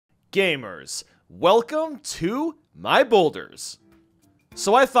Gamers, welcome to my boulders.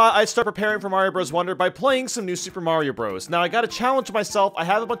 So I thought I'd start preparing for Mario Bros. Wonder by playing some new Super Mario Bros. Now I gotta challenge myself. I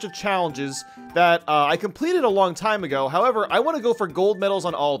have a bunch of challenges that I completed a long time ago. However, I want to go for gold medals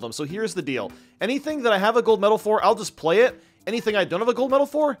on all of them. So here's the deal. Anything that I have a gold medal for, I'll just play it. Anything I don't have a gold medal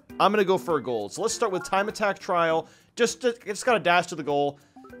for, I'm gonna go for a gold. So let's start with Time Attack Trial. Just gotta dash to the goal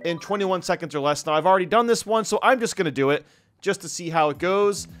in 21 seconds or less. Now I've already done this one, so I'm just gonna do it just to see how it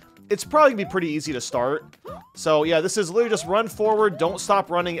goes. It's probably gonna be pretty easy to start. So yeah, this is literally just run forward, don't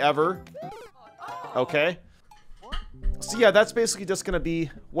stop running ever. Okay. So yeah, that's basically just gonna be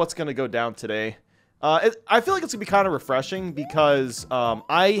what's gonna go down today. I feel like it's gonna be kind of refreshing because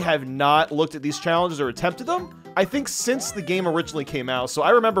I have not looked at these challenges or attempted them, I think, since the game originally came out. So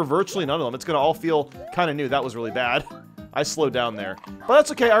I remember virtually none of them. It's gonna all feel kind of new. That was really bad. I slowed down there. But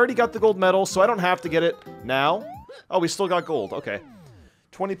that's okay, I already got the gold medal, so I don't have to get it now. Oh, we still got gold, okay.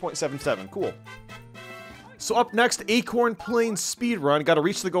 20.77, cool. So up next, Acorn Plains Speedrun. Gotta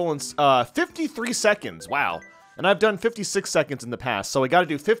reach the goal in 53 seconds, wow. And I've done 56 seconds in the past, so I gotta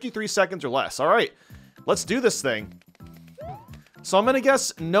do 53 seconds or less. Alright, let's do this thing. So I'm gonna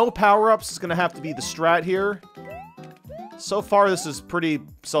guess no power-ups is gonna have to be the strat here. So far, this is pretty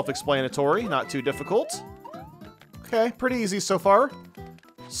self-explanatory, not too difficult. Okay, pretty easy so far.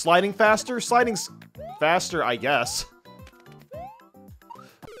 Sliding faster? Sliding's faster, I guess.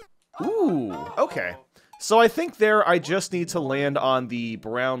 Ooh, okay. So I think there I just need to land on the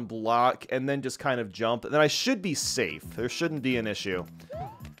brown block and then just kind of jump, and then I should be safe. There shouldn't be an issue.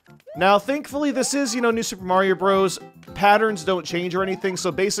 Now, thankfully, this is, you know, New Super Mario Bros. Patterns don't change or anything,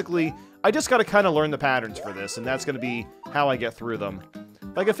 so basically, I just gotta kind of learn the patterns for this, and that's gonna be how I get through them.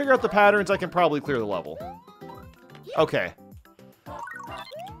 If I can figure out the patterns, I can probably clear the level. Okay.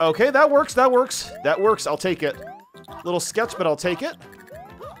 Okay, that works, that works. That works, I'll take it. Little sketch, but I'll take it.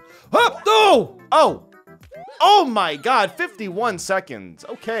 Oh! Oh! Oh! Oh my god, 51 seconds.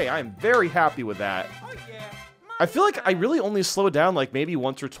 Okay, I'm very happy with that. I feel like I really only slowed down like maybe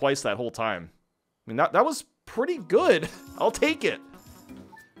once or twice that whole time. I mean, that was pretty good. I'll take it.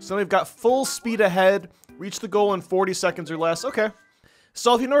 So we've got full speed ahead, reach the goal in 40 seconds or less. Okay.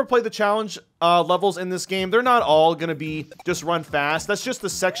 So if you've never played the challenge levels in this game, they're not all gonna be just run fast. That's just the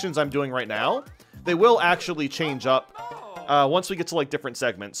sections I'm doing right now. They will actually change up once we get to like different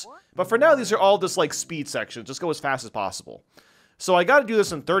segments. But for now, these are all just like speed sections. Just go as fast as possible. So I gotta do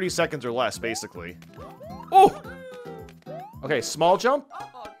this in 30 seconds or less, basically. Oh! Okay, small jump?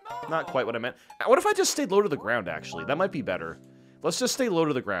 Not quite what I meant. What if I just stayed low to the ground, actually? That might be better. Let's just stay low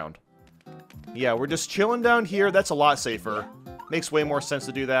to the ground. Yeah, we're just chilling down here. That's a lot safer. Makes way more sense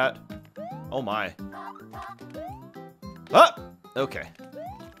to do that. Oh my. Ah! Okay.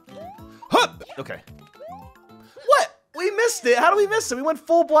 Huh! Okay. We missed it! How did we miss it? We went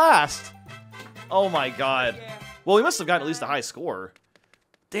full blast! Oh my god. Well, we must have gotten at least a high score.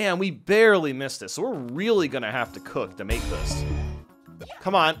 Damn, we barely missed it, so we're really gonna have to cook to make this.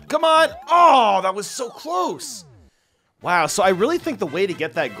 Come on, come on! Oh, that was so close! Wow, so I really think the way to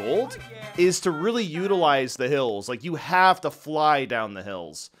get that gold is to really utilize the hills. Like, you have to fly down the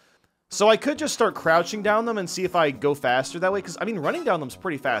hills. So I could just start crouching down them and see if I go faster that way, because, I mean, running down them's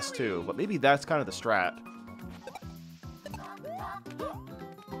pretty fast too, but maybe that's kind of the strat.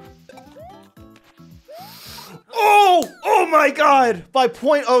 Oh! Oh my god! By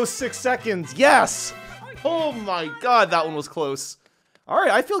 0.06 seconds. Yes! Oh my god, that one was close.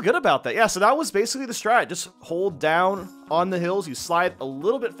 Alright, I feel good about that. Yeah, so that was basically the strat. Just hold down on the hills. You slide a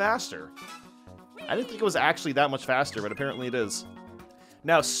little bit faster. I didn't think it was actually that much faster, but apparently it is.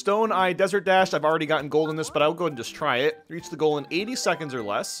 Now, Stone Eye Desert Dash. I've already gotten gold in this, but I'll go ahead and just try it. Reach the goal in 80 seconds or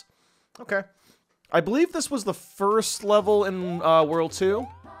less. Okay. I believe this was the first level in World 2.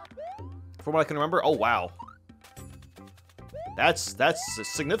 From what I can remember. Oh, wow. That's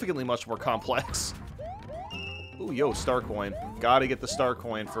significantly much more complex. Ooh, yo, star coin. Gotta get the star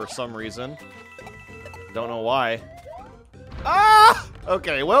coin for some reason. Don't know why. Ah!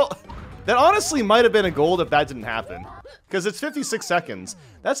 Okay, well, that honestly might have been a gold if that didn't happen. Because it's 56 seconds.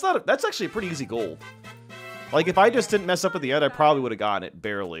 That's actually a pretty easy gold. Like, if I just didn't mess up at the end, I probably would have gotten it,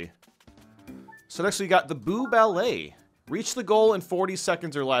 barely. So next we got the Boo Ballet. Reach the goal in 40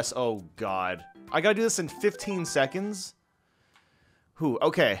 seconds or less. Oh, God. I gotta do this in 15 seconds? Ooh,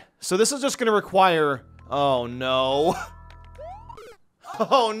 okay. So this is just gonna require... Oh, no.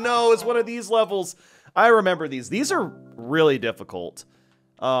 Oh, no, it's one of these levels. I remember these. These are really difficult.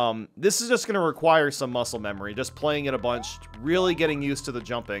 This is just gonna require some muscle memory. Just playing it a bunch. Really getting used to the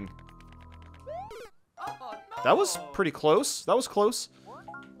jumping. That was pretty close. That was close.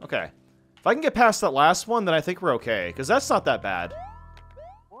 Okay. If I can get past that last one, then I think we're okay. Because that's not that bad.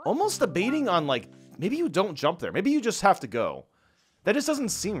 almost debating on, like, maybe you don't jump there. Maybe you just have to go. That just doesn't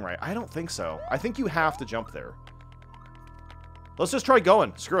seem right. I don't think so. I think you have to jump there. Let's just try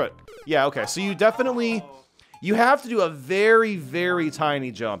going. Screw it. Yeah, okay. So you definitely... You have to do a very, very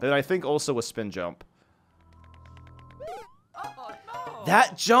tiny jump. And I think also a spin jump.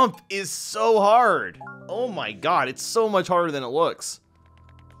 That jump is so hard. Oh my god. It's so much harder than it looks.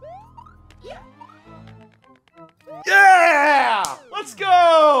 Yeah! Let's go!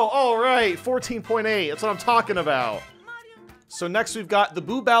 All right. 14.8. That's what I'm talking about. So next we've got the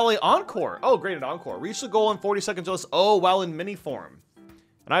Boo Ballet Encore. Oh, graded Encore. Reach the goal in 40 seconds or less. Oh, while in mini form.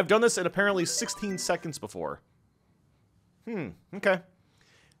 And I've done this in apparently 16 seconds before. Okay.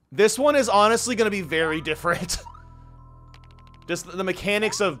 This one is honestly going to be very different. Just the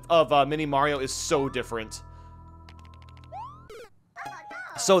mechanics of Mini Mario is so different.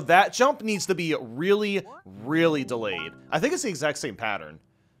 So that jump needs to be really, really delayed. I think it's the exact same pattern.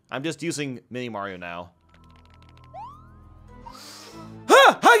 I'm just using Mini Mario now.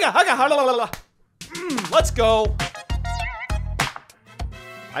 Let's go.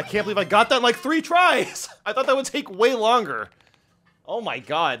 I can't believe I got that in like 3 tries. I thought that would take way longer. Oh my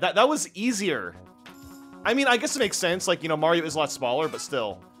god, that was easier. I mean, I guess it makes sense. Like, you know, Mario is a lot smaller, but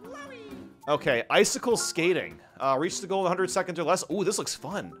still. Okay, Icicle Skating. Reach the goal in 100 seconds or less. Ooh, this looks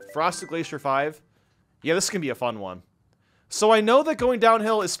fun. Frosted Glacier 5. Yeah, this can be a fun one. So I know that going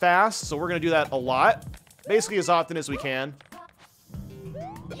downhill is fast, so we're going to do that a lot. Basically as often as we can.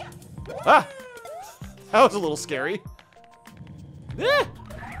 Ah! That was a little scary. Eh!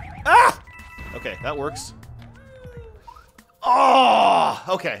 Ah! Okay, that works. Oh!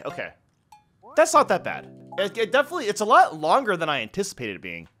 Okay, okay. That's not that bad. It definitely, it's a lot longer than I anticipated it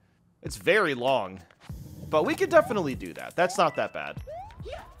being. It's very long. But we could definitely do that. That's not that bad.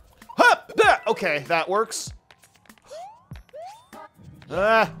 Okay, that works.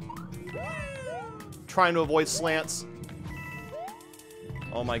 Trying to avoid slants.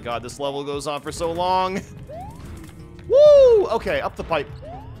 Oh my god, this level goes on for so long. Woo! Okay, up the pipe.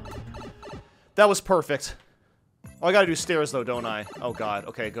 That was perfect. Oh, I gotta do stairs though, don't I? Oh god.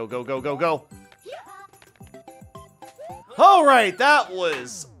 Okay, go, go, go, go, go. Alright, that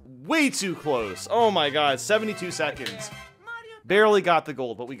was way too close. Oh my god, 72 seconds. Barely got the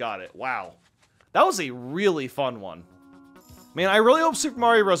gold, but we got it. Wow. That was a really fun one. Man, I really hope Super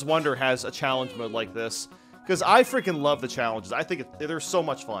Mario Bros. Wonder has a challenge mode like this. Because I freaking love the challenges. I think they're so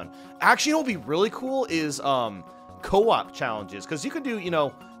much fun. Actually, what would be really cool is co-op challenges. Because you can do, you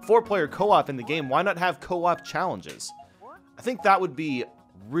know, 4-player co-op in the game. Why not have co-op challenges? I think that would be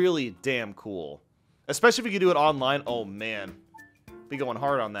really damn cool. Especially if we could do it online. Oh, man. Be going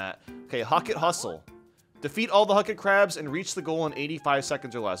hard on that. Okay, Huck It Hustle. Defeat all the Huck It crabs and reach the goal in 85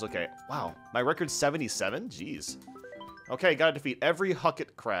 seconds or less. Okay, wow. My record's 77? Jeez. Okay, gotta defeat every Huck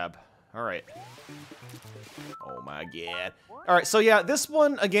It crab. Alright. Oh my god. Alright, so yeah, this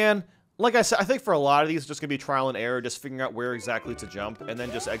one, again, like I said, I think for a lot of these, it's just gonna be trial and error, just figuring out where exactly to jump, and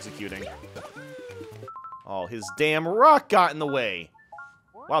then just executing. Oh, his damn rock got in the way.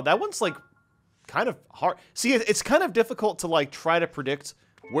 Wow, that one's, like, kind of hard. See, it's kind of difficult to, like, try to predict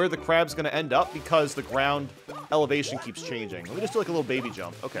where the crab's gonna end up because the ground elevation keeps changing. Let me just do, like, a little baby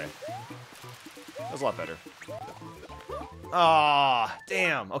jump. Okay. That was a lot better. Ah,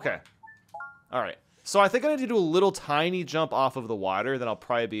 damn. Okay. Alright. So I think I need to do a little tiny jump off of the water, then I'll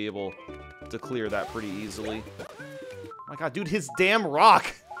probably be able to clear that pretty easily. Oh my god, dude, his damn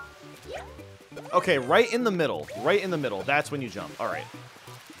rock! Okay, right in the middle. Right in the middle. That's when you jump. Alright.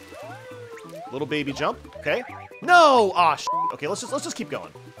 Little baby jump. Okay. No! Ah, okay, let's just keep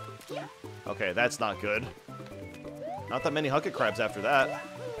going. Okay, that's not good. Not that many Huck It crabs after that.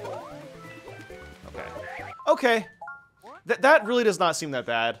 Okay. Okay. That really does not seem that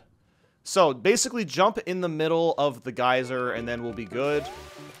bad. So, basically jump in the middle of the geyser and then we'll be good.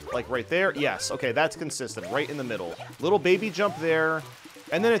 Like right there. Yes, okay, that's consistent. Right in the middle. Little baby jump there.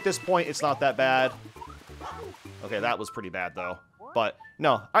 And then at this point, it's not that bad. Okay, that was pretty bad though. But,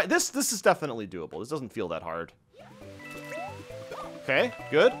 no. This is definitely doable. This doesn't feel that hard. Okay,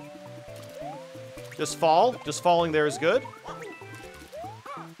 good. Just fall. Just falling there is good.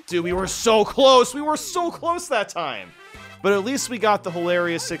 Dude, we were so close. We were so close that time. But at least we got the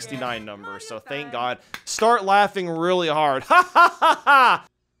hilarious 69 number, so thank God. Start laughing really hard. Ha ha ha ha!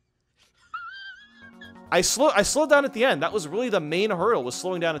 I slowed down at the end. That was really the main hurdle, was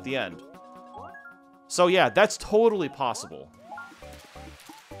slowing down at the end. So yeah, that's totally possible.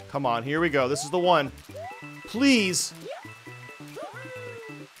 Come on, here we go. This is the one. Please.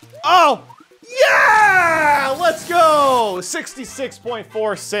 Oh! Yeah! Let's go!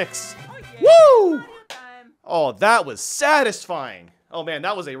 66.46. Woo! Oh, that was satisfying. Oh man,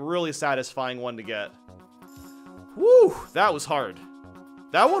 that was a really satisfying one to get. Woo, that was hard.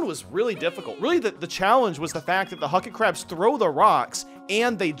 That one was really difficult. Really, the challenge was the fact that the Hucket Crabs throw the rocks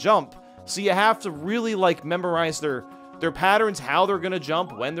and they jump. So you have to really, like, memorize their patterns, how they're gonna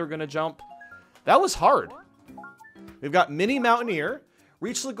jump, when they're gonna jump. That was hard. We've got Mini Mountaineer.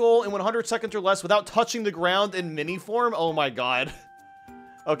 Reach the goal in 100 seconds or less without touching the ground in mini form. Oh my god.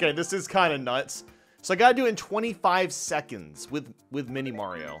 Okay, this is kind of nuts. So I gotta do it in 25 seconds with Mini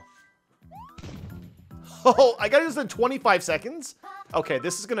Mario. Oh, I gotta do this in 25 seconds? Okay,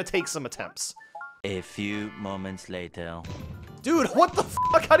 this is gonna take some attempts. A few moments later. Dude, what the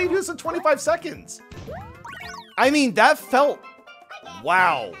fuck? How do you do this in 25 seconds? I mean, that felt...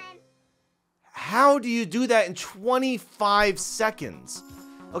 Wow. How do you do that in 25 seconds?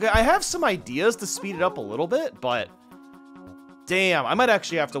 Okay, I have some ideas to speed it up a little bit, but... Damn, I might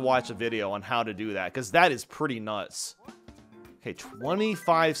actually have to watch a video on how to do that, because that is pretty nuts. Okay,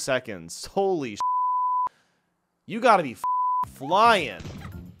 25 seconds. Holy shit. You gotta be flying.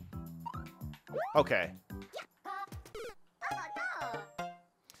 Okay.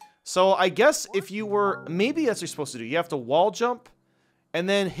 So I guess if you were... Maybe that's what you're supposed to do. You have to wall jump and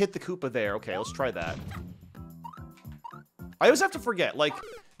then hit the Koopa there. Okay, let's try that. I always have to forget, like,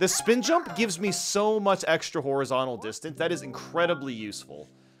 the spin jump gives me so much extra horizontal distance. That is incredibly useful.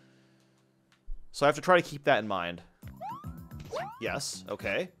 So I have to try to keep that in mind. Yes,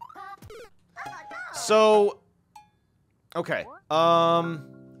 okay. So... Okay,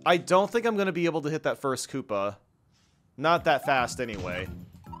 I don't think I'm gonna be able to hit that first Koopa. Not that fast, anyway.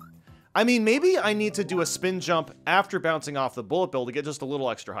 I mean, maybe I need to do a spin jump after bouncing off the bullet bill to get just a little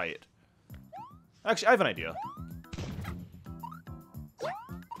extra height. Actually, I have an idea.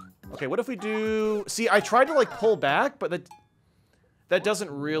 Okay, what if we do... See, I tried to, like, pull back, but that doesn't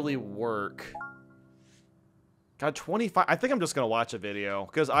really work. God, 25... I think I'm just gonna watch a video,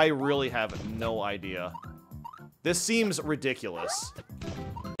 because I really have no idea. This seems ridiculous.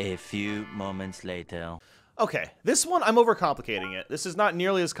 A few moments later. Okay, this one, I'm overcomplicating it. This is not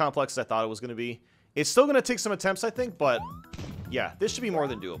nearly as complex as I thought it was going to be. It's still going to take some attempts, I think, but yeah, this should be more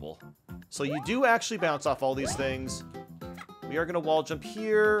than doable. So you do actually bounce off all these things. We are going to wall jump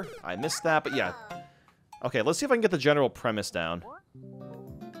here. I missed that, but yeah. Okay, let's see if I can get the general premise down.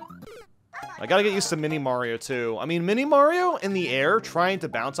 I got to get used to Mini Mario, too. I mean, Mini Mario in the air trying to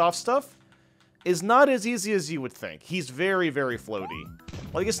bounce off stuff is not as easy as you would think. He's very, very floaty.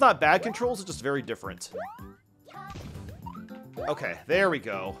 Like, it's not bad controls, it's just very different. Okay, there we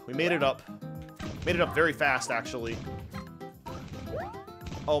go. We made it up. Made it up very fast, actually.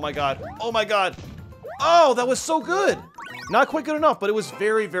 Oh my god. Oh my god. Oh, that was so good! Not quite good enough, but it was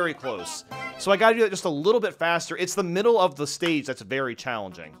very, very close. So I gotta do that just a little bit faster. It's the middle of the stage that's very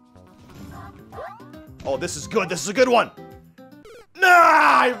challenging. Oh, this is good. This is a good one! Nah!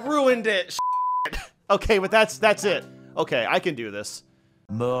 I ruined it! Okay, but that's it. Okay, I can do this.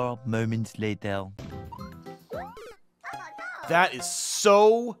 More moments later. That is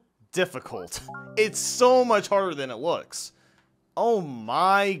so difficult. It's so much harder than it looks. Oh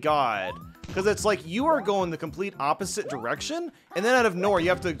my god. Because it's like you are going the complete opposite direction, and then out of nowhere you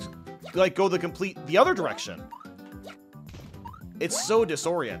have to, like, go the other direction. It's so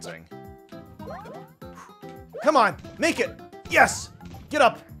disorienting. Come on, make it! Yes! Get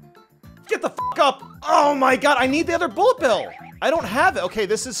up! Get the f*** up! Oh my god, I need the other bullet bill! I don't have it. Okay,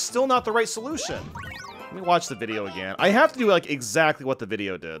 this is still not the right solution. Let me watch the video again. I have to do, like, exactly what the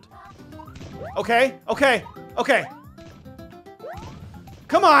video did. Okay, okay, okay.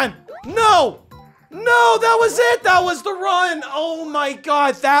 Come on! No! No, that was it! That was the run! Oh my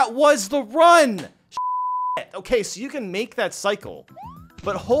god, that was the run! Shit. Okay, so you can make that cycle.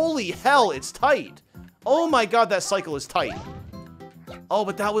 But holy hell, it's tight. Oh my god, that cycle is tight. Oh,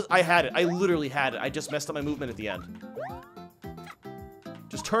 but that was... I had it. I literally had it. I just messed up my movement at the end.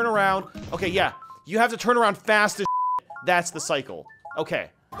 Just turn around. Okay, yeah. You have to turn around fast as shit. That's the cycle. Okay.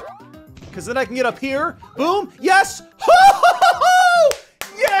 Because then I can get up here. Boom. Yes!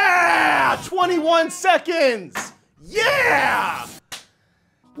 Yeah! 21 seconds! Yeah!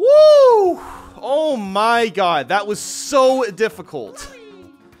 Woo! Oh my god. That was so difficult.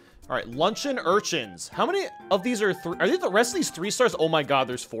 Alright, Luncheon Urchins. How many of these are three? Are the rest of these 3 stars? Oh my god,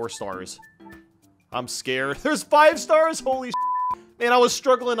 there's 4 stars. I'm scared. There's 5 stars? Holy shit. Man, I was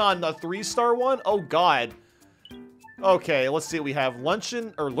struggling on the 3-star one. Oh god. Okay, let's see what we have.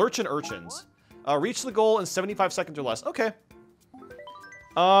 Lurchin Urchins. Reach the goal in 75 seconds or less. Okay.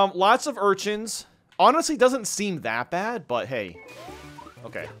 Lots of urchins. Honestly, doesn't seem that bad, but hey.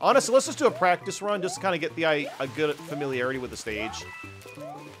 Okay. Honestly, let's just do a practice run just to kind of get a good familiarity with the stage.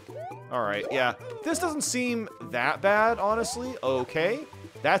 Alright, yeah. This doesn't seem that bad, honestly. Okay.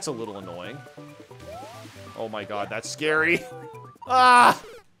 That's a little annoying. Oh my god, that's scary. Ah!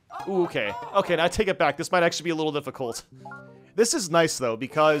 Ooh, okay. Okay, now I take it back. This might actually be a little difficult. This is nice, though,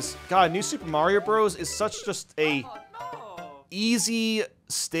 because, God, New Super Mario Bros. Is such just a easy,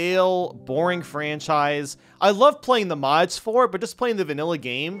 stale, boring franchise. I love playing the mods for it, but just playing the vanilla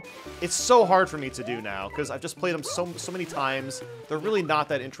game, it's so hard for me to do now, because I've just played them so many times. They're really not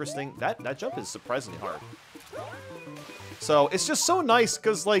that interesting. That jump is surprisingly hard. So, it's just so nice,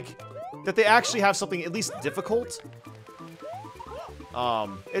 because, like, that they actually have something at least difficult.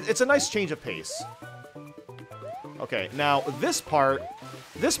 It's a nice change of pace. Okay, now this part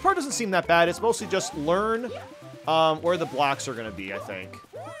doesn't seem that bad. It's mostly just learn where the blocks are gonna be, I think.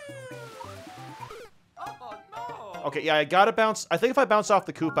 Okay, yeah, I gotta bounce. I think if I bounce off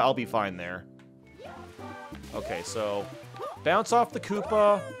the Koopa, I'll be fine there. Okay, so bounce off the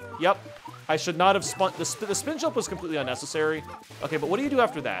Koopa. Yep, I should not have spun. The spin jump was completely unnecessary. Okay, but what do you do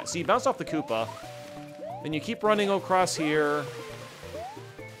after that? So you bounce off the Koopa, then you keep running across here.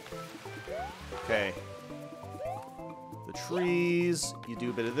 Okay. The trees, you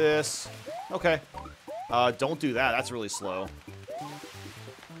do a bit of this. Okay. Don't do that, that's really slow.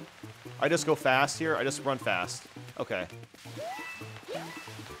 I just go fast here, I just run fast. Okay.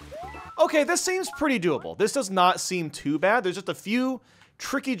 Okay, this seems pretty doable. This does not seem too bad. There's just a few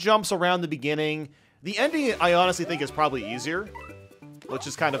tricky jumps around the beginning. The ending, I honestly think, is probably easier, which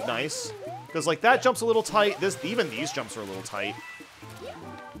is kind of nice. Because, like, that jump's a little tight. Even these jumps are a little tight.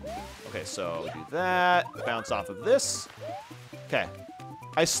 Okay, so do that. Bounce off of this. Okay.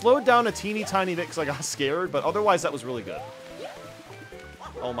 I slowed down a teeny tiny bit because I got scared, but otherwise that was really good.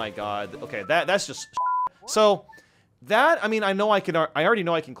 Oh my god. Okay, that's just so that, I mean, I already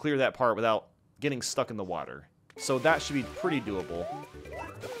know I can clear that part without getting stuck in the water. So that should be pretty doable.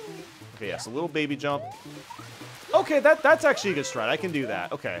 Okay, yes, a little baby jump. Okay, that's actually a good strat. I can do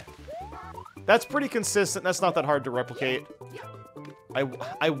that. Okay. That's pretty consistent. That's not that hard to replicate.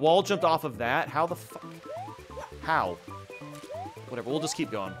 I wall jumped off of that? How the fuck? How? Whatever, we'll just keep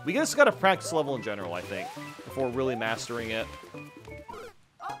going. We just gotta practice level in general, I think, before really mastering it.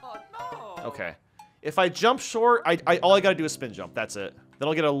 Okay. If I jump short, all I gotta do is spin jump. That's it. Then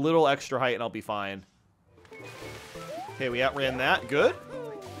I'll get a little extra height and I'll be fine. Okay, we outran that. Good.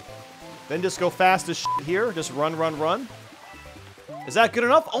 Then just go fast as shit here. Just run, run, run. Is that good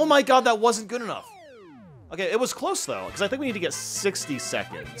enough? Oh my god, that wasn't good enough. Okay, it was close, though, because I think we need to get 60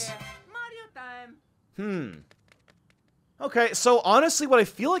 seconds. Okay, so honestly, what I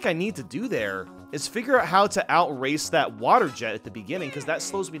feel like I need to do there is figure out how to outrace that water jet at the beginning, because that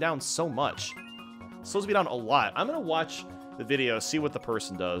slows me down so much. It slows me down a lot. I'm going to watch the video, see what the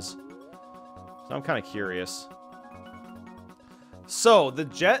person does. So I'm kind of curious. So, the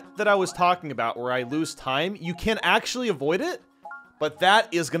jet that I was talking about, where I lose time, you can actually avoid it, but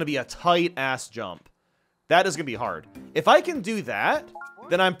that is going to be a tight-ass jump. That is going to be hard. If I can do that,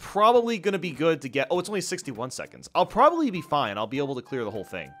 then I'm probably going to be good to get... Oh, it's only 61 seconds. I'll probably be fine. I'll be able to clear the whole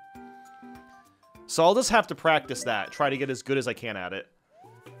thing. So I'll just have to practice that. Try to get as good as I can at it.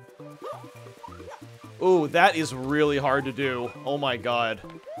 Ooh, that is really hard to do. Oh my god.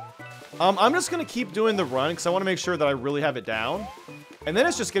 I'm just going to keep doing the run because I want to make sure that I really have it down. And then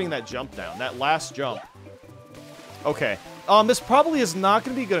it's just getting that jump down. That last jump. Okay. This probably is not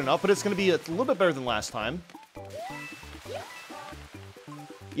going to be good enough, but it's going to be a little bit better than last time.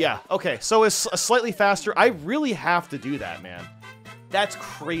 Yeah, okay, so it's slightly faster. I really have to do that, man. That's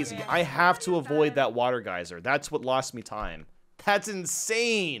crazy. I have to avoid that water geyser. That's what lost me time. That's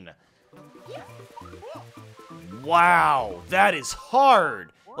insane. Wow, that is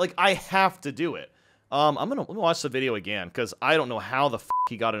hard. Like, I have to do it. I'm gonna watch the video again, because I don't know how the f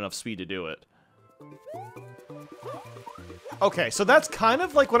he got enough speed to do it. Okay, so that's kind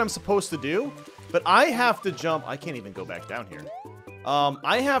of like what I'm supposed to do, but I have to jump. I can't even go back down here.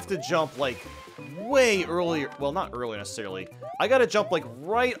 I have to jump, like, way earlier. Well, not earlier necessarily. I gotta jump, like,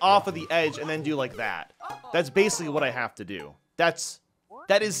 right off of the edge and then do, like, that. That's basically what I have to do. That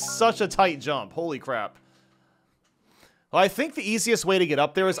is such a tight jump. Holy crap. Well, I think the easiest way to get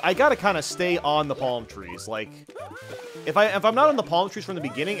up there is I gotta kind of stay on the palm trees. Like, if I'm not on the palm trees from the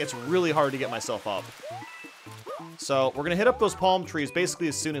beginning, it's really hard to get myself up. So, we're gonna hit up those palm trees basically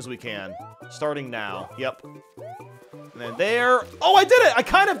as soon as we can. Starting now. Yep. And then there. Oh, I did it! I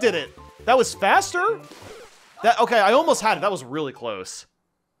kind of did it! That was faster? Okay, I almost had it. That was really close.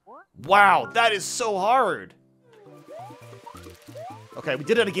 Wow, that is so hard. Okay, we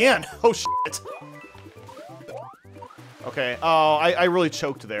did it again. Oh, shit. Okay, oh, I really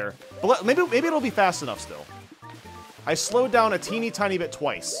choked there. But maybe it'll be fast enough still. I slowed down a teeny tiny bit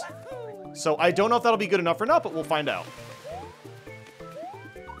twice. So I don't know if that'll be good enough or not, but we'll find out.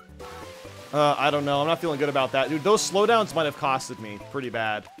 I don't know. I'm not feeling good about that. Dude, those slowdowns might have costed me pretty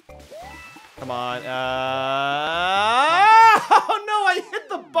bad. Come on. Oh, no, I hit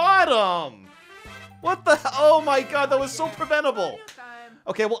the bottom. What the? Oh, my God. That was so preventable.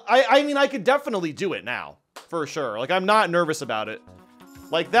 Okay, well, I mean, I could definitely do it now. For sure. Like, I'm not nervous about it.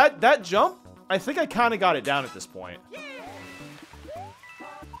 Like, that jump, I think I kind of got it down at this point.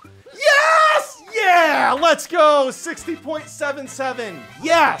 Yes! Yeah! Let's go! 60.77.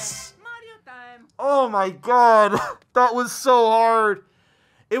 Yes! Oh my god. That was so hard.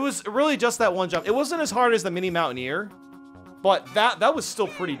 It was really just that one jump. It wasn't as hard as the Mini Mountaineer, but that was still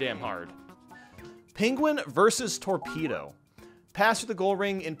pretty damn hard. Penguin versus Torpedo. Pass through the goal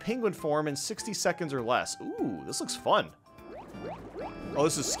ring in penguin form in 60 seconds or less. Ooh, this looks fun. Oh,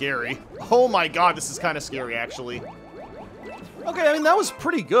 this is scary. Oh my god, this is kind of scary, actually. Okay, I mean, that was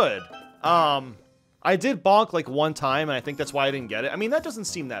pretty good. I did bonk like one time, and I think that's why I didn't get it. I mean, that doesn't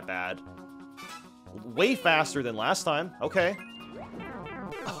seem that bad. Way faster than last time. Okay.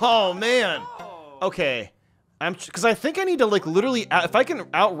 Oh, man. Okay. Because I think I need to, like, literally, if I can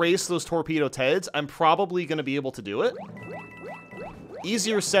outrace those Torpedo Teds, I'm probably going to be able to do it.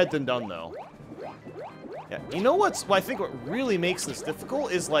 Easier said than done, though. Yeah. You know what I think what really makes this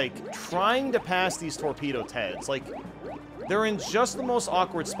difficult is, like, trying to pass these Torpedo Teds. Like, they're in just the most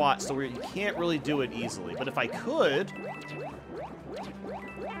awkward spots, so where you can't really do it easily. But if I could,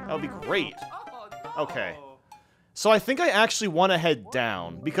 that would be great. Okay. So I think I actually want to head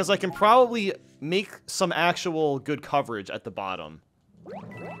down, because I can probably make some actual good coverage at the bottom.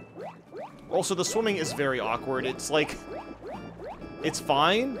 Also, the swimming is very awkward. It's like, it's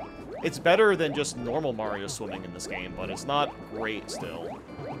fine. It's better than just normal Mario swimming in this game, but it's not great still.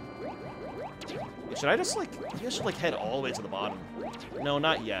 Should I just, like, maybe I should, like, head all the way to the bottom? No,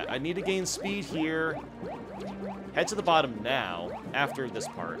 not yet. I need to gain speed here. Head to the bottom now, after this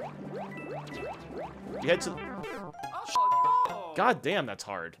part. You head to... God damn, that's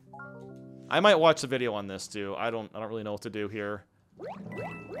hard. I might watch a video on this, too. I don't really know what to do here.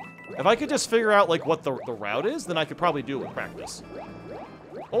 If I could just figure out, like, what the route is, then I could probably do it with practice.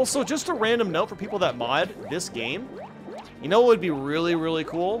 Also, just a random note for people that mod this game. You know what would be really, really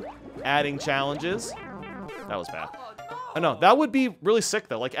cool? Adding challenges. That was bad. I know, that would be really sick,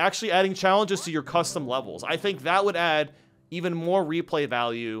 though. Like, actually adding challenges to your custom levels. I think that would add even more replay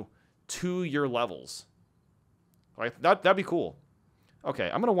value to your levels. Like, that'd be cool.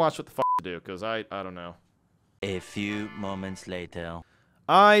 Okay, I'm gonna watch what the fuck to do, because I don't know. A few moments later.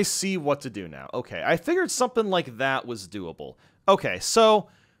 I see what to do now. Okay, I figured something like that was doable. Okay, so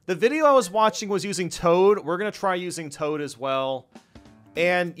the video I was watching was using Toad. We're gonna try using Toad as well.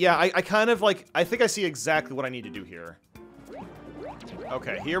 And yeah, I kind of like, I think I see exactly what I need to do here.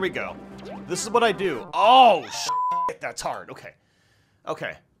 Okay, here we go. This is what I do. Oh, shit, that's hard. Okay.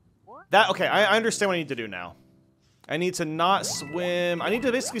 Okay. Okay, I understand what I need to do now. I need to not swim. I need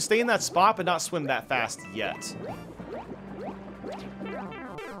to basically stay in that spot, but not swim that fast yet.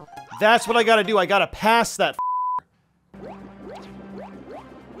 That's what I gotta do. I gotta pass that.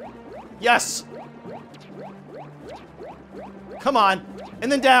 Yes! Come on.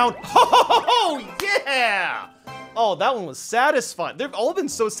 And then down. Oh, yeah! Oh, that one was satisfying. They've all been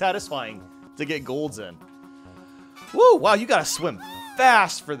so satisfying to get golds in. Woo! Wow, you gotta swim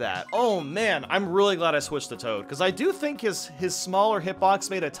fast for that. Oh, man. I'm really glad I switched to Toad, because I do think his smaller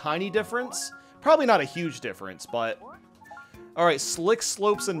hitbox made a tiny difference. Probably not a huge difference, but... Alright, slick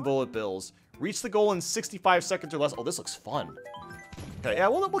slopes and bullet bills. Reach the goal in 65 seconds or less. Oh, this looks fun. Okay, yeah,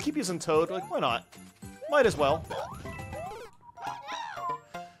 we'll keep using Toad. Like, why not? Might as well.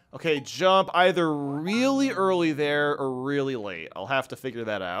 Okay, jump either really early there or really late. I'll have to figure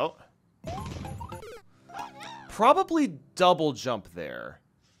that out. Probably double jump there.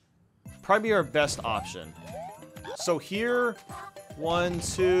 Probably our best option. So here, 1,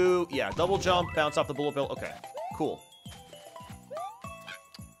 2, yeah, double jump, bounce off the bullet bill. Okay, cool.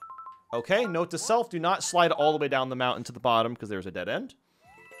 Okay, note to self, do not slide all the way down the mountain to the bottom because there's a dead end.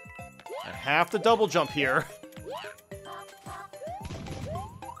 I have to double jump here.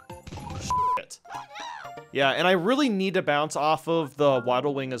 Shit. Yeah, and I really need to bounce off of the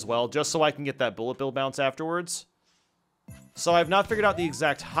Waddle Wing as well, just so I can get that bullet bill bounce afterwards. So I've not figured out the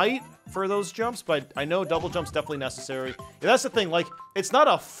exact height for those jumps, but I know double jump's definitely necessary. Yeah, that's the thing, like, it's not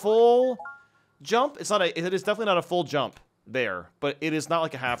a full jump. It is definitely not a full jump there, but it is not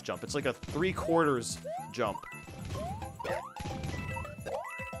like a half jump. It's like a 3/4 jump.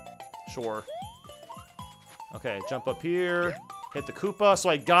 Sure. Okay, jump up here, hit the Koopa. So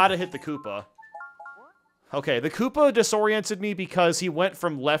I gotta hit the Koopa. Okay, the Koopa disoriented me because he went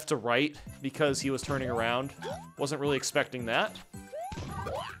from left to right because he was turning around. Wasn't really expecting that.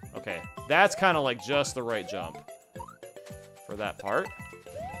 Okay, that's kind of like just the right jump for that part.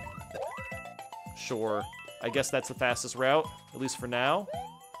 Sure. I guess that's the fastest route, at least for now.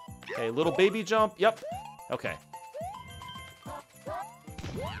 Okay, little baby jump. Yep. Okay.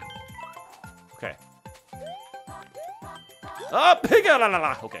 Okay. Ah, pig!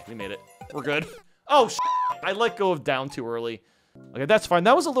 Okay, we made it. We're good. Oh, I let go of down too early. Okay, that's fine.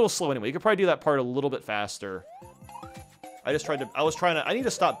 That was a little slow anyway. You could probably do that part a little bit faster. I need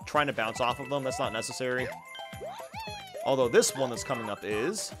to stop trying to bounce off of them. That's not necessary. Although this one that's coming up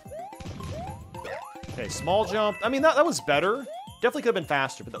is... Okay, small jump. I mean, that was better. Definitely could have been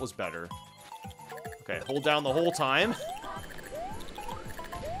faster, but that was better. Okay, hold down the whole time.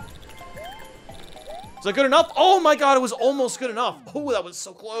 Is that good enough? Oh my god, it was almost good enough. Oh, that was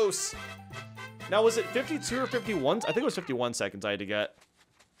so close. Now, was it 52 or 51? I think it was 51 seconds I had to get.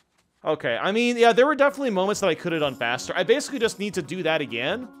 Okay, I mean, yeah, there were definitely moments that I could have done faster. I basically just need to do that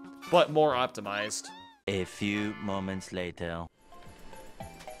again, but more optimized. A few moments later.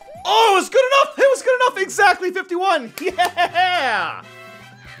 Oh, it was good enough! It was good enough! Exactly 51! Yeah!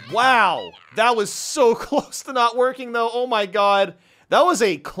 Wow, that was so close to not working, though. Oh my god. That was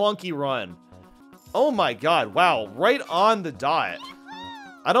a clunky run. Oh my god, wow, right on the dot.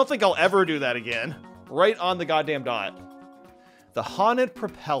 I don't think I'll ever do that again. Right on the goddamn dot. The haunted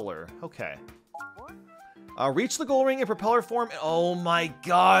propeller. Okay. Reach the goal ring in propeller form. Oh my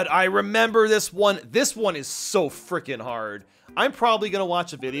god, I remember this one. This one is so freaking hard. I'm probably going to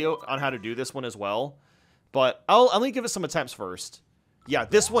watch a video on how to do this one as well. But I'll only give it some attempts first. Yeah,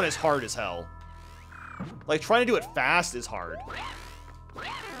 this one is hard as hell. Like, trying to do it fast is hard.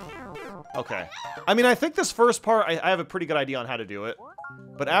 Okay. I mean, I think this first part, I have a pretty good idea on how to do it.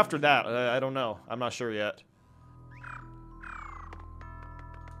 But after that, I don't know. I'm not sure yet.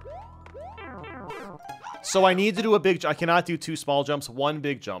 So I need to do a big jump. I cannot do 2 small jumps, 1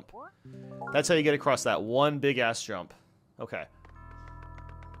 big jump. That's how you get across that one big-ass jump. Okay.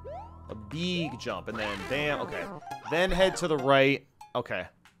 A big jump, and then bam, okay. Then head to the right. Okay.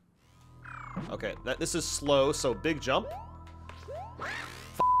 Okay, this is slow, so big jump.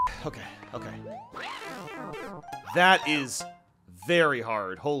 Okay, okay. That is very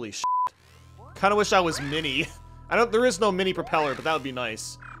hard. Holy shit. Kind of wish I was mini. There is no mini propeller, but that would be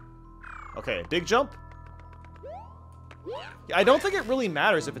nice. Okay, big jump. Yeah, I don't think it really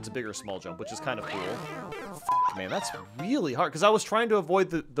matters if it's a big or small jump, which is kind of cool. Man, that's really hard, because I was trying to avoid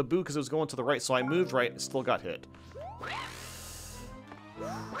the boot because it was going to the right, so I moved right and still got hit.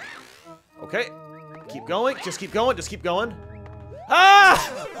 Okay. Keep going. Just keep going. Just keep going.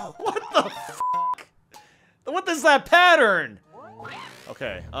 Ah! What the fuck? What is that pattern?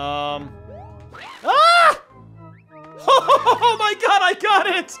 Okay. Ah! Oh my god, I got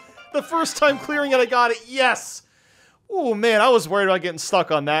it! The first time clearing it, I got it. Yes! Oh man, I was worried about getting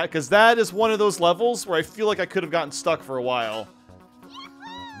stuck on that, because that is one of those levels where I feel like I could have gotten stuck for a while.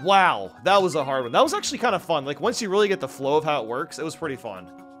 Wow, that was a hard one. That was actually kind of fun. Like, once you really get the flow of how it works, it was pretty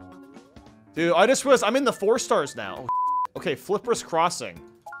fun. Dude, I just realized I'm in the 4 stars now. Okay, flip wrist crossing.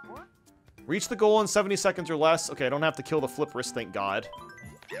 Reach the goal in 70 seconds or less. Okay, I don't have to kill the flip wrist, thank God.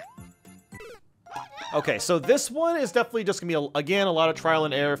 Okay, so this one is definitely just gonna be, again, a lot of trial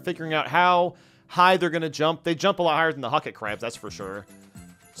and error, figuring out how high they're gonna jump. They jump a lot higher than the Hucket crabs, that's for sure.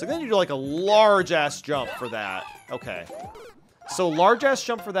 So then you do like a large-ass jump for that. Okay. So large-ass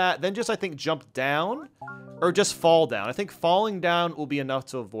jump for that, then just, I think, jump down, or just fall down. I think falling down will be enough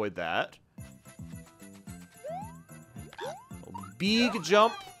to avoid that. Big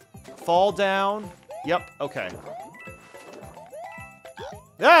jump, fall down. Yep, okay.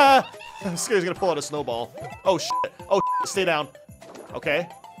 Ah! I'm scared he's gonna pull out a snowball. Oh, shit. Oh, shit. Stay down. Okay.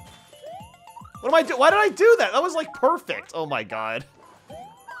 What am I doing? Why did I do that? That was, like, perfect. Oh, my God.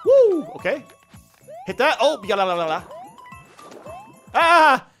 Woo! Okay. Hit that. Oh, la la la la.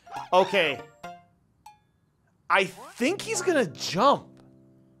 Ah! Okay. I think he's gonna jump.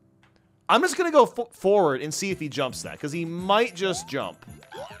 I'm just gonna go forward and see if he jumps that, because he might just jump.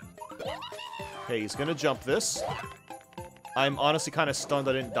 Okay, he's gonna jump this. I'm honestly kind of stunned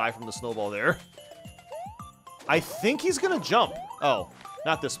I didn't die from the snowball there. I think he's gonna jump. Oh,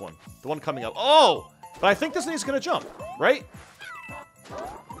 not this one. The one coming up. Oh! But I think this one he's gonna jump, right?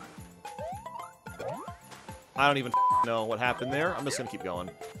 I don't even know what happened there. I'm just gonna keep going.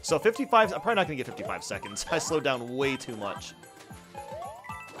 So 55, I'm probably not gonna get 55 seconds. I slowed down way too much.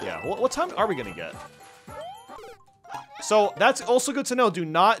 Yeah, what time are we gonna get? So that's also good to know. Do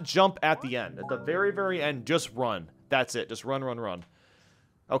not jump at the end. At the very, very end, just run. That's it. Just run, run, run.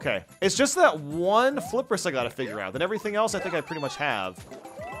 Okay. It's just that one flip wrist I gotta figure out. Then everything else I think I pretty much have.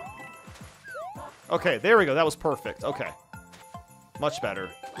 Okay, there we go. That was perfect. Okay. Much better.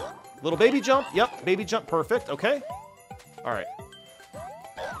 Little baby jump. Yep, baby jump. Perfect. Okay. All right.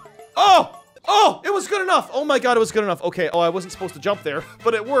 Oh! Oh! It was good enough! Oh my god, it was good enough. Okay, oh, I wasn't supposed to jump there,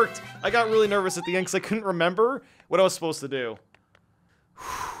 but it worked. I got really nervous at the end because I couldn't remember what I was supposed to do.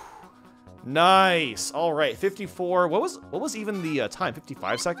 Nice. All right, 54. What was even the time?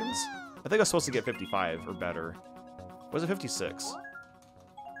 55 seconds? I think I was supposed to get 55 or better. Was it 56?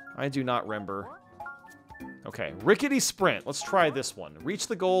 I do not remember. Okay, rickety sprint. Let's try this one. Reach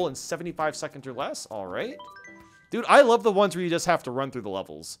the goal in 75 seconds or less. All right. Dude, I love the ones where you just have to run through the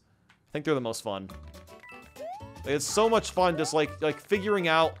levels. I think they're the most fun. It's so much fun just like figuring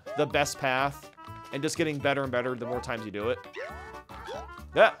out the best path and just getting better and better the more times you do it.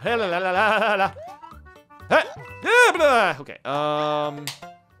 Okay.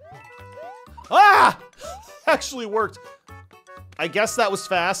 Ah! Actually worked. I guess that was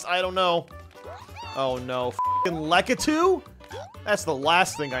fast. I don't know. Oh no. F***ing Lekatu? That's the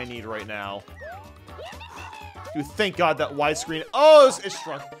last thing I need right now. Dude, thank God that widescreen. Oh, it's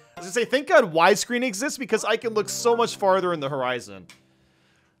shrunk. I was gonna say, thank God widescreen exists because I can look so much farther in the horizon.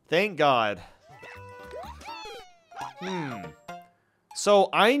 Thank God. So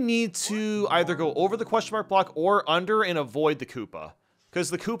I need to either go over the question mark block or under and avoid the Koopa. Because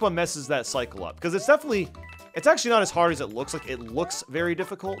the Koopa messes that cycle up. Because it's actually not as hard as it looks. Like, it looks very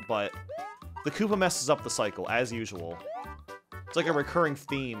difficult, but the Koopa messes up the cycle, as usual. It's like a recurring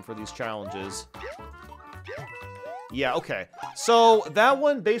theme for these challenges. Yeah, okay. So that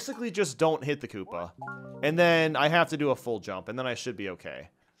one, basically just don't hit the Koopa. And then I have to do a full jump, and then I should be okay.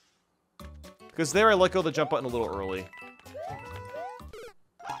 Because there I let go of the jump button a little early.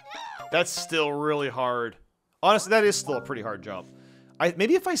 That's still really hard. Honestly, that is still a pretty hard jump.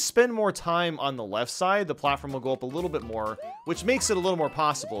 Maybe if I spend more time on the left side, the platform will go up a little bit more, which makes it a little more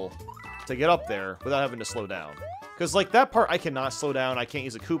possible to get up there without having to slow down. Because, like, that part I cannot slow down. I can't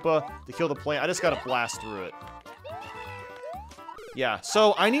use a Koopa to kill the plant. I just gotta blast through it. Yeah,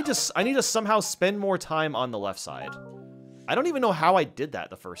 so I need to somehow spend more time on the left side. I don't even know how I did that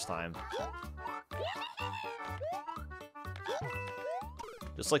the first time.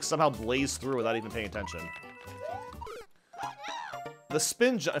 Just like somehow blaze through without even paying attention. The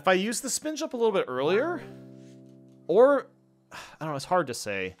spin jump, if I use the spin jump a little bit earlier, or, I don't know, it's hard to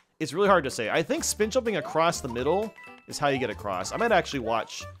say. It's really hard to say. I think spin jumping across the middle is how you get across. I might actually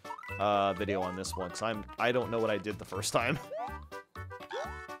watch a video on this one, because I don't know what I did the first time.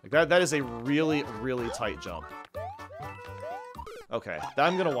 Like that is a really, really tight jump. Okay,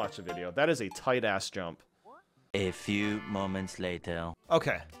 I'm gonna watch a video. That is a tight-ass jump. A few moments later.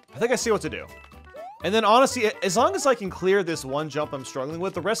 Okay, I think I see what to do. And then honestly, as long as I can clear this one jump I'm struggling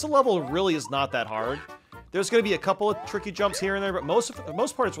with, the rest of the level really is not that hard. There's gonna be a couple of tricky jumps here and there, but most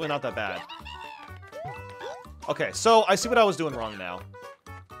part it's really not that bad. Okay, so I see what I was doing wrong now.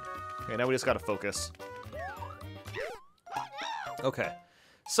 Okay, now we just gotta focus. Okay.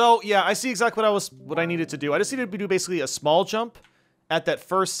 So, yeah, I see exactly what I needed to do. I just needed to do basically a small jump at that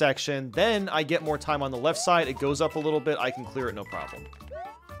first section. Then I get more time on the left side. It goes up a little bit. I can clear it, no problem.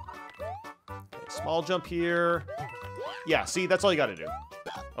 Okay, small jump here. Yeah, see, that's all you gotta do.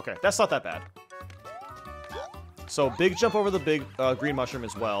 Okay, that's not that bad. So, big jump over the big green mushroom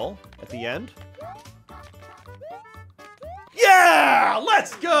as well at the end. Yeah!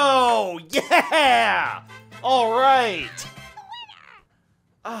 Let's go! Yeah! All right!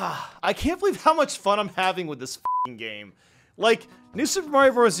 I can't believe how much fun I'm having with this f***ing game. Like, New Super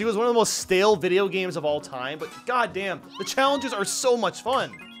Mario Bros. U is one of the most stale video games of all time, but goddamn, the challenges are so much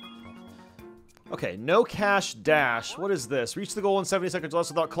fun. Okay, no cash dash. What is this? Reach the goal in 70 seconds or less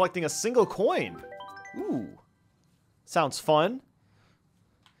without collecting a single coin. Ooh. Sounds fun.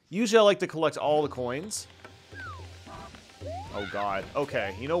 Usually I like to collect all the coins. Oh god.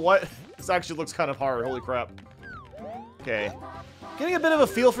 Okay, you know what? This actually looks kind of hard. Holy crap. Okay. Getting a bit of a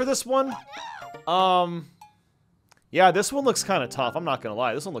feel for this one. Yeah, this one looks kind of tough. I'm not gonna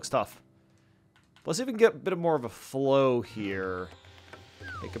lie. This one looks tough. Let's see if we can get a bit more of a flow here.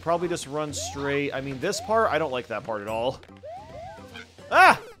 It could probably just run straight. I mean, this part, I don't like that part at all.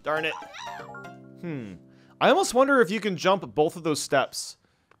 Ah! Darn it. I almost wonder if you can jump both of those steps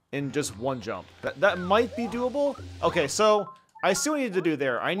in just one jump. That might be doable. Okay, so I see what I need to do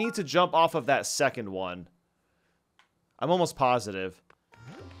there. I need to jump off of that second one. I'm almost positive.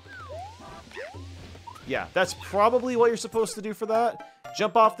 Yeah, that's probably what you're supposed to do for that.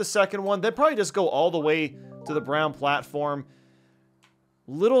 Jump off the second one. Then probably just go all the way to the brown platform.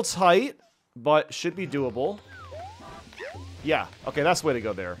 Little tight, but should be doable. Yeah, okay, that's the way to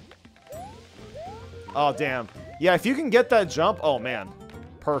go there. Oh, damn. Yeah, if you can get that jump, oh, man.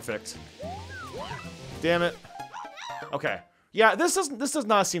 Perfect. Damn it. Okay. Yeah, this does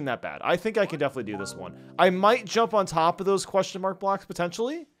not seem that bad. I think I can definitely do this one. I might jump on top of those question mark blocks,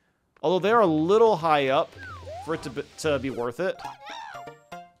 potentially. Although they're a little high up for it to be worth it.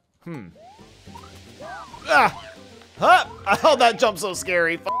 Ah! Huh! Oh, that jump's so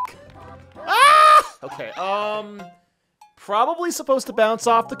scary. Fuck. Ah! Okay, probably supposed to bounce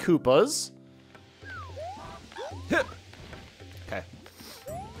off the Koopas. Okay.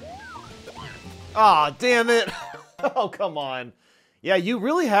 Aw, damn it. Oh, come on. Yeah, you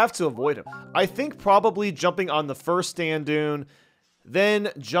really have to avoid him. I think probably jumping on the first stand dune, then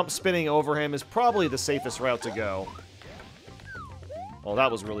jump spinning over him is probably the safest route to go. Oh,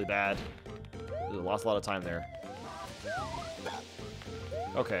 that was really bad. Lost a lot of time there.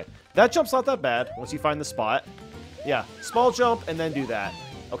 Okay. That jump's not that bad once you find the spot. Yeah, small jump and then do that.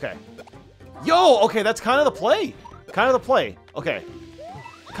 Okay. Yo, okay, that's kind of the play. Kind of the play. Okay.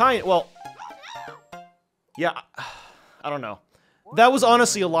 Well, yeah, I don't know. That was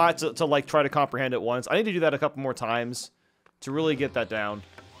honestly a lot to like, try to comprehend at once. I need to do that a couple more times to really get that down.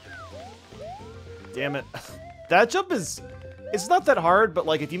 Damn it. That jump is... It's not that hard, but,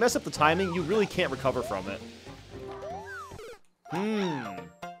 like, if you mess up the timing, you really can't recover from it.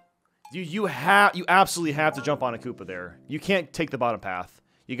 You absolutely have to jump on a Koopa there. You can't take the bottom path.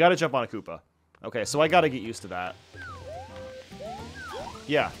 You gotta jump on a Koopa. Okay, so I gotta get used to that.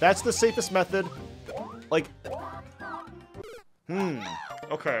 Yeah, that's the safest method. Like...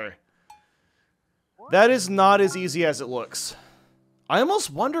 Okay. That is not as easy as it looks. I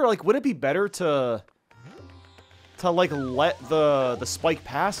almost wonder, like, would it be better to like, let the spike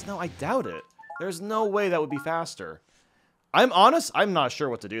pass? No, I doubt it. There's no way that would be faster. I'm honest, I'm not sure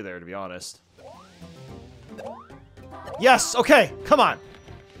what to do there, to be honest. Yes, okay, come on.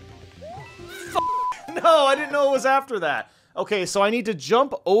 No, I didn't know it was after that. Okay, so I need to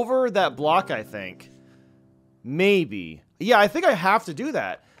jump over that block, I think. Maybe. Yeah, I think I have to do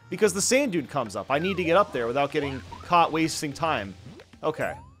that, because the sand dune comes up. I need to get up there without getting caught wasting time.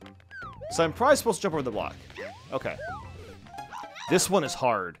 Okay. So I'm probably supposed to jump over the block. Okay. This one is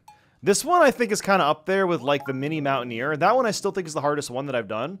hard. This one I think is kind of up there with, like, the Mini Mountaineer. That one I still think is the hardest one that I've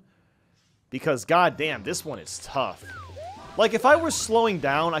done. Because, goddamn, this one is tough. Like, if I were slowing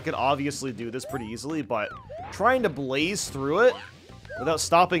down, I could obviously do this pretty easily, but trying to blaze through it without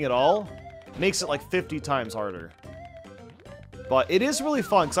stopping at all makes it, like, 50 times harder. But it is really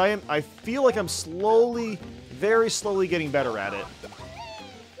fun, because I feel like I'm slowly, very slowly getting better at it.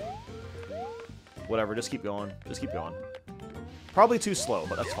 Whatever, just keep going. Just keep going. Probably too slow,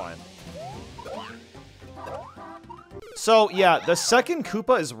 but that's fine. So, yeah, the second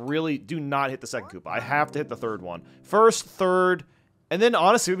Koopa is really... Do not hit the second Koopa. I have to hit the third one. First, third, and then,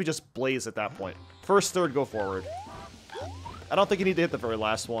 honestly, maybe just blaze at that point. First, third, go forward. I don't think you need to hit the very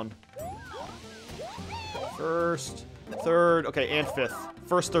last one. First, third, okay, and fifth.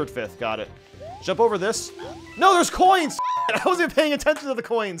 First, third, fifth, got it. Jump over this. No, there's coins! I wasn't paying attention to the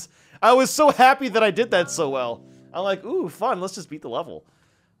coins. I was so happy that I did that so well. I'm like, ooh, fun, let's just beat the level.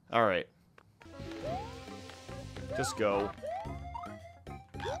 Alright. Just go.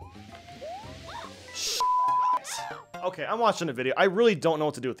 Shit. Okay, I'm watching a video. I really don't know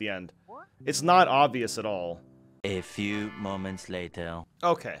what to do at the end. It's not obvious at all. A few moments later.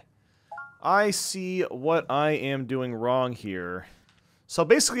 Okay. I see what I am doing wrong here. So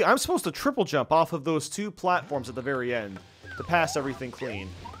basically, I'm supposed to triple jump off of those two platforms at the very end to pass everything clean.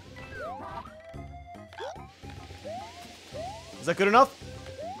 Is that good enough?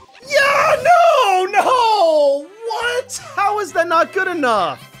 Yeah! No! No! What? How is that not good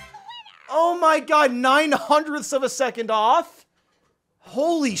enough? Oh my god, 9/100ths of a second off?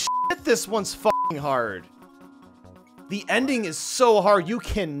 Holy shit, this one's fucking hard. The ending is so hard, you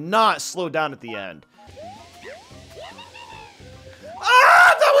cannot slow down at the end.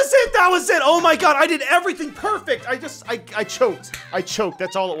 Ah! That was it! That was it! Oh my god, I did everything perfect! I choked. I choked,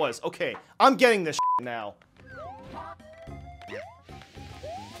 that's all it was. Okay, I'm getting this shit now.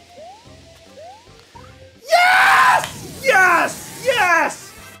 Yes! Yes!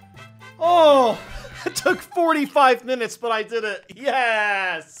 Yes! Oh, it took 45 minutes, but I did it.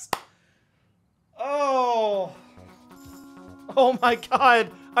 Yes! Oh. Oh my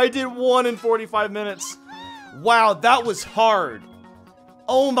god, I did one in 45 minutes. Wow, that was hard.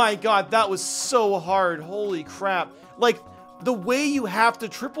 Oh my god, that was so hard. Holy crap. Like, the way you have to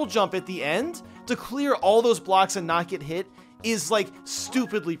triple jump at the end to clear all those blocks and not get hit is, like,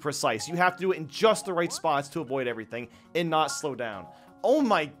 stupidly precise. You have to do it in just the right spots to avoid everything and not slow down. Oh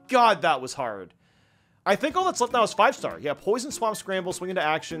my god, that was hard. I think all that's left now is 5-star. Yeah, Poison Swamp Scramble, Swing into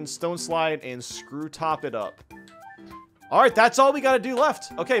Action, Stone Slide, and Screw Top it up. Alright, that's all we gotta do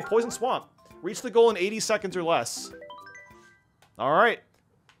left. Okay, Poison Swamp. Reach the goal in 80 seconds or less. Alright.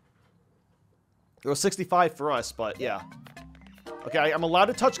 It was 65 for us, but yeah. Okay, I'm allowed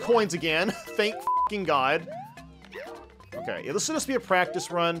to touch coins again. Thank fucking God. Okay, yeah, this should just be a practice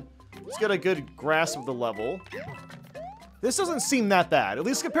run. Let's get a good grasp of the level. This doesn't seem that bad, at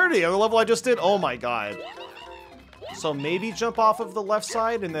least compared to the other level I just did. Oh my God. So maybe jump off of the left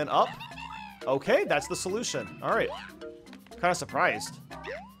side and then up? Okay, that's the solution. All right. Kind of surprised.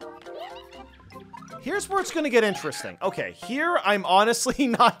 Here's where it's going to get interesting. Okay, here I'm honestly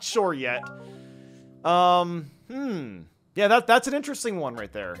not sure yet. Yeah, that's an interesting one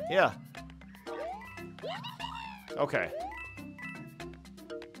right there. Yeah. Okay.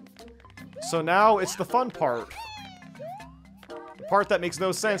 So now it's the fun part. The part that makes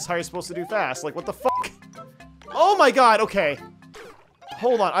no sense how you're supposed to do fast. Like, what the fuck? Oh my God, okay.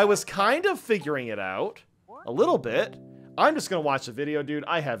 Hold on, I was kind of figuring it out. A little bit. I'm just gonna watch the video, dude.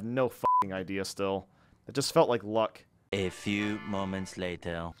 I have no fucking idea still. It just felt like luck. A few moments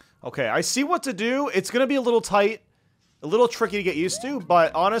later. Okay, I see what to do. It's gonna be a little tight. A little tricky to get used to,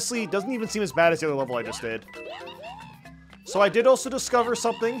 but honestly, it doesn't even seem as bad as the other level I just did. So I did also discover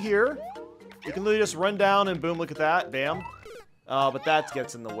something here. You can literally just run down and boom, look at that. Bam. But that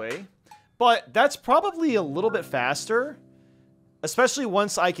gets in the way. But that's probably a little bit faster. Especially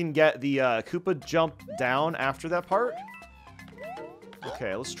once I can get the Koopa jump down after that part.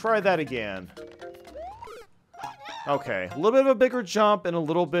 Okay, let's try that again. Okay, a little bit of a bigger jump and a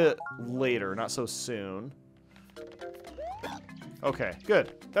little bit later, not so soon. Okay,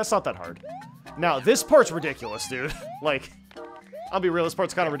 good. That's not that hard. Now, this part's ridiculous, dude. Like, I'll be real, this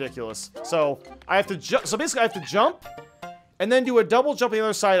part's kind of ridiculous. So, I have to jump. So basically, I have to jump, and then do a double jump on the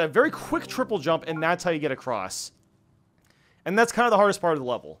other side, a very quick triple jump, and that's how you get across. And that's kind of the hardest part of the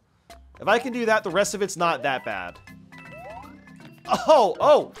level. If I can do that, the rest of it's not that bad.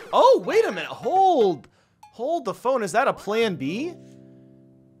 Oh, wait a minute. Hold the phone. Is that a plan B?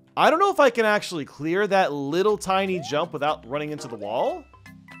 I don't know if I can actually clear that little tiny jump without running into the wall.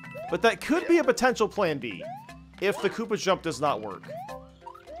 But that could be a potential plan B. If the Koopa jump does not work.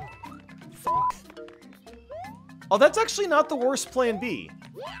 Fuck. Oh, that's actually not the worst plan B.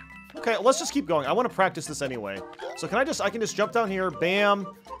 Okay, let's just keep going. I want to practice this anyway. So I can just jump down here, bam.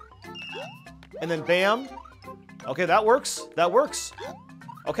 And then bam. Okay, that works. That works.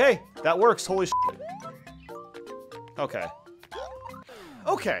 Okay, that works. Holy shit. Okay.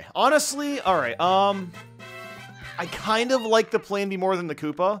 Okay, honestly, alright, I kind of like the plan B more than the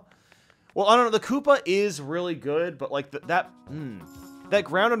Koopa. Well, I don't know, the Koopa is really good, but like, that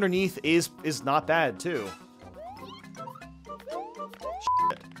ground underneath is not bad, too.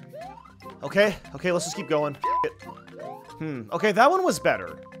 Shit. Okay, let's just keep going. Okay, that one was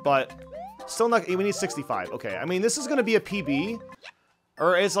better, but still not, we need 65. Okay, I mean, this is gonna be a PB,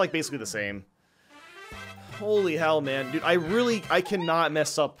 or it's like basically the same. Holy hell, man. Dude, I cannot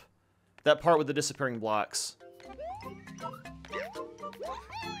mess up that part with the disappearing blocks.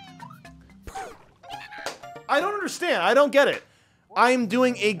 I don't understand. I don't get it. I'm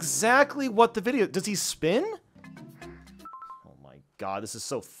doing exactly what the video... Does he spin? Oh my God, this is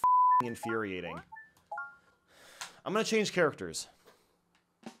so f***ing infuriating. I'm gonna change characters.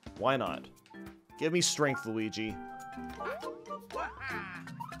 Why not? Give me strength, Luigi.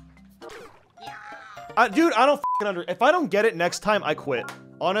 Dude, I don't f***ing if I don't get it next time, I quit.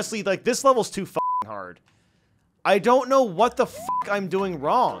 Honestly, like, this level's too f***ing hard. I don't know what the f*** I'm doing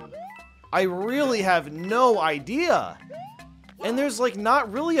wrong. I really have no idea. And there's, like,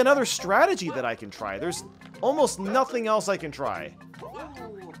 not really another strategy that I can try. There's almost nothing else I can try.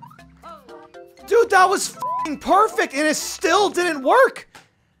 Dude, that was f***ing perfect, and it still didn't work!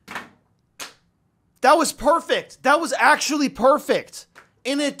 That was perfect. That was actually perfect.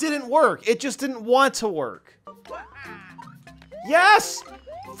 And it didn't work. It just didn't want to work. Yes!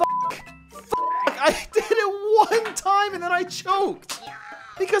 Fuck! I did it one time and then I choked.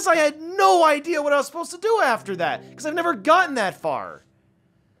 Because I had no idea what I was supposed to do after that. Because I've never gotten that far.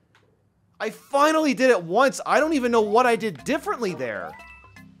 I finally did it once. I don't even know what I did differently there.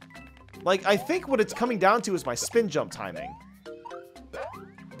 Like, I think what it's coming down to is my spin jump timing.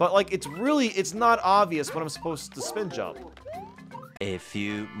 But, like, it's not obvious when I'm supposed to spin jump. A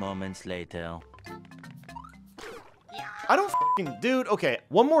few moments later. I don't f***ing... Dude, okay,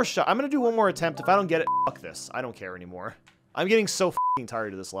 one more shot. I'm gonna do one more attempt. If I don't get it, fuck this. I don't care anymore. I'm getting so f***ing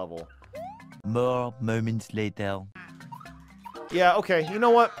tired of this level. More moments later. Yeah, okay, you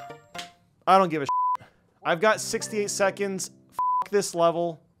know what? I don't give a shit. I've got 68 seconds. F*** this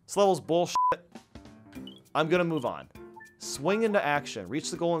level. This level's bullshit. I'm gonna move on. Swing into action.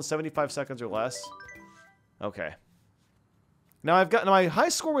 Reach the goal in 75 seconds or less. Okay. Now I've got my high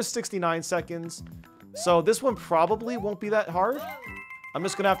score was 69 seconds, so this one probably won't be that hard. I'm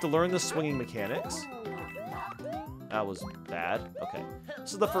just gonna have to learn the swinging mechanics. That was bad. Okay.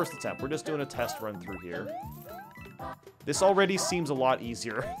 This is the first attempt. We're just doing a test run through here. This already seems a lot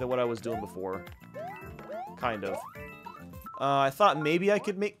easier than what I was doing before. Kind of. I thought maybe I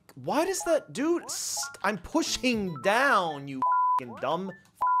could make... Why does that... Dude, I'm pushing down, you f***ing dumb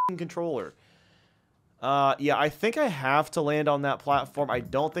f***ing controller. Yeah, I think I have to land on that platform. I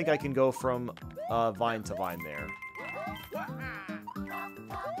don't think I can go from vine to vine there.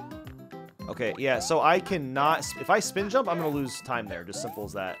 Okay, yeah, so I cannot... If I spin jump, I'm going to lose time there. Just simple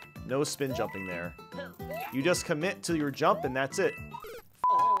as that. No spin jumping there. You just commit to your jump, and that's it.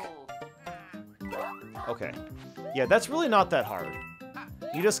 Okay. Yeah, that's really not that hard.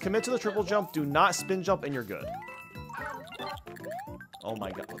 You just commit to the triple jump, do not spin jump, and you're good. Oh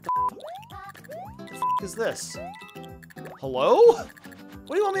my god. What the f*** is this? Hello? What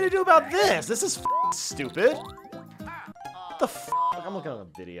do you want me to do about this? This is stupid. What the f***? I'm looking at a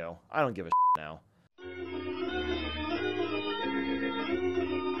video. I don't give a now.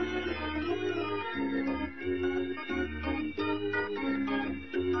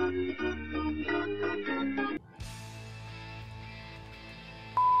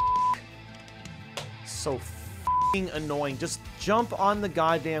 So f***ing annoying. Just jump on the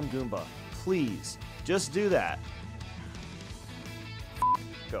goddamn Goomba. Please. Just do that.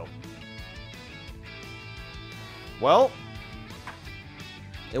 Go. Well,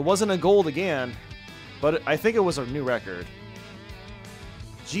 it wasn't a gold again, but I think it was a new record.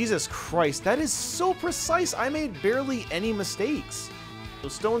 Jesus Christ, that is so precise. I made barely any mistakes. So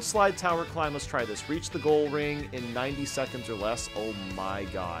stone slide tower climb, let's try this. Reach the goal ring in 90 seconds or less. Oh my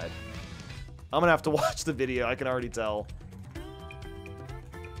god. I'm gonna have to watch the video, I can already tell.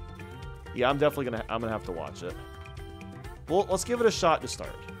 Yeah, I'm gonna have to watch it. Well, let's give it a shot to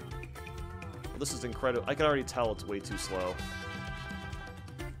start. Well, this is incredible. I can already tell it's way too slow.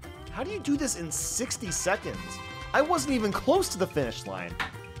 How do you do this in 60 seconds? I wasn't even close to the finish line.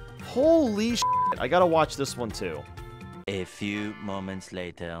 Holy shit. I gotta watch this one too. A few moments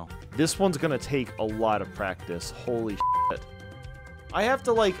later. This one's gonna take a lot of practice. Holy shit. I have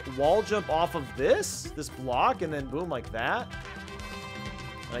to, like, wall jump off of this block, and then boom, like that.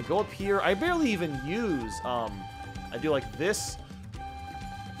 And I go up here. I barely even use, I do like this.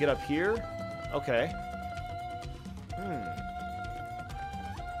 Get up here. Okay.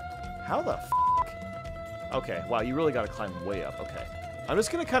 How the f***? Okay, wow, you really gotta climb way up. Okay. I'm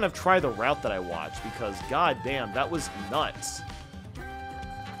just gonna kind of try the route that I watched, because goddamn, that was nuts.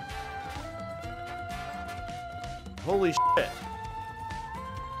 Holy shit.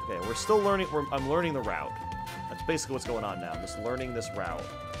 Okay, we're still learning. I'm learning the route. That's basically what's going on now. I'm just learning this route.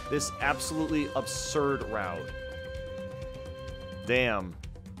 This absolutely absurd route. Damn.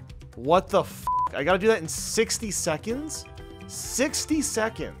 What the f***? I gotta do that in 60 seconds? 60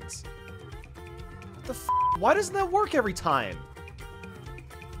 seconds. What the f***? Why doesn't that work every time?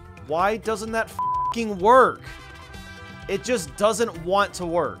 Why doesn't that f***ing work? It just doesn't want to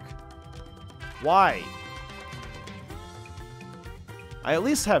work. Why? I at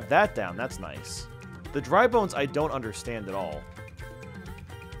least have that down. That's nice. The dry bones I don't understand at all.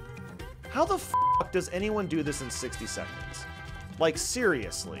 How the f*** does anyone do this in 60 seconds? Like,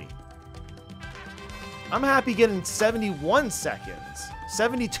 seriously. I'm happy getting 71 seconds.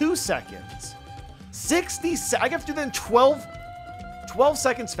 72 seconds. 60 seconds. I have to do that in 12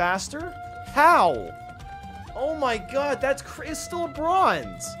 seconds faster? How? Oh my god, it's still a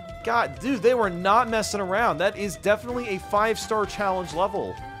bronze. God, dude, they were not messing around. That is definitely a 5-star challenge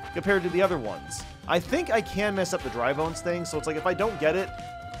level compared to the other ones. I think I can mess up the dry bones thing, so it's like if I don't get it,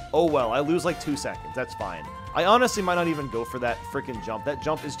 oh well, I lose like 2 seconds. That's fine. I honestly might not even go for that freaking jump. That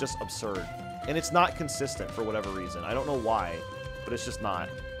jump is just absurd. And it's not consistent for whatever reason. I don't know why, but it's just not.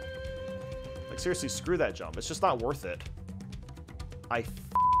 Like, seriously, screw that jump. It's just not worth it. I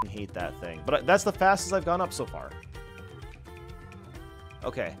f***ing hate that thing. But that's the fastest I've gone up so far.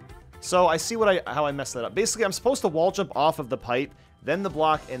 Okay. So I see how I messed that up. Basically, I'm supposed to wall jump off of the pipe, then the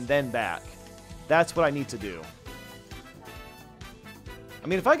block, and then back. That's what I need to do. I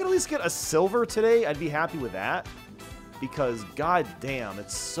mean, if I could at least get a silver today, I'd be happy with that. Because, god damn,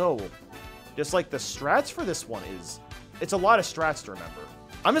 it's so... Just like the strats for this one is... It's a lot of strats to remember.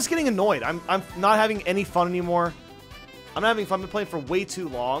 I'm just getting annoyed. I'm not having any fun anymore. I'm not having fun. I've been playing for way too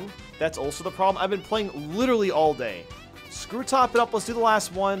long. That's also the problem. I've been playing literally all day. Screw top it up. Let's do the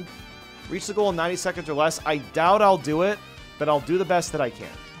last one. Reach the goal in 90 seconds or less. I doubt I'll do it, but I'll do the best that I can.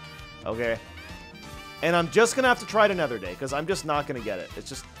 Okay? And I'm just going to have to try it another day, because I'm just not going to get it. It's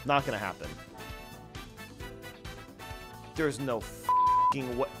just not going to happen. There's no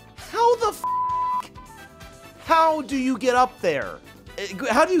f***ing way. How the f***? How do you get up there?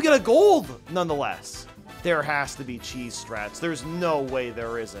 How do you get a gold, nonetheless? There has to be cheese strats. There's no way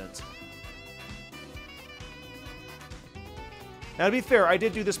there isn't. Now, to be fair, I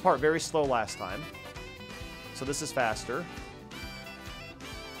did do this part very slow last time. So this is faster.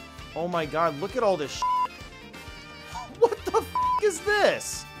 Oh my god, look at all this shit. What the f*** is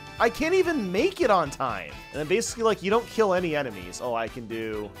this? I can't even make it on time. And then basically, like, you don't kill any enemies. Oh, I can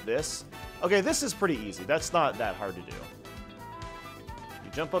do this. Okay, this is pretty easy. That's not that hard to do.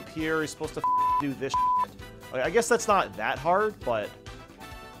 You jump up here. You're supposed to do this shit. Okay, I guess that's not that hard, but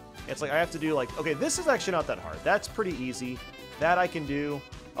it's like I have to do, like, okay, this is actually not that hard. That's pretty easy. That I can do.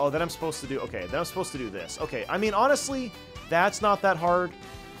 Oh, then I'm supposed to do, okay, then I'm supposed to do this. Okay, I mean, honestly, that's not that hard.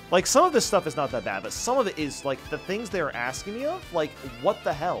 Like, some of this stuff is not that bad, but some of it is, like, the things they're asking me of, like, what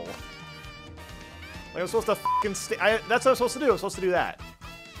the hell? Like, I'm supposed to fucking that's what I'm supposed to do. I'm supposed to do that.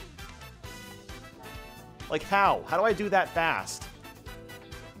 Like, how? How do I do that fast?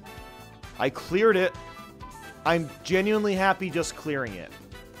 I cleared it. I'm genuinely happy just clearing it.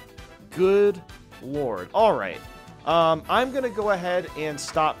 Good lord. All right. I'm going to go ahead and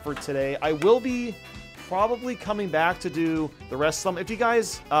stop for today. I will be probably coming back to do the rest of them. If you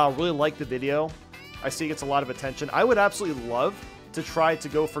guys really like the video, I see it gets a lot of attention. I would absolutely love to try to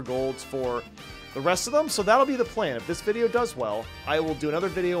go for golds for the rest of them, so that'll be the plan. If this video does well, I will do another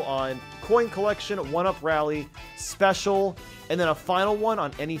video on coin collection, 1-up rally, special, and then a final one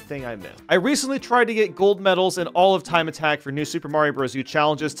on anything I missed. I recently tried to get gold medals in all of Time Attack for New Super Mario Bros. U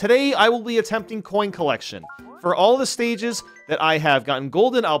challenges. Today, I will be attempting coin collection. For all the stages that I have gotten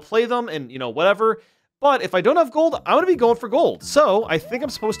gold in, I'll play them and, you know, whatever. But if I don't have gold, I'm going to be going for gold. So I think I'm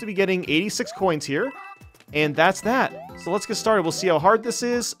supposed to be getting 86 coins here. And that's that. So let's get started. We'll see how hard this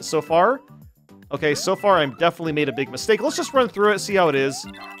is so far. Okay, so far I'm definitely made a big mistake. Let's just run through it, see how it is.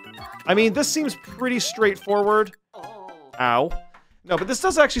 I mean, this seems pretty straightforward. Ow. No, but this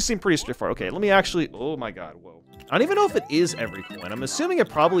does actually seem pretty straightforward. Okay, let me actually... Oh my god, whoa. I don't even know if it is every coin. I'm assuming it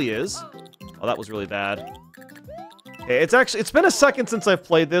probably is. Oh, that was really bad. Okay, it's been a second since I've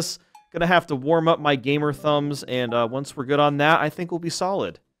played this. Gonna have to warm up my gamer thumbs, and once we're good on that, I think we'll be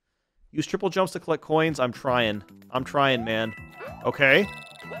solid. Use triple jumps to collect coins. I'm trying. I'm trying, man. Okay.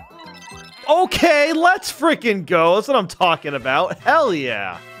 Okay, let's freaking go. That's what I'm talking about. Hell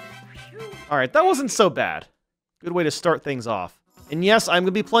yeah. Alright, that wasn't so bad. Good way to start things off. And yes, I'm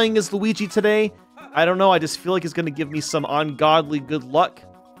gonna be playing as Luigi today. I don't know, I just feel like he's gonna give me some ungodly good luck.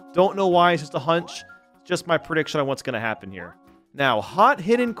 Don't know why, it's just a hunch. Just my prediction on what's gonna happen here. Now, Hot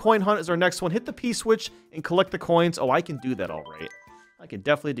Hidden Coin Hunt is our next one. Hit the P-switch and collect the coins. Oh, I can do that all right. I can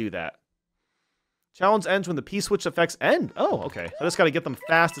definitely do that. Challenge ends when the P-switch effects end. Oh, okay. I just gotta get them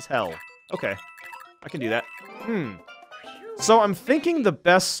fast as hell. Okay. I can do that. So I'm thinking the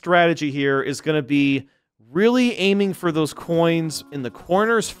best strategy here is gonna be really aiming for those coins in the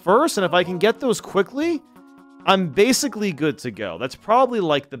corners first, and if I can get those quickly, I'm basically good to go. That's probably,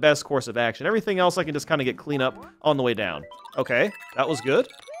 like, the best course of action. Everything else I can just kind of get clean up on the way down. Okay, that was good.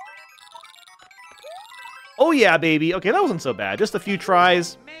 Oh yeah, baby. Okay, that wasn't so bad. Just a few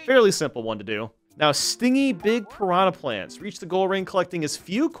tries. Fairly simple one to do. Now, Stingy Big Piranha Plants. Reach the goal ring collecting as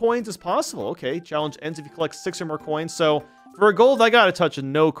few coins as possible. Okay, challenge ends if you collect 6 or more coins. So, for a gold, I got a touch of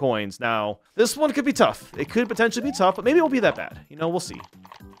no coins. Now, this one could be tough. It could potentially be tough, but maybe it won't be that bad. You know, we'll see.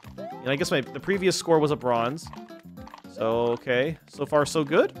 And I guess the previous score was a bronze. So, okay. So far, so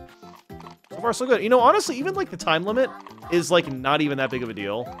good. So far, so good. You know, honestly, even, like, the time limit is, like, not even that big of a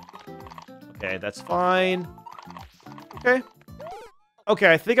deal. Okay, that's fine. Okay.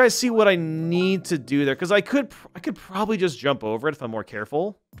 Okay, I think I see what I need to do there, because I could probably just jump over it if I'm more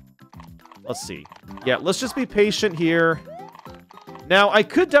careful. Let's see. Yeah, let's just be patient here. Now, I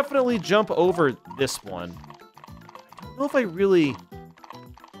could definitely jump over this one. I don't know if I really...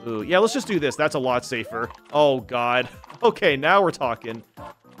 Ooh, yeah, let's just do this. That's a lot safer. Oh, God. Okay, now we're talking.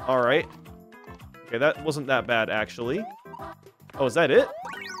 All right. Okay, that wasn't that bad, actually. Oh, is that it?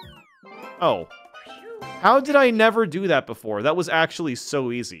 Oh. How did I never do that before? That was actually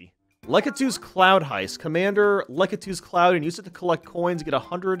so easy. Lekatu's Cloud Heist. Commander Lekatu's Cloud and use it to collect coins. Get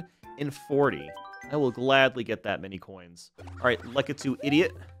 140. I will gladly get that many coins. All right, Lekatu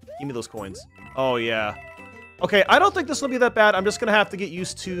idiot. Give me those coins. Oh, yeah. Okay, I don't think this will be that bad. I'm just going to have to get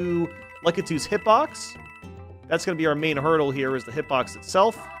used to Lekatu's hitbox. That's going to be our main hurdle here, is the hitbox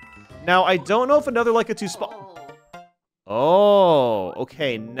itself. Now, I don't know if another Lekatu spawn... Oh,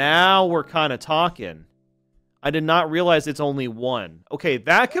 okay, now we're kind of talking. I did not realize it's only one. Okay,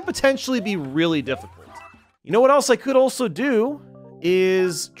 that could potentially be really difficult. You know what else I could also do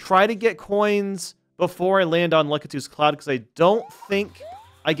is try to get coins before I land on Lekatu's Cloud, because I don't think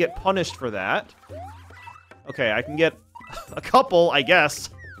I get punished for that. Okay, I can get a couple, I guess.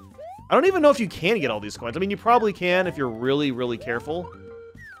 I don't even know if you can get all these coins. I mean, you probably can if you're really, really careful.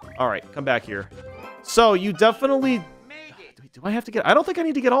 All right, come back here. So you definitely... Do I have to get... I don't think I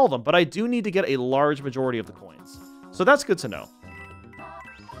need to get all of them, but I do need to get a large majority of the coins. So that's good to know.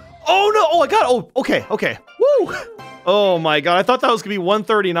 Oh, no! Oh, I got it! Oh, okay, okay. Woo! Oh, my God. I thought that was going to be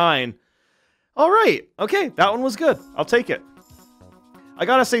 139. All right. Okay, that one was good. I'll take it. I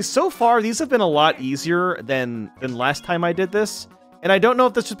gotta say, so far, these have been a lot easier than last time I did this. And I don't know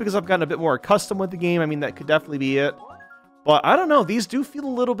if that's just because I've gotten a bit more accustomed with the game. I mean, that could definitely be it. But I don't know. These do feel a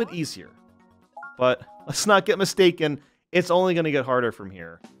little bit easier. But let's not get mistaken. It's only going to get harder from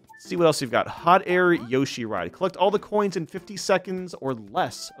here. Let's see what else you've got. Hot Air Yoshi Ride. Collect all the coins in 50 seconds or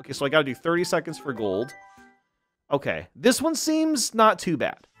less. Okay, so I got to do 30 seconds for gold. Okay, this one seems not too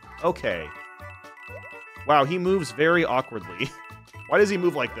bad. Okay. Wow, he moves very awkwardly. Why does he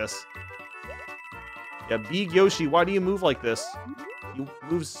move like this? Yeah, Big Yoshi, why do you move like this? You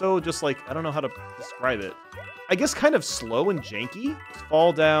move so just like, I don't know how to describe it. I guess kind of slow and janky. Just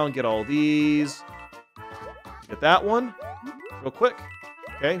fall down, get all these. Get that one real quick.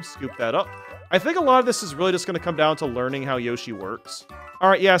 Okay, scoop that up. I think a lot of this is really just going to come down to learning how Yoshi works. All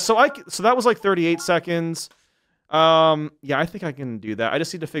right, yeah, so that was like 38 seconds. Yeah, I think I can do that. I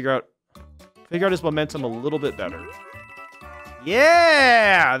just need to figure out his momentum a little bit better.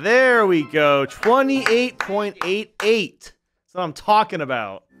 Yeah, there we go. 28.88. That's what I'm talking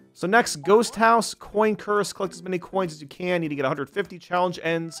about. So next, Ghost House, Coin Curse. Collect as many coins as you can. Need to get 150. Challenge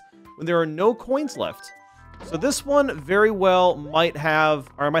ends when there are no coins left. So this one very well might have,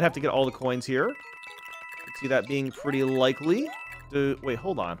 or I might have to get all the coins here. I can see that being pretty likely. Wait,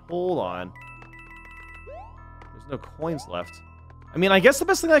 hold on. Hold on. There's no coins left. I mean, I guess the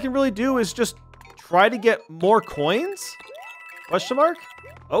best thing I can really do is just try to get more coins? Question mark?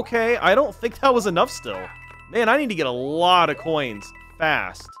 Okay, I don't think that was enough still. Man, I need to get a lot of coins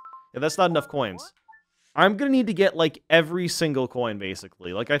fast. Yeah, that's not enough coins. I'm gonna need to get, like, every single coin,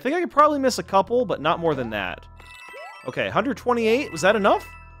 basically. Like, I think I could probably miss a couple, but not more than that. Okay, 128. Was that enough?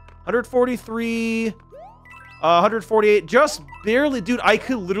 143. 148. Just barely. Dude, I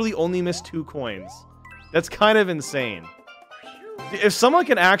could literally only miss 2 coins. That's kind of insane. If someone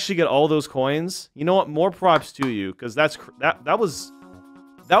can actually get all those coins, you know what? More props to you, because that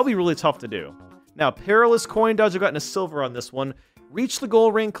would be really tough to do. Now, Perilous Coin Dodge. I've gotten a silver on this one. Reach the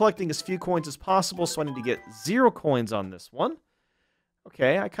goal ring, collecting as few coins as possible, so I need to get 0 coins on this one.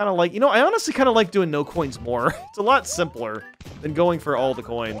 Okay, I kind of like... You know, I honestly kind of like doing no coins more. It's a lot simpler than going for all the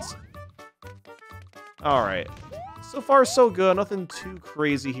coins. Alright. So far, so good. Nothing too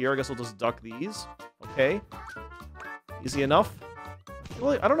crazy here. I guess I'll just duck these. Okay. Easy enough.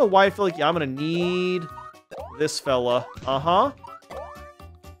 I don't know why I feel like I'm going to need this fella. Uh-huh.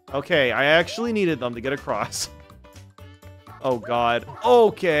 Okay, I actually needed them to get across. Oh, God.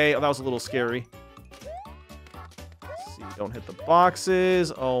 Okay. Oh, that was a little scary. Let's see. Don't hit the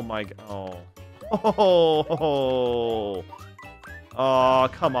boxes. Oh, my God. Oh. Oh,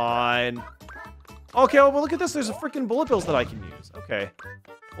 come on. Okay, well, look at this. There's a freaking bullet bills that I can use. Okay.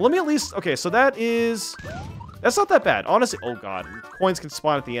 Well, let me at least... Okay, so that is... That's not that bad. Honestly... Oh, God. Coins can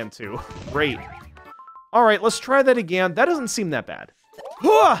spawn at the end, too. Great. All right, let's try that again. That doesn't seem that bad.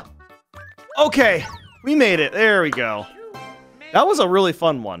 Okay. We made it. There we go. That was a really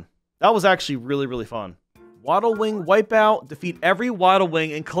fun one. That was actually really, really fun. Waddle Wing Wipeout. Defeat every Waddle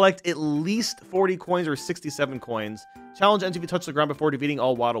Wing and collect at least 40 coins or 67 coins. Challenge ends if you touch the ground before defeating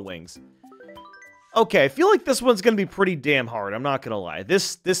all Waddle Wings. Okay, I feel like this one's gonna be pretty damn hard. I'm not gonna lie.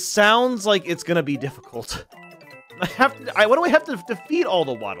 This sounds like it's gonna be difficult. What do I have to defeat all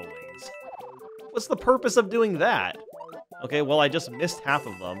the Waddle Wings? What's the purpose of doing that? Okay, well, I just missed half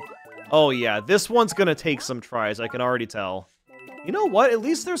of them. Oh yeah, this one's gonna take some tries. I can already tell. You know what? At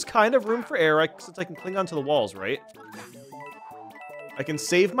least there's kind of room for air, since I can cling onto the walls, right? I can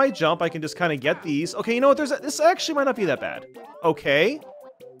save my jump. I can just kind of get these. Okay, you know what? This actually might not be that bad. Okay.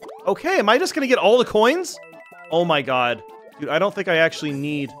 Okay, am I just going to get all the coins? Oh my God. Dude, I don't think I actually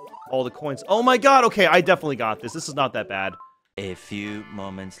need all the coins. Oh my God. Okay, I definitely got this. This is not that bad. A few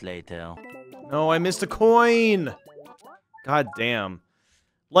moments later. No, I missed a coin. God damn.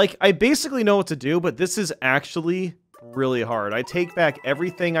 Like, I basically know what to do, but this is actually really hard. I take back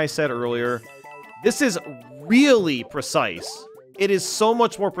everything I said earlier. This is really precise. It is so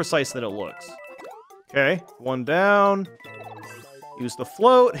much more precise than it looks. Okay, one down. Use the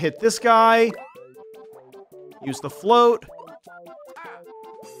float, hit this guy. Use the float.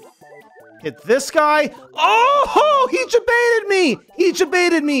 Hit this guy. Oh, he jebaited me. He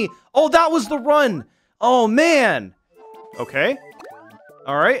jebaited me. Oh, that was the run. Oh, man. Okay.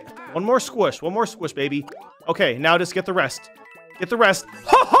 All right. One more squish. One more squish, baby. Okay, now just get the rest. Get the rest.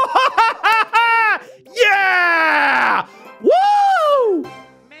 Yeah! Woo!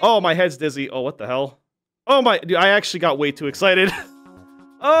 Oh, my head's dizzy. Oh, what the hell? Oh, my... Dude, I actually got way too excited.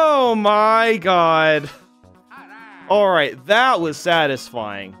 Oh, my God. All right, that was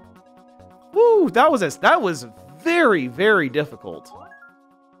satisfying. Woo, that was very, very difficult.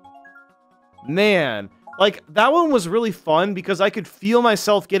 Man, like, that one was really fun because I could feel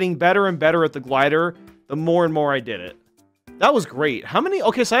myself getting better and better at the glider the more and more I did it. That was great. How many?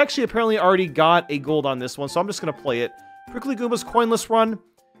 Okay, so I actually apparently already got a gold on this one, so I'm just going to play it. Prickly Goomba's coinless run.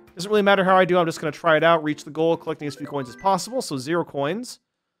 Doesn't really matter how I do, I'm just going to try it out, reach the goal, collecting as few coins as possible, so 0 coins.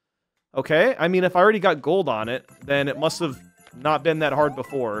 Okay, I mean, if I already got gold on it, then it must have not been that hard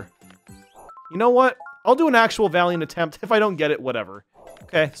before. You know what? I'll do an actual valiant attempt. If I don't get it, whatever.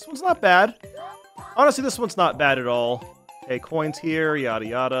 Okay, this one's not bad. Honestly, this one's not bad at all. Okay, coins here, yada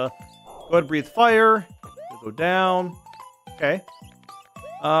yada. Go ahead, breathe fire. We'll go down. Okay.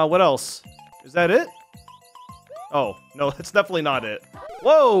 What else? Is that it? Oh, no, that's definitely not it.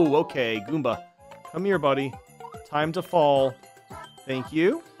 Whoa, okay, Goomba. Come here, buddy. Time to fall. Thank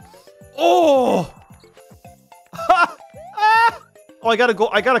you. Oh! Oh, I got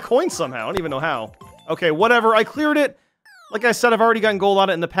a coin somehow. I don't even know how. Okay, whatever. I cleared it. Like I said, I've already gotten gold on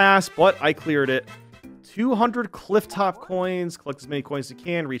it in the past, but I cleared it. 200 cliff-top coins. Collect as many coins as you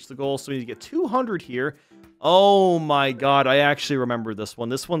can. Reach the goal. So we need to get 200 here. Oh my god, I actually remember this one.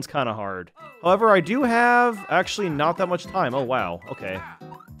 This one's kind of hard. However, I do have actually not that much time. Oh, wow. Okay.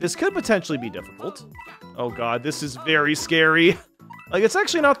 This could potentially be difficult. Oh god, this is very scary. Like, it's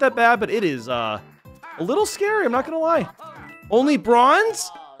actually not that bad, but it is a little scary, I'm not gonna lie. Only bronze?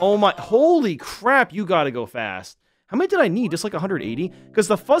 Oh my, holy crap, you gotta go fast. How many did I need? Just like 180? Because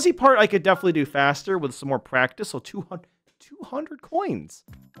the fuzzy part I could definitely do faster with some more practice, so 200 coins.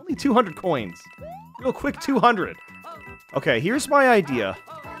 Only 200 coins. Real quick 200. Okay, here's my idea.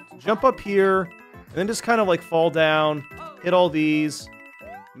 Jump up here, and then just kind of like fall down, hit all these.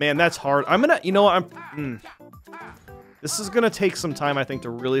 Man, that's hard. I'm gonna, you know what, this is gonna take some time, I think, to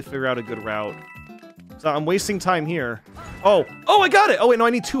really figure out a good route. So I'm wasting time here. Oh, I got it! Oh wait, no, I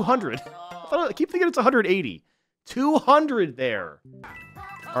need 200. I keep thinking it's 180. 200 there.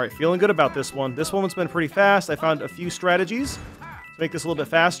 Alright, feeling good about this one. This one's been pretty fast. I found a few strategies to make this a little bit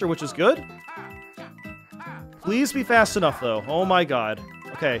faster, which is good. Please be fast enough, though. Oh my god.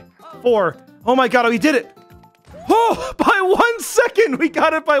 Okay, 4. Oh my god, we did it! Oh, by 1 second! We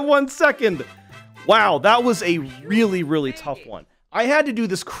got it by 1 second! Wow, that was a really, really tough one. I had to do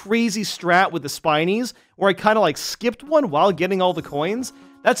this crazy strat with the Spinies, where I kind of like skipped one while getting all the coins.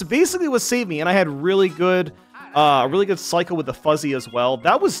 That's basically what saved me, and I had really good cycle with the fuzzy as well.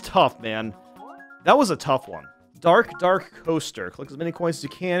 That was tough, man. That was a tough one. Dark Coaster. Collect as many coins as you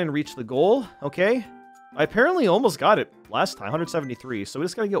can and reach the goal. Okay. I apparently almost got it last time, 173. So we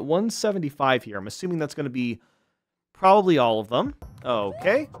just gotta get 175 here. I'm assuming that's gonna be probably all of them.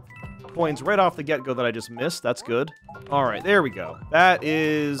 Okay. Coins right off the get-go that I just missed. That's good. All right, there we go. There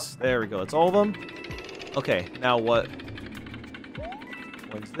we go. That's all of them. Okay, now what?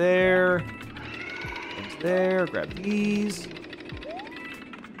 Coins there. Coins there. Grab these.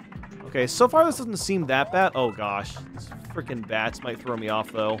 Okay, so far this doesn't seem that bad. Oh gosh, these freaking bats might throw me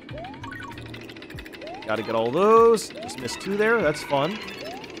off though. Gotta get all those. Just missed 2 there. That's fun.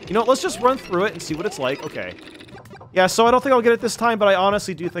 You know, let's just run through it and see what it's like. Okay. Yeah, so I don't think I'll get it this time, but I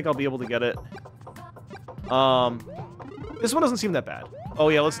honestly do think I'll be able to get it. This one doesn't seem that bad. Oh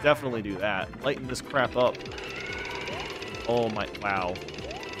yeah, let's definitely do that. Lighten this crap up. Oh my, wow.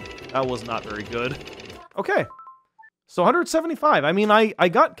 That was not very good. Okay. So 175. I mean, I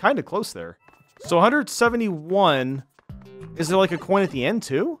got kind of close there. So 171. Is there like a coin at the end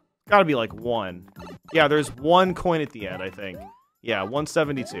too? Gotta be like 1. Yeah, there's 1 coin at the end, I think. Yeah,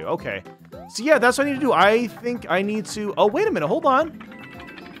 172. Okay. So yeah, that's what I need to do. I think I need to... Oh, wait a minute. Hold on.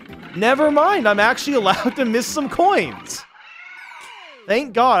 Never mind. I'm actually allowed to miss some coins.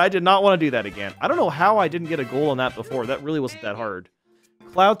 Thank God. I did not want to do that again. I don't know how I didn't get a goal on that before. That really wasn't that hard.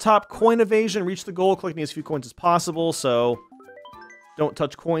 Cloud top coin evasion. Reach the goal, collecting as few coins as possible. So don't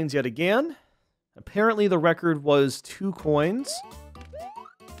touch coins yet again. Apparently the record was 2 coins.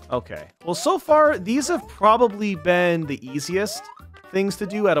 Okay. Well, so far, these have probably been the easiest things to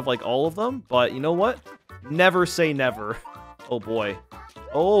do out of, like, all of them. But you know what? Never say never. Oh, boy.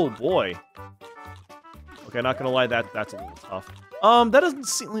 Oh, boy. Okay, not gonna lie, that's a little tough. That doesn't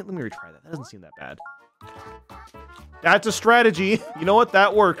seem... Let me retry that. That doesn't seem that bad. That's a strategy. You know what?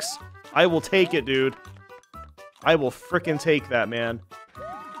 That works. I will take it, dude. I will frickin' take that, man.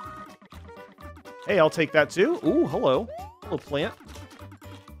 Hey, I'll take that too. Ooh, hello. Hello, plant.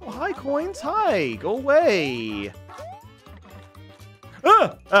 Oh, hi, coins. Hi. Go away.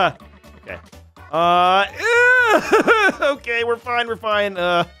 Okay. Okay, we're fine. We're fine.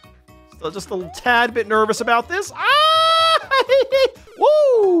 Still just a tad bit nervous about this. Ah!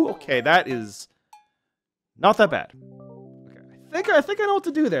 Woo! Okay, that is not that bad. Okay, I think I know what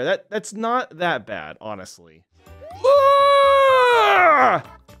to do there. That's not that bad, honestly.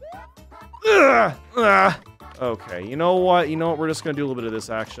 Okay, you know what? We're just gonna do a little bit of this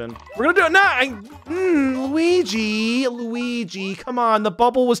action. We're gonna do it now. Luigi, come on. The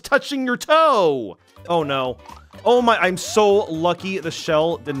bubble was touching your toe. Oh no. Oh my, I'm so lucky the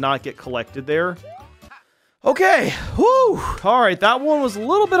shell did not get collected there. Okay, whew. All right, that one was a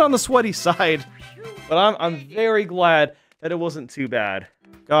little bit on the sweaty side, but I'm very glad that it wasn't too bad.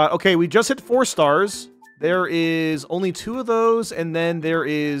 God, okay, we just hit 4 stars. There is only 2 of those, and then there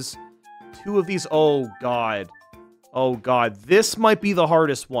is 2 of these. Oh, God. Oh, God. This might be the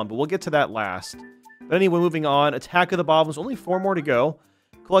hardest one, but we'll get to that last. But anyway, moving on. Attack of the Bombs. Only 4 more to go.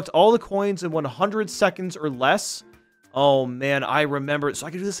 Collect all the coins in 100 seconds or less. Oh, man. I remember. So I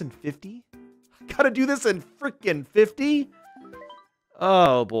can do this in 50? I gotta do this in freaking 50?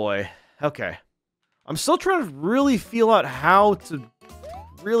 Oh, boy. Okay. I'm still trying to really feel out how to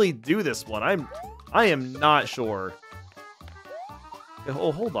really do this one. I am not sure.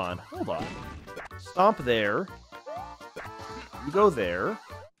 Oh, hold on. Hold on. Stomp there. You go there.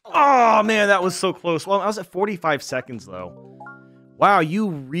 Oh, man, that was so close. Well, I was at 45 seconds, though. Wow, you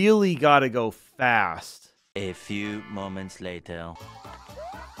really gotta go fast. A few moments later.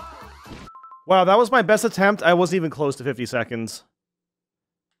 Wow, that was my best attempt. I wasn't even close to 50 seconds.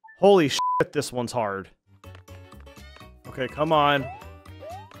 Holy shit, this one's hard. Okay, come on.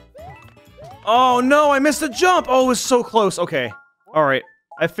 Oh, no, I missed a jump. Oh, it was so close. Okay. All right.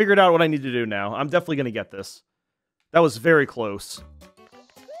 I figured out what I need to do now. I'm definitely going to get this. That was very close.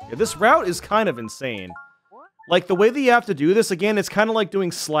 Yeah, this route is kind of insane. Like, the way that you have to do this, again, it's kind of like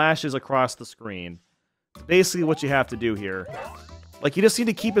doing slashes across the screen. It's basically what you have to do here. Like, you just need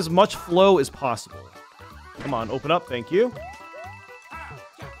to keep as much flow as possible. Come on, open up. Thank you.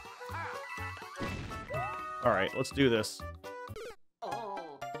 All right, let's do this.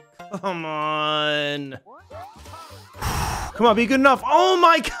 Come on. Come on, be good enough. Oh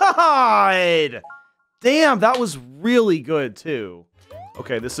my god! Damn, that was really good, too.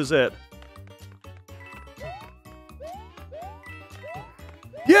 Okay, this is it.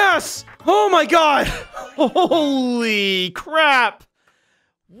 Yes! Oh my god! Holy crap!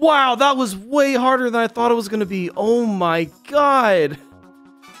 Wow, that was way harder than I thought it was going to be. Oh my god!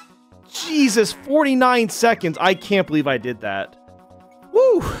 Jesus, 49 seconds. I can't believe I did that.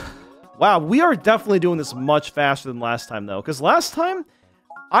 Woo! Wow, we are definitely doing this much faster than last time, though. Because last time,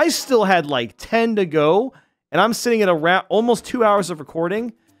 I still had like 10 to go. And I'm sitting at around almost 2 hours of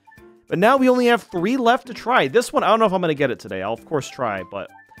recording. But now we only have 3 left to try. This one, I don't know if I'm going to get it today. I'll, of course, try. But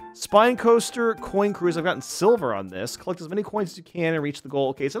Spine Coaster, Coin Cruise. I've gotten silver on this. Collect as many coins as you can and reach the goal.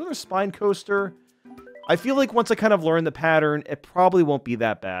 Okay, it's another Spine Coaster. I feel like once I kind of learn the pattern, it probably won't be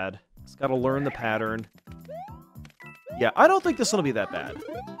that bad. Just got to learn the pattern. Yeah, I don't think this will be that bad.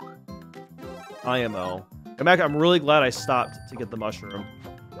 IMO. I'm really glad I stopped to get the mushroom.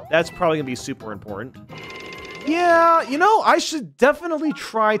 That's probably going to be super important. Yeah, you know, I should definitely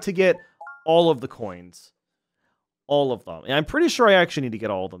try to get all of the coins. All of them. And I'm pretty sure I actually need to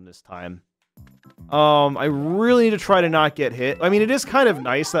get all of them this time. I really need to try to not get hit. I mean, it is kind of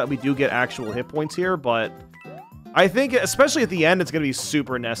nice that we do get actual hit points here, but I think, especially at the end, it's going to be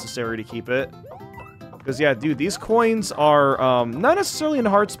super necessary to keep it. Because, yeah, dude, these coins are not necessarily in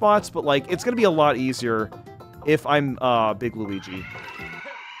hard spots, but, like, it's going to be a lot easier if I'm Big Luigi.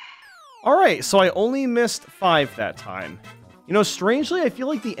 Alright, so I only missed 5 that time. You know, strangely, I feel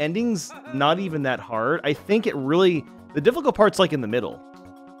like the ending's not even that hard. I think it really... The difficult part's, like, in the middle.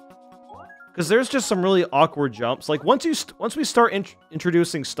 Because there's just some really awkward jumps. Like, once we start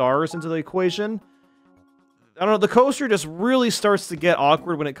introducing stars into the equation, I don't know, the coaster just really starts to get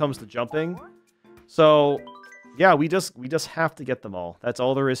awkward when it comes to jumping. So, yeah, we just have to get them all. That's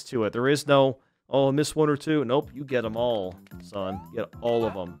all there is to it. There is no, oh, I missed 1 or 2. Nope, you get them all, son. You get all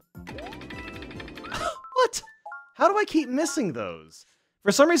of them. What? How do I keep missing those?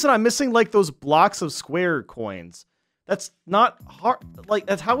 For some reason, I'm missing, like, those blocks of square coins. That's not hard. Like,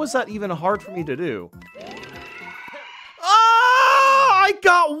 how is that even hard for me to do? Ah! I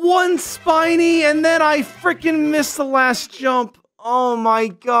got 1 spiny, and then I freaking missed the last jump. Oh my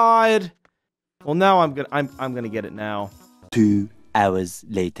god. Well, now I'm gonna get it now. 2 hours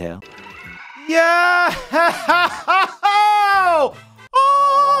later. Yeah! Hallelujah!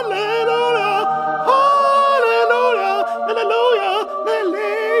 Hallelujah! Hallelujah!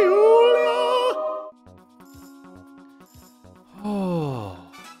 Hallelujah! Oh.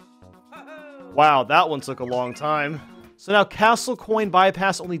 Wow, that one took a long time. So now Castle Coin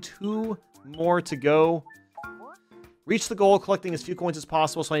Bypass, only 2 more to go. Reach the goal, collecting as few coins as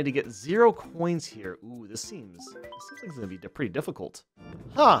possible, so I need to get 0 coins here. Ooh, this seems like it's gonna be pretty difficult.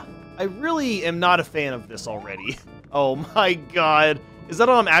 Huh, I really am not a fan of this already. Oh my god. Is that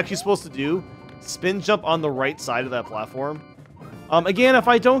all I'm actually supposed to do? Spin jump on the right side of that platform? Again, if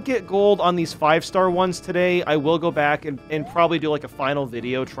I don't get gold on these 5-star ones today, I will go back and probably do like a final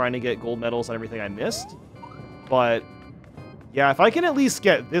video trying to get gold medals on everything I missed. But yeah, if I can at least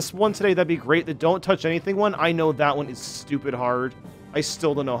get this one today, that'd be great. The don't touch anything one, I know that one is stupid hard. I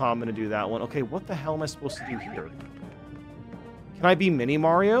still don't know how I'm going to do that one. Okay, what the hell am I supposed to do here? Can I be Mini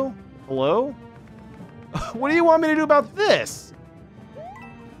Mario? Hello? What do you want me to do about this?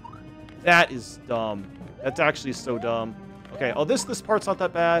 That is dumb. That's actually so dumb. Okay, oh, this part's not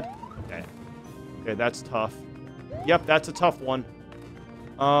that bad. Okay. Okay, that's tough. Yep, that's a tough one.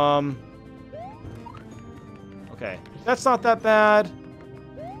 Okay, that's not that bad.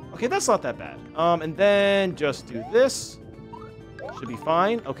 Okay, that's not that bad. And then just do this. Should be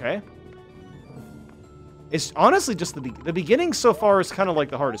fine. Okay. It's honestly just the beginning so far is kind of like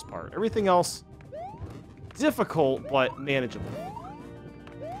the hardest part. Everything else, difficult, but manageable.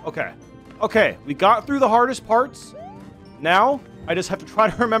 Okay. Okay, we got through the hardest parts. Now, I just have to try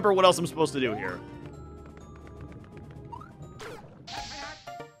to remember what else I'm supposed to do here.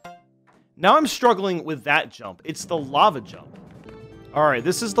 Now I'm struggling with that jump. It's the lava jump. Alright,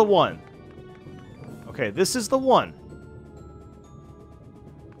 this is the one. Okay, this is the one.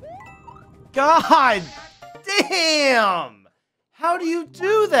 God damn! How do you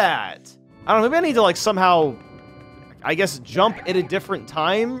do that? I don't know, maybe I need to, like, somehow, I guess, jump at a different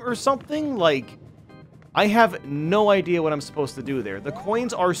time or something? Like, I have no idea what I'm supposed to do there. The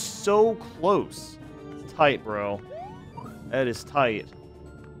coins are so close. It's tight, bro. That is tight.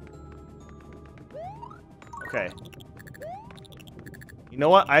 Okay. You know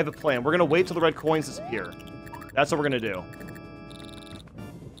what? I have a plan. We're going to wait till the red coins disappear. That's what we're going to do.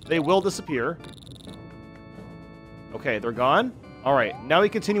 They will disappear. Okay, they're gone. All right, now we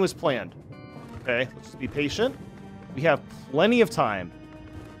continue as planned. Okay, let's just be patient. We have plenty of time.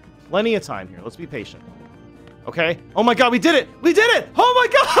 Plenty of time here. Let's be patient. Okay. Oh my god, we did it! We did it! Oh my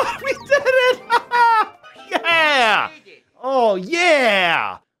god, we did it! Yeah! Oh,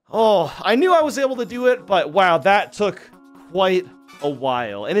 yeah! Oh, I knew I was able to do it, but wow, that took quite a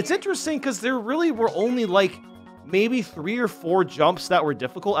while. And it's interesting because there really were only like maybe 3 or 4 jumps that were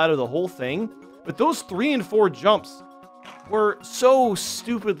difficult out of the whole thing. But those 3 and 4 jumps were so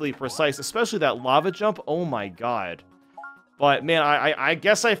stupidly precise, especially that lava jump. Oh my god. But man, I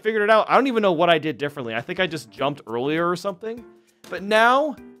guess I figured it out. I don't even know what I did differently. I think I just jumped earlier or something. But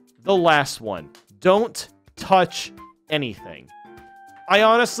now, the last one. Don't touch anything. I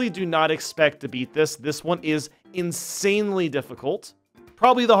honestly do not expect to beat this. This one is insanely difficult.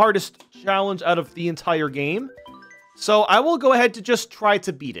 Probably the hardest challenge out of the entire game. So I will go ahead to just try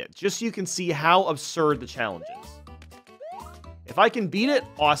to beat it, just so you can see how absurd the challenge is. If I can beat it,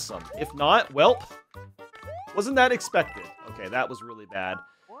 awesome. If not, well, wasn't that expected? Okay, that was really bad.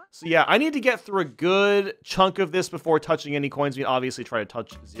 So yeah, I need to get through a good chunk of this before touching any coins. We obviously try to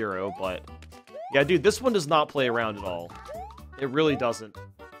touch 0, but yeah, dude, this one does not play around at all. It really doesn't.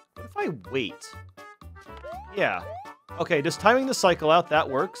 What if I wait? Yeah. Okay, just timing the cycle out, that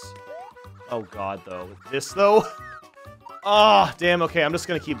works. Oh god, though. With this, though? Ah, oh, damn, okay, I'm just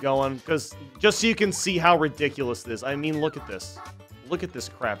gonna keep going, because just so you can see how ridiculous this is. I mean, look at this. Look at this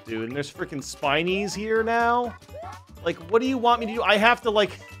crap, dude. And there's freaking spinies here now? Like, what do you want me to do? I have to,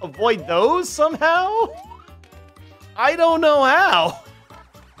 like, avoid those somehow? I don't know how.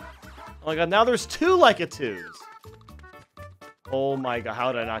 Oh my god, now there's 2 like-a-twos. Oh my god,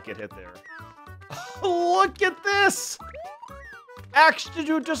 how did I not get hit there? Look at this! Actually,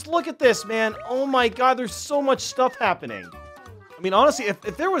 dude, just look at this, man. Oh my god, there's so much stuff happening. I mean, honestly,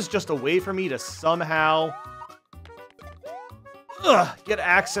 if there was just a way for me to somehow get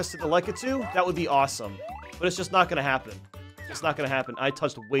access to the like-a-two, that would be awesome. But it's just not gonna happen. It's not gonna happen. I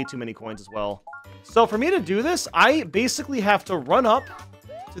touched way too many coins as well. So for me to do this, I basically have to run up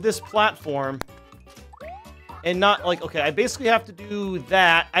to this platform and not, like, okay, I basically have to do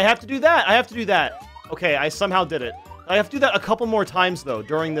that. I have to do that. I have to do that. Okay, I somehow did it. I have to do that a couple more times, though,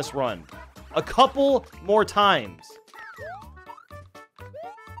 during this run. A couple more times.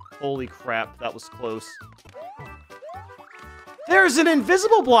 Holy crap, that was close. There's an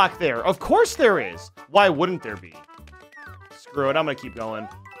invisible block there. Of course there is. Why wouldn't there be? Screw it. I'm going to keep going.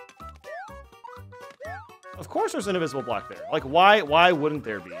 Of course there's an invisible block there. Like, why wouldn't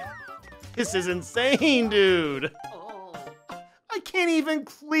there be? This is insane, dude. I can't even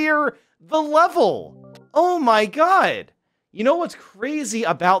clear the level. Oh my god. You know what's crazy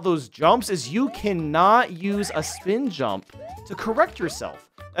about those jumps is you cannot use a spin jump to correct yourself.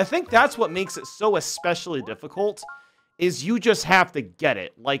 I think that's what makes it so especially difficult, is you just have to get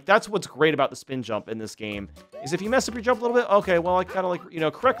it. Like, that's what's great about the spin jump in this game, is if you mess up your jump a little bit, okay, well, I gotta, like, you know,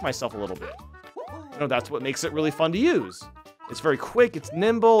 correct myself a little bit. You know, that's what makes it really fun to use. It's very quick, it's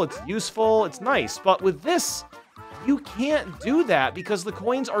nimble, it's useful, it's nice. But with this, you can't do that because the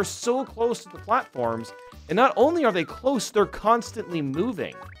coins are so close to the platforms. And not only are they close, they're constantly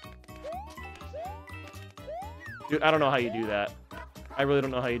moving. Dude, I don't know how you do that. I really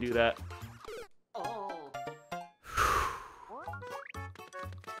don't know how you do that.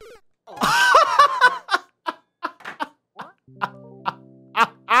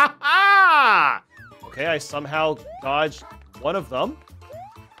 Okay, I somehow dodged one of them.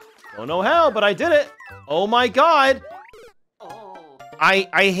 Don't know how, but I did it. Oh my god. I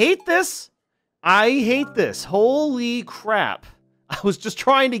hate this. I hate this. Holy crap. I was just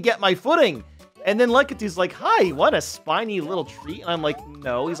trying to get my footing. And then Lekati's like, hi, you want a spiny little treat? And I'm like,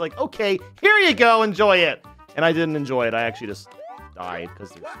 no. He's like, okay, here you go, enjoy it. And I didn't enjoy it. I actually just died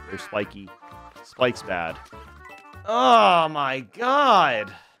because they're spiky. Spike's bad. Oh my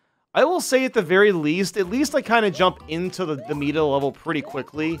god. I will say at least I kind of jump into the meat of the level pretty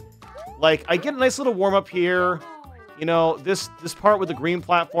quickly. Like, I get a nice little warm-up here. You know, this part with the green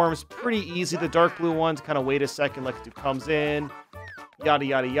platform is pretty easy. The dark blue ones, kind of wait a second, Lekatu comes in. Yada,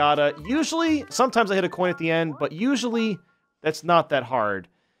 yada, yada. Usually, sometimes I hit a coin at the end, but usually that's not that hard.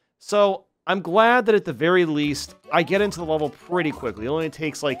 So, I'm glad that at the very least, I get into the level pretty quickly. It only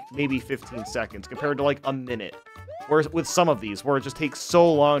takes, like, maybe 15 seconds compared to, like, a minute. Whereas with some of these, where it just takes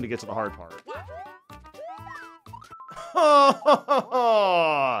so long to get to the hard part.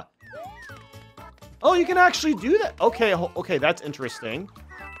 Oh, you can actually do that. Okay, okay, that's interesting.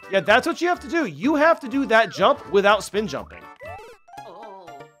 Yeah, that's what you have to do. You have to do that jump without spin jumping.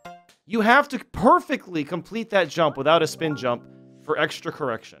 You have to perfectly complete that jump without a spin jump for extra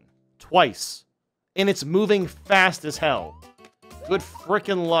correction. Twice. And it's moving fast as hell. Good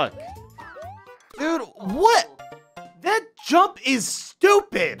frickin' luck. Dude, what? That jump is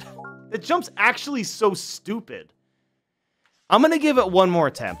stupid. That jump's actually so stupid. I'm gonna give it one more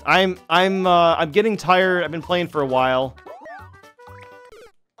attempt. I'm getting tired. I've been playing for a while.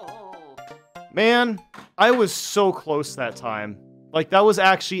 Man, I was so close that time. Like, that was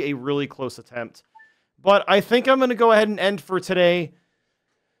actually a really close attempt. But I think I'm gonna go ahead and end for today.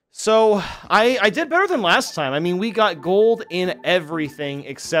 So, I did better than last time. I mean, we got gold in everything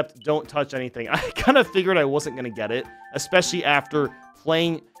except don't touch anything. I kind of figured I wasn't gonna get it, especially after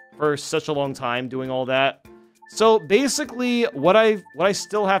playing for such a long time, doing all that. So basically, what I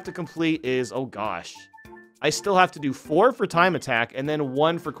still have to complete is, oh gosh, I still have to do 4 for time attack and then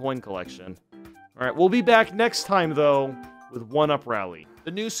 1 for coin collection. All right, we'll be back next time though with 1-Up Rally.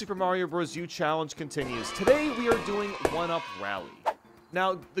 The new Super Mario Bros. U challenge continues. Today we are doing 1-Up Rally.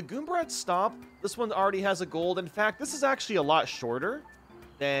 Now the Goombrat Stop, this one already has a gold. In fact, this is actually a lot shorter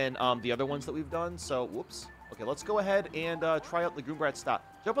than the other ones that we've done. So whoops. Okay, let's go ahead and try out the Goombrat Stop.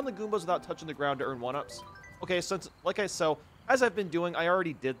 Jump on the Goombas without touching the ground to earn 1-ups. Okay, so as I've been doing, I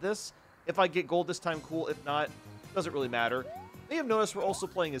already did this. If I get gold this time, cool. If not, doesn't really matter. You may have noticed we're also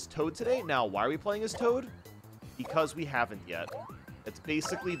playing as Toad today. Now, why are we playing as Toad? Because we haven't yet. It's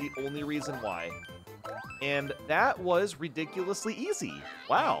basically the only reason why. And that was ridiculously easy.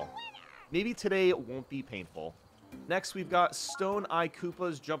 Wow. Maybe today it won't be painful. Next, we've got Stone Eye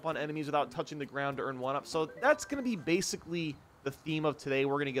Koopas jump on enemies without touching the ground to earn 1-up. So that's going to be basically the theme of today.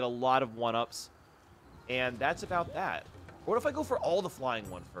 We're going to get a lot of 1-ups. And that's about that. What if I go for all the flying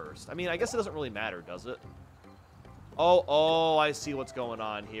one first? I mean, I guess it doesn't really matter, does it? Oh, I see what's going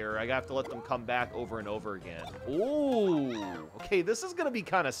on here. I have to let them come back over and over again. Ooh. Okay, this is going to be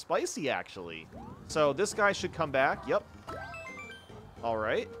kind of spicy, actually. So this guy should come back. Yep. All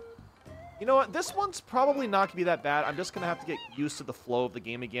right. You know what? This one's probably not going to be that bad. I'm just going to have to get used to the flow of the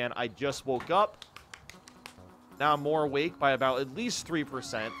game again. I just woke up. Now I'm more awake by about at least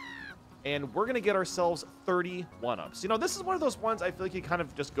 3%. And we're going to get ourselves 30 1-ups. You know, this is one of those ones I feel like you kind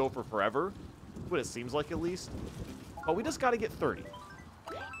of just go for forever. That's what it seems like, at least. But we just got to get 30.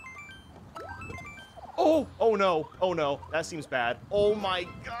 Oh no. Oh, no. That seems bad. Oh, my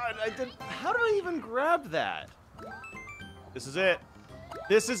God. How did I even grab that? This is it.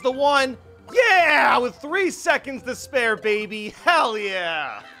 This is the one. Yeah! With 3 seconds to spare, baby. Hell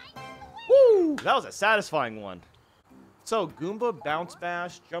yeah! Woo! That was a satisfying one. So, Goomba, Bounce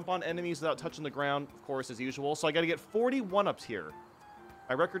Bash, jump on enemies without touching the ground, of course, as usual. So I gotta get 40 1-ups here.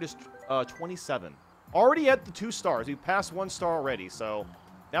 My record is 27. Already at the 2 stars. We've passed 1 star already, so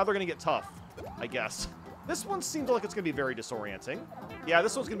now they're gonna get tough, I guess. This one seems like it's gonna be very disorienting. Yeah,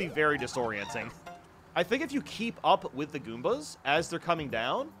 this one's gonna be very disorienting. I think if you keep up with the Goombas as they're coming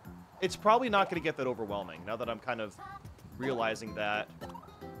down, it's probably not gonna get that overwhelming, now that I'm kind of realizing that.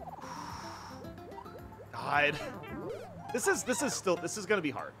 God. This is gonna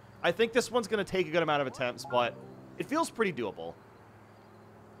be hard. I think this one's gonna take a good amount of attempts, but it feels pretty doable.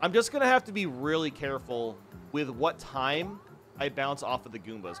 I'm just gonna have to be really careful with what time I bounce off of the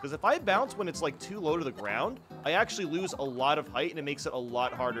Goombas, because if I bounce when it's like too low to the ground, I actually lose a lot of height and it makes it a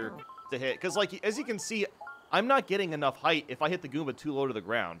lot harder to hit. Because like as you can see, I'm not getting enough height if I hit the Goomba too low to the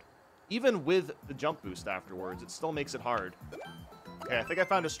ground. Even with the jump boost afterwards, it still makes it hard. Okay, I think I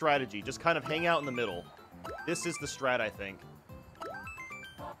found a strategy. Just kind of hang out in the middle. This is the strat, I think.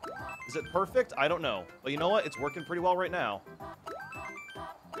 Is it perfect? I don't know. But you know what? It's working pretty well right now.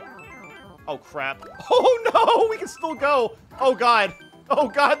 Oh, crap. Oh, no! We can still go! Oh, God. Oh,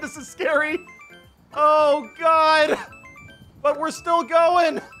 God, this is scary! Oh, God! But we're still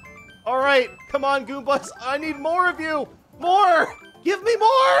going! All right, come on, Goombas. I need more of you! More! Give me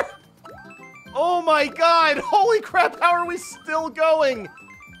more! Oh, my God! Holy crap, how are we still going?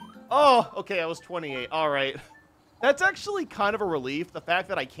 Oh, okay, I was 28. All right. That's actually kind of a relief. The fact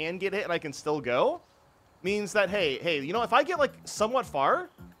that I can get hit and I can still go means that, hey, you know, if I get, like, somewhat far,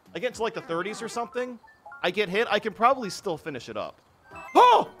 I get to, like, the 30s or something, I get hit, I can probably still finish it up.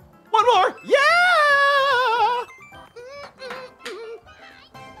 Oh! One more! Yeah!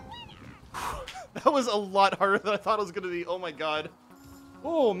 That was a lot harder than I thought it was going to be. Oh, my God.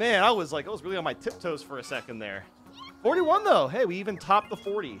 Oh, man, I was really on my tiptoes for a second there. 41, though. Hey, we even topped the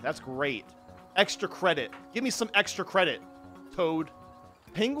 40. That's great. Extra credit. Give me some extra credit, Toad.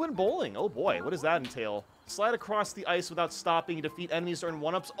 Penguin bowling. Oh, boy. What does that entail? Slide across the ice without stopping. You defeat enemies during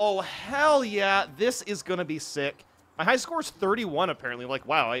 1-ups. Oh, hell yeah. This is going to be sick. My high score is 31, apparently. Like,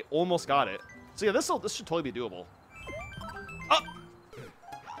 wow, I almost got it. So, yeah, this should totally be doable. Oh!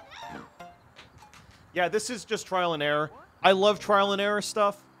 Yeah, this is just trial and error. I love trial and error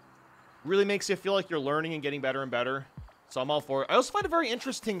stuff. Really makes you feel like you're learning and getting better and better. So I'm all for it. I also find it very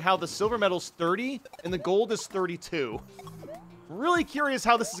interesting how the silver medal's 30 and the gold is 32. Really curious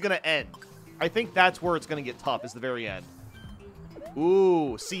how this is going to end. I think that's where it's going to get tough, is the very end.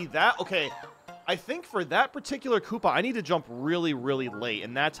 Ooh, see that? Okay, I think for that particular Koopa, I need to jump really, really late,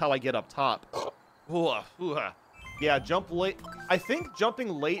 and that's how I get up top. Yeah, jump late. I think jumping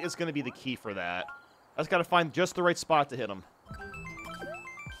late is going to be the key for that. I just got to find just the right spot to hit him.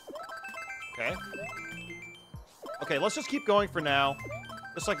 Okay. Okay, let's just keep going for now,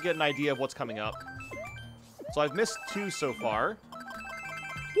 just so I can get an idea of what's coming up. So I've missed 2 so far.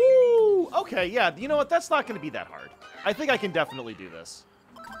 Woo! Okay, yeah, you know what? That's not going to be that hard. I think I can definitely do this.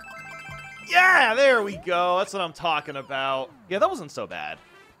 Yeah, there we go. That's what I'm talking about. Yeah, that wasn't so bad.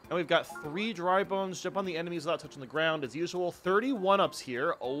 And we've got 3 dry bones. Jump on the enemies without touching the ground, as usual. 31 ups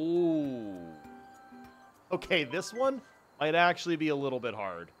here. Oh. Okay, this one might actually be a little bit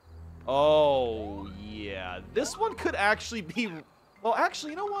hard. Oh, yeah. This one could actually be... Well,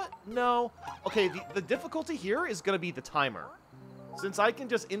 actually, you know what? No. Okay, the difficulty here is going to be the timer. Since I can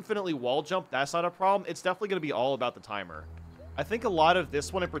just infinitely wall jump, that's not a problem. It's definitely going to be all about the timer. I think a lot of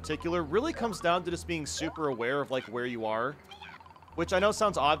this one in particular really comes down to just being super aware of, like, where you are. Which I know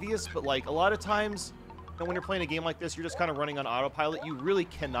sounds obvious, but, like, a lot of times, you know, when you're playing a game like this, you're just kind of running on autopilot. You really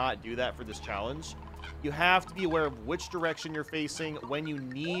cannot do that for this challenge. You have to be aware of which direction you're facing when you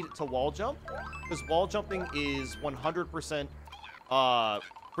need to wall jump, because wall jumping is 100%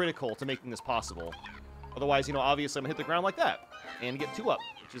 critical to making this possible. Otherwise, you know, obviously I'm going to hit the ground like that and get 2 up,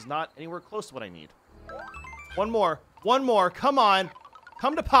 which is not anywhere close to what I need. One more. One more. Come on.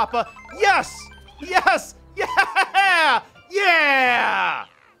 Come to Papa. Yes! Yes! Yeah! Yeah!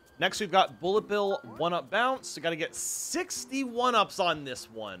 Next, we've got Bullet Bill 1-up bounce. We got to get 61 ups on this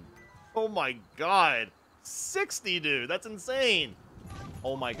one. Oh my god. 60, dude. That's insane.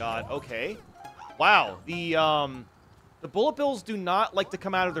 Oh my god. Okay. Wow. The bullet bills do not like to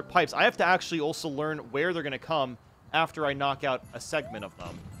come out of their pipes. I have to actually also learn where they're going to come after I knock out a segment of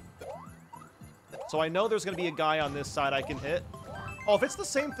them. So I know there's going to be a guy on this side I can hit. Oh, if it's the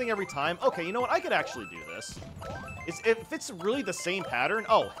same thing every time, okay, you know what? I could actually do this. If it's really the same pattern,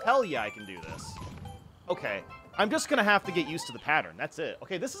 oh, hell yeah, I can do this. Okay. I'm just going to have to get used to the pattern. That's it.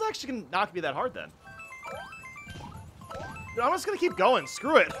 Okay, this is actually not going to be that hard then. Dude, I'm just going to keep going.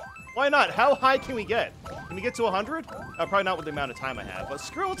 Screw it. Why not? How high can we get? Can we get to 100? Probably not with the amount of time I have, but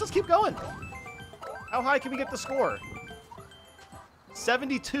screw it, let's just keep going. How high can we get the score?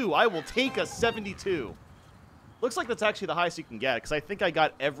 72. I will take a 72. Looks like that's actually the highest you can get, because I think I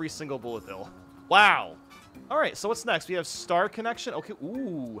got every single bullet bill. Wow. All right, so what's next? We have Star Connection. Okay,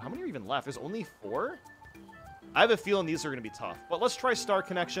 ooh, how many are even left? There's only 4? I have a feeling these are going to be tough, but let's try Star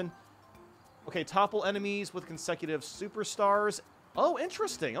Connection. Okay, topple enemies with consecutive superstars. Oh,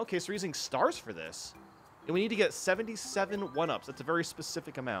 interesting. Okay, so we're using stars for this. And we need to get 77 1-ups. That's a very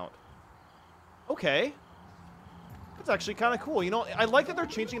specific amount. Okay. That's actually kind of cool. You know, I like that they're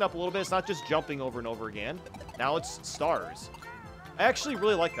changing it up a little bit. It's not just jumping over and over again. Now it's stars. I actually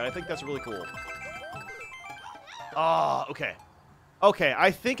really like that. I think that's really cool. Ah, okay. Okay, I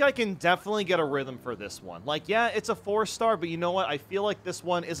think I can definitely get a rhythm for this one. Like, yeah, it's a 4-star, but you know what? I feel like this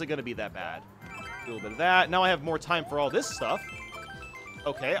one isn't going to be that bad. A little bit of that. Now I have more time for all this stuff.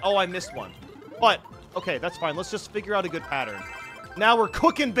 Okay. Oh, I missed one. But, okay, that's fine. Let's just figure out a good pattern. Now we're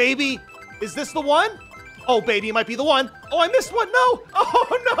cooking, baby. Is this the one? Oh, baby, it might be the one. Oh, I missed one. No.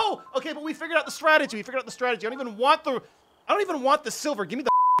 Oh, no. Okay, but we figured out the strategy. We figured out the strategy. I don't even want the silver. Give me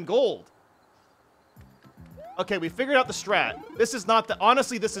the gold. Okay, we figured out the strat. This is not the...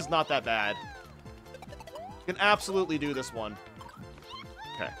 Honestly, this is not that bad. You can absolutely do this one.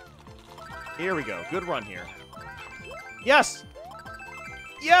 Okay. Here we go. Good run here. Yes!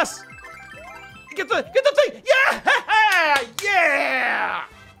 Yes! Get the thing! Yeah! Yeah!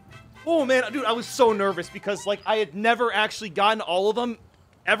 Oh, man. Dude, I was so nervous because, like, I had never actually gotten all of them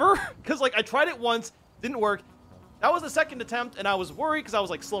ever. Because, like, I tried it once. Didn't work. That was the second attempt, and I was worried because I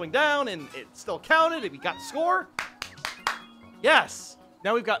was, like, slowing down, and it still counted, and we got the score. Yes!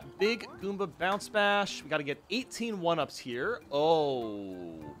 Now we've got Big Goomba Bounce Bash. We got to get 18 1-ups here.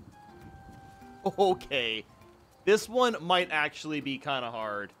 Oh. Okay. This one might actually be kind of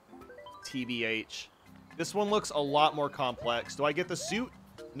hard. TBH. This one looks a lot more complex. Do I get the suit?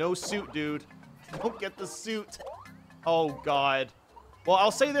 No suit, dude. Don't get the suit. Oh, God. Well,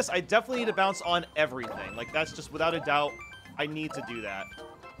 I'll say this. I definitely need to bounce on everything. Like, that's just without a doubt. I need to do that.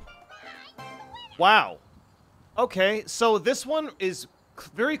 Wow. Okay, so this one is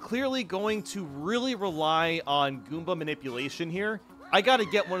very clearly going to really rely on Goomba manipulation here. I got to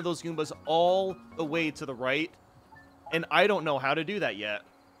get one of those Goombas all the way to the right. And I don't know how to do that yet.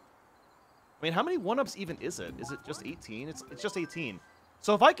 I mean, how many 1-ups even is it? Is it just 18? It's just 18.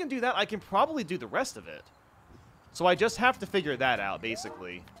 So if I can do that, I can probably do the rest of it. So I just have to figure that out,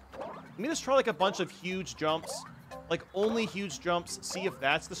 basically. Let me just try, like, a bunch of huge jumps. Like, only huge jumps. See if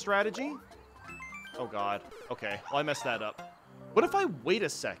that's the strategy. Oh, God. Okay. Well, I messed that up. What if I wait a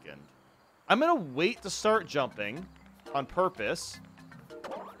second? I'm going to wait to start jumping on purpose.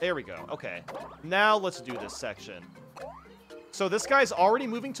 There we go. Okay. Now let's do this section. So this guy's already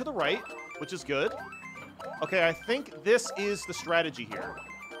moving to the right, which is good. Okay, I think this is the strategy here.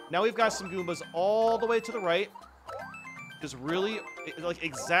 Now we've got some Goombas all the way to the right. Is really, like,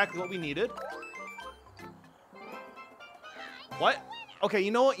 exactly what we needed. What? Okay,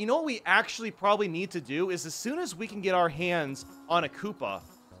 you know what? You know what we actually probably need to do is as soon as we can get our hands on a Koopa,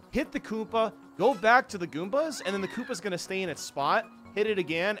 hit the Koopa, go back to the Goombas, and then the Koopa's going to stay in its spot, hit it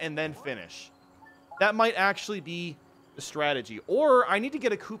again, and then finish. That might actually be the strategy. Or I need to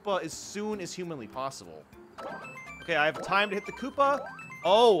get a Koopa as soon as humanly possible. Okay, I have time to hit the Koopa.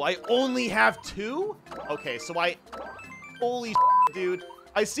 Oh, I only have 2? Okay, so holy shit, dude.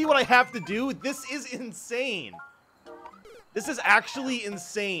 I see what I have to do. This is insane. This is actually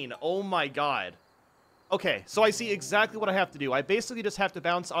insane. Oh my god. Okay, so I see exactly what I have to do. I basically just have to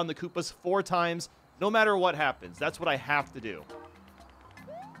bounce on the Koopas 4 times, no matter what happens. That's what I have to do.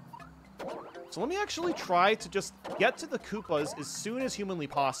 So let me actually try to just get to the Koopas as soon as humanly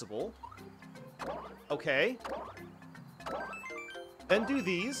possible. Okay. Then do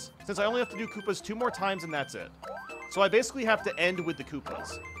these, since I only have to do Koopas 2 more times and that's it. So I basically have to end with the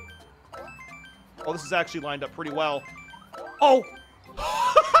Koopas. Oh, this is actually lined up pretty well. Oh!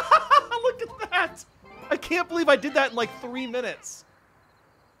 Look at that! I can't believe I did that in like 3 minutes.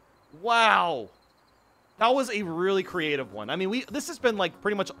 Wow. That was a really creative one. I mean, this has been like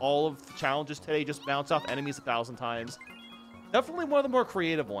pretty much all of the challenges today. Just bounce off enemies 1,000 times. Definitely one of the more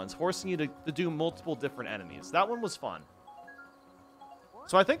creative ones, forcing you to do multiple different enemies. That one was fun.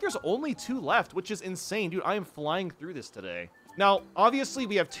 So I think there's only 2 left, which is insane. Dude, I am flying through this today. Now, obviously,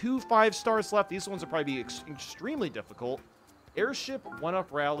 we have 2 5-stars left. These ones will probably be extremely difficult. Airship,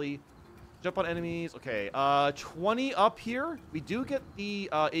 1-up rally, jump on enemies. Okay, 20 up here. We do get the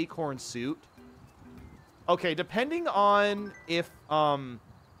acorn suit. Okay, depending on if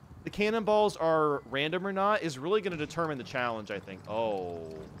the cannonballs are random or not is really going to determine the challenge, I think.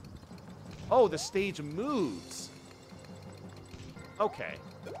 Oh. Oh, the stage moves. Okay.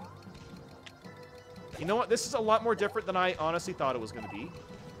 You know what? This is a lot more different than I honestly thought it was going to be.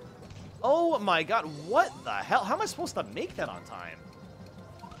 Oh my god, what the hell? How am I supposed to make that on time?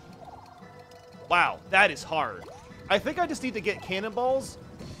 Wow, that is hard. I think I just need to get cannonballs,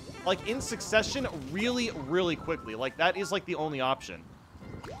 like, in succession really, really quickly. Like, that is, like, the only option.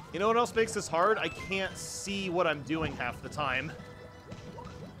 You know what else makes this hard? I can't see what I'm doing half the time.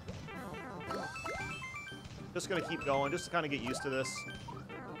 Just gonna keep going, just to kind of get used to this.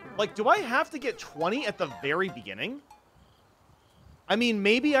 Like, do I have to get 20 at the very beginning? I mean,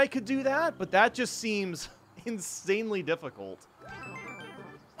 maybe I could do that, but that just seems insanely difficult.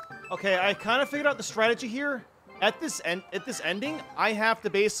 Okay, I kind of figured out the strategy here. At this ending, I have to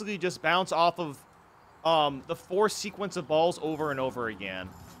basically just bounce off of the 4 sequence of balls over and over again.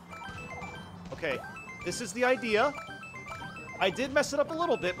 Okay, this is the idea. I did mess it up a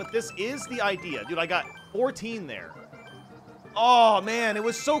little bit, but this is the idea. Dude, I got 14 there. Oh, man, it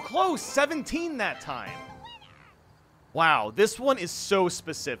was so close. 17 that time. Wow, this one is so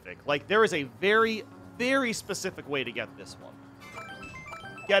specific. Like, there is a very, very specific way to get this one.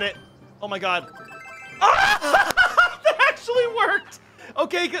 Get it? Oh, my God. Ah! That actually worked!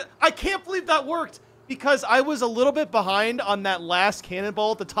 Okay, I can't believe that worked because I was a little bit behind on that last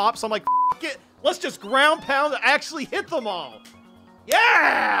cannonball at the top, so I'm like, F it. Let's just ground pound and actually hit them all.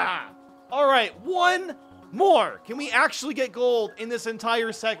 Yeah! All right, one more. Can we actually get gold in this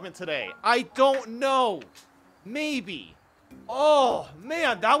entire segment today? I don't know. Maybe. Oh,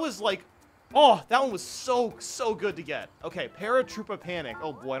 man, that was like... Oh, that one was so, so good to get. Okay, Paratroopa Panic.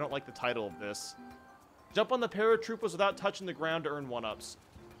 Oh, boy, I don't like the title of this. Jump on the paratroopers without touching the ground to earn 1-ups.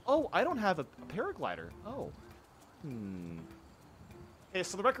 Oh, I don't have a paraglider. Oh. Okay,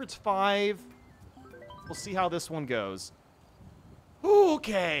 so the record's 5. We'll see how this one goes.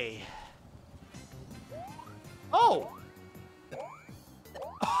 Okay. Oh!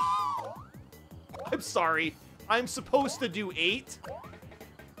 I'm sorry. I'm supposed to do 8?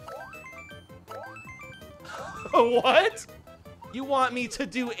 What? You want me to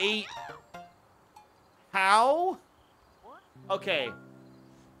do 8? How? Okay.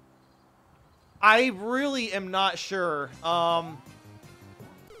 I really am not sure. Well,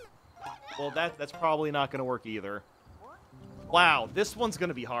 that's probably not going to work either. Wow, this one's going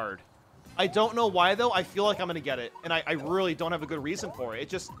to be hard. I don't know why, though. I feel like I'm going to get it, and I really don't have a good reason for it. It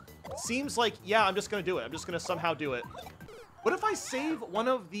just seems like, yeah, I'm just going to do it. I'm just going to somehow do it. What if I save one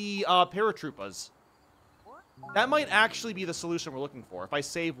of the paratroopers? That might actually be the solution we're looking for, if I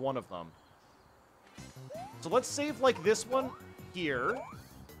save one of them. So let's save, like, this one here.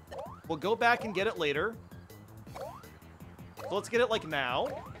 We'll go back and get it later. So let's get it, like,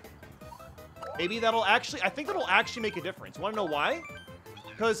 now. Maybe that'll actually... I think that'll actually make a difference. Want to know why?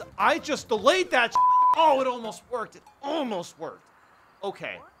 Because I just delayed that. Oh, it almost worked. It almost worked.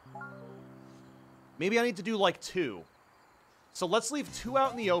 Okay. Maybe I need to do, like, 2. So let's leave 2 out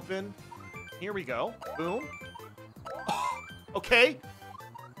in the open. Here we go. Boom. Oh, okay.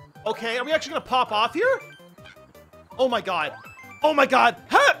 Okay, are we actually going to pop off here? Oh, my God. Oh, my God.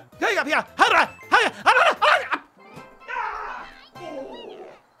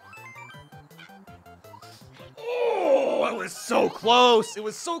 Oh, it was so close. It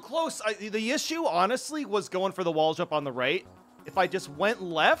was so close. The issue, honestly, was going for the wall jump on the right. If I just went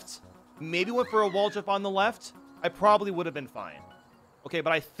left, maybe went for a wall jump on the left, I probably would have been fine. Okay,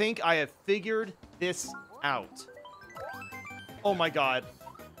 but I think I have figured this out. Oh, my God.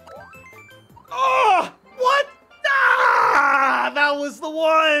 Oh, what? Ah, that was the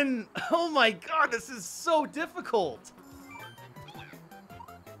one. Oh, my God, this is so difficult.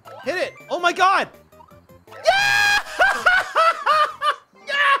 Hit it. Oh, my God. Yeah!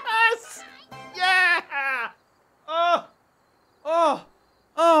 Yes! Yeah! Oh, oh,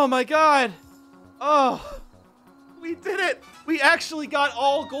 oh, my God. Oh, we did it. We actually got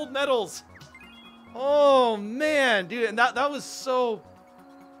all gold medals. Oh, man, dude, and that was so...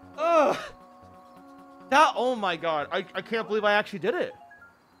 Ugh. Oh my God, I can't believe I actually did it.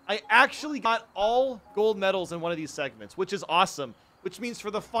 I actually got all gold medals in one of these segments, which is awesome. Which means for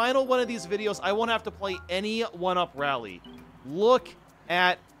the final one of these videos, I won't have to play any 1-up rally. Look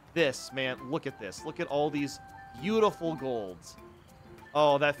at this, man. Look at this. Look at all these beautiful golds.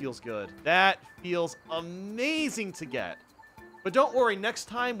 Oh, that feels good. That feels amazing to get. But don't worry, next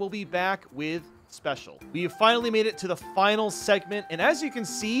time we'll be back with special. We have finally made it to the final segment, and as you can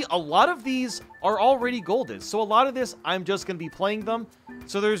see, a lot of these are already golded. So a lot of this, I'm just going to be playing them.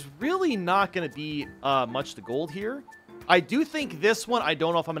 So there's really not going to be much to gold here. I do think this one, I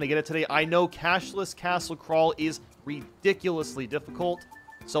don't know if I'm going to get it today. I know Cashless Castle Crawl is ridiculously difficult.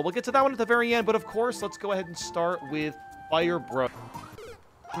 So we'll get to that one at the very end, but of course, let's go ahead and start with Fire Bro.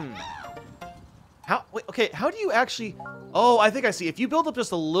 Wait, okay, how do you actually... Oh, I think I see. If you build up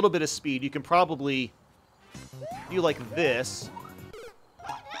just a little bit of speed, you can probably do like this.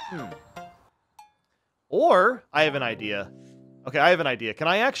 Or, I have an idea. Okay, I have an idea. Can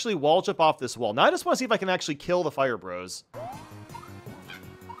I actually wall jump off this wall? Now I just want to see if I can actually kill the Fire Bros.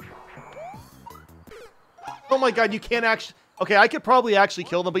 Oh my god, you can't actually... Okay, I could probably actually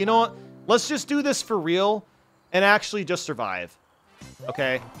kill them, but you know what? Let's just do this for real and actually just survive.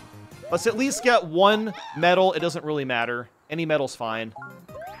 Okay? Let's at least get one medal. It doesn't really matter. Any medal's fine.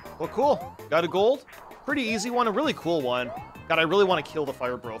 Well, cool. Got a gold. Pretty easy one. A really cool one. God, I really want to kill the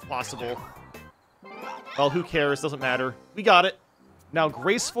Fire Bro if possible. Well, who cares? Doesn't matter. We got it. Now,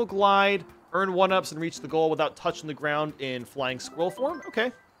 graceful glide. Earn 1-ups and reach the goal without touching the ground in flying squirrel form.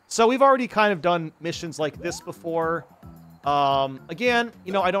 Okay. So we've already kind of done missions like this before. Again,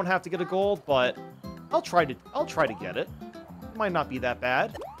 you know, I don't have to get a gold, but I'll try to get it. It might not be that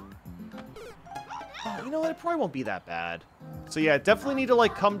bad. You know what? It probably won't be that bad. So yeah, definitely need to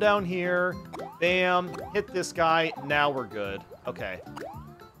like come down here. Bam. Hit this guy. Now we're good. Okay.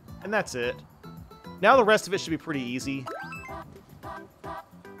 And that's it. Now the rest of it should be pretty easy.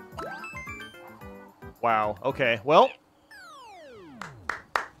 Wow. Okay. Well.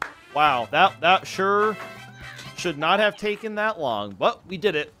 Wow. That sure should not have taken that long. But we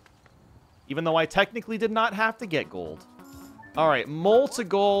did it. Even though I technically did not have to get gold. Alright. Mole to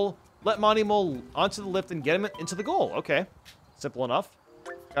goal. Let Monty Mole onto the lift and get him into the goal. Okay. Simple enough.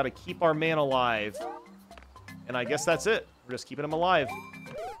 Gotta keep our man alive. And I guess that's it. We're just keeping him alive.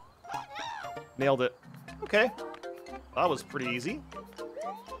 Nailed it. Okay. That was pretty easy.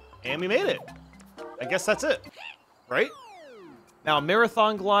 And we made it. I guess that's it. Right? Now,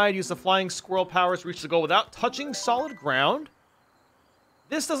 Marathon Glide. Use the flying squirrel powers to reach the goal without touching solid ground.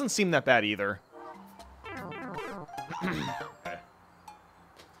 This doesn't seem that bad either. Okay.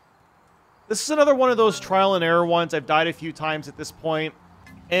 This is another one of those trial and error ones. I've died a few times at this point.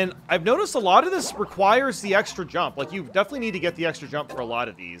 And I've noticed a lot of this requires the extra jump. Like, you definitely need to get the extra jump for a lot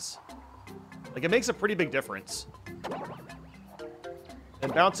of these. Like, it makes a pretty big difference.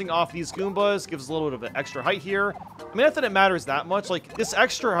 And bouncing off these Goombas gives a little bit of an extra height here. I mean, not that it matters that much. Like, this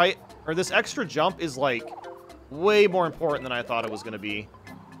extra height, or this extra jump is, like, way more important than I thought it was going to be.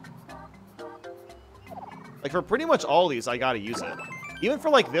 Like, for pretty much all these, I gotta use it. Even for,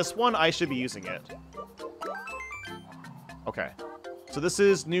 like, this one, I should be using it. Okay. So this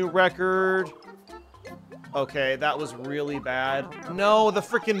is new record. Okay, that was really bad. No, the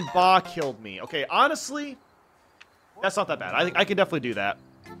freaking Ba killed me. Okay, honestly, that's not that bad. I can definitely do that.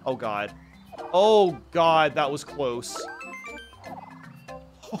 Oh, God. Oh, God, that was close.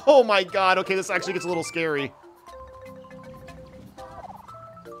 Oh, my God. Okay, this actually gets a little scary.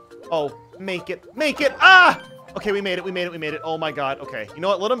 Oh, make it. Make it. Ah! Okay, we made it. We made it. We made it. Oh, my God. Okay, you know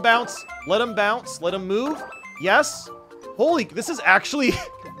what? Let him bounce. Let him bounce. Let him move. Yes. Holy, this is actually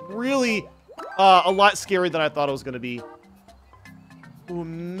really a lot scarier than I thought it was going to be. Ooh,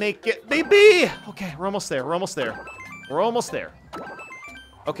 make it, baby! Okay, we're almost there. We're almost there. We're almost there.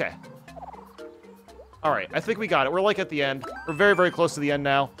 Okay. All right, I think we got it. We're like at the end. We're very, very close to the end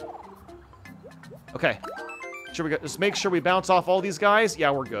now. Okay. Just make sure we bounce off all these guys.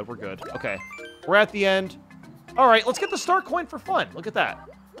 Yeah, we're good. We're good. Okay. We're at the end. All right, let's get the star coin for fun. Look at that.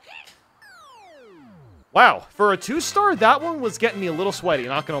 Wow, for a 2-star, that one was getting me a little sweaty,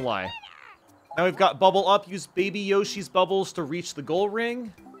 not gonna lie. Now we've got Bubble Up. Use Baby Yoshi's bubbles to reach the goal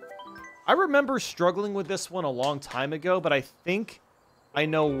ring. I remember struggling with this one a long time ago, but I think I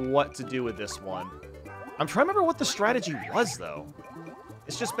know what to do with this one. I'm trying to remember what the strategy was, though.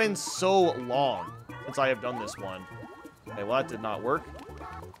 It's just been so long since I have done this one. Okay, well, that did not work.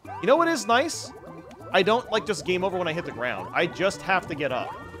 You know what is nice? I don't, like, just game over when I hit the ground. I just have to get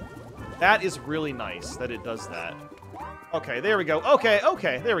up. That is really nice that it does that. Okay, there we go. Okay,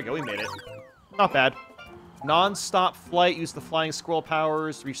 okay, there we go. We made it. Not bad. Non-stop flight. Use the flying squirrel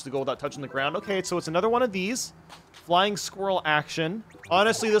powers. Reach the goal without touching the ground. Okay, so it's another one of these. Flying squirrel action.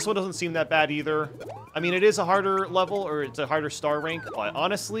 Honestly, this one doesn't seem that bad either. I mean, it is a harder level, or it's a harder star rank, but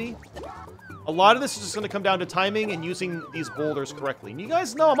honestly, a lot of this is just going to come down to timing and using these boulders correctly. And you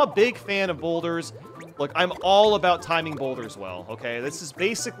guys know I'm a big fan of boulders. Look, I'm all about timing boulders well, okay? This is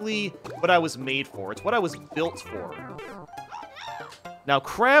basically what I was made for. It's what I was built for. Now,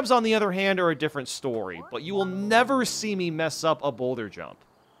 crabs, on the other hand, are a different story, but you will never see me mess up a boulder jump.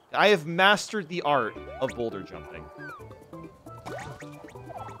 I have mastered the art of boulder jumping.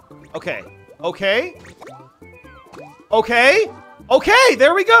 Okay. Okay. Okay. Okay,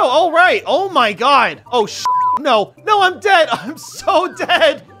 there we go. All right. Oh, my God. Oh, No, no, I'm dead. I'm so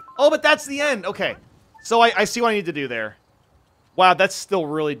dead. Oh, but that's the end. Okay. So I see what I need to do there. Wow, that's still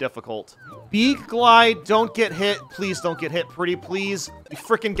really difficult. Beak glide, don't get hit. Please don't get hit, pretty please. You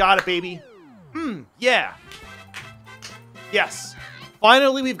freaking got it, baby. Yeah. Yes.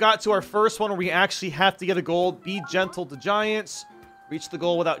 Finally, we've got to our first one where we actually have to get a gold. Be gentle to giants. Reach the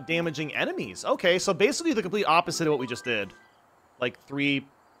goal without damaging enemies. Okay, so basically the complete opposite of what we just did. Like three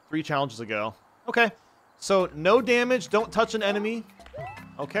challenges ago. Okay. So no damage, don't touch an enemy.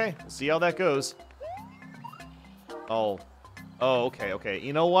 Okay, we'll see how that goes. Oh, okay, okay.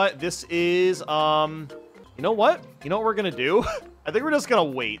 You know what? This is, you know what? You know what we're gonna do? I think we're just gonna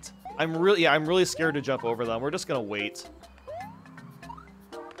wait. I'm really scared to jump over them. We're just gonna wait.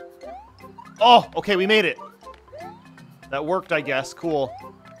 Oh, okay, we made it. That worked, I guess. Cool.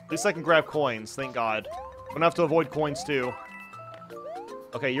 At least I can grab coins, thank God. I'm gonna have to avoid coins, too.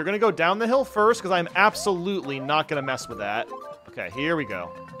 Okay, you're gonna go down the hill first, because I'm absolutely not gonna mess with that. Okay, here we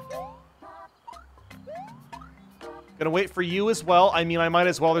go. Gonna wait for you as well. I mean, I might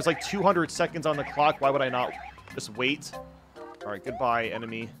as well. There's like 200 seconds on the clock. Why would I not just wait? All right, goodbye,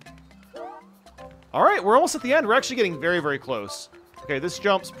 enemy. All right, we're almost at the end. We're actually getting very, very close. Okay, this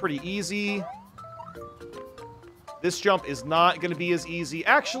jump's pretty easy. This jump is not going to be as easy.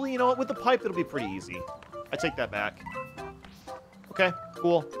 Actually, you know what? With the pipe, it'll be pretty easy. I take that back. Okay,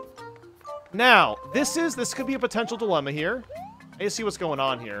 cool. Now, this could be a potential dilemma here. I need to see what's going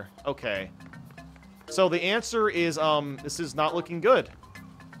on here. Okay. So the answer is, this is not looking good.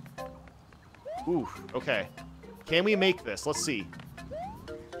 Ooh, okay. Can we make this? Let's see.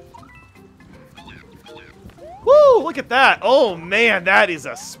 Woo, look at that. Oh, man, that is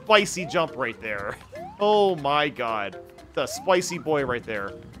a spicy jump right there. Oh, my God. The spicy boy right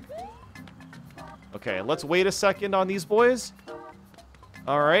there. Okay, let's wait a second on these boys.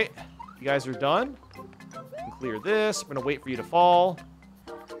 All right. You guys are done. Can clear this. I'm going to wait for you to fall.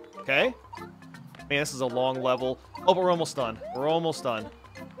 Okay. Man, this is a long level. Oh, but we're almost done. We're almost done.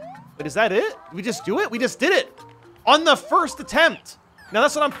 But is that it? Did we just do it? We just did it. On the first attempt. Now,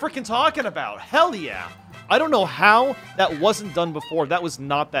 that's what I'm freaking talking about. Hell yeah. I don't know how that wasn't done before. That was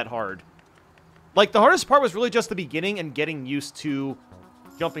not that hard. Like, the hardest part was really just the beginning and getting used to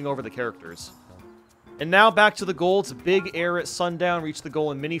jumping over the characters. And now back to the goal. It's a big air at sundown. Reach the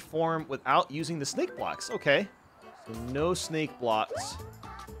goal in mini form without using the snake blocks. Okay. So no snake blocks.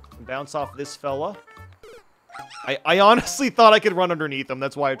 Bounce off this fella. I honestly thought I could run underneath him.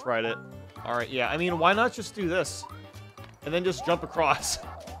 That's why I tried it. All right, yeah. I mean, why not just do this? And then just jump across.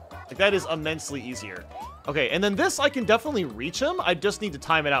 Like, that is immensely easier. Okay, and then this, I can definitely reach him. I just need to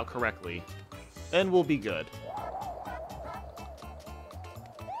time it out correctly. Then we'll be good.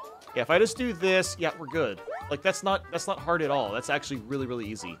 Yeah, if I just do this, yeah, we're good. Like, that's not hard at all. That's actually really, really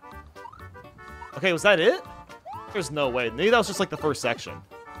easy. Okay, was that it? There's no way. Maybe that was just, like, the first section.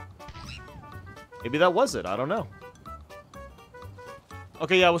 Maybe that was it. I don't know.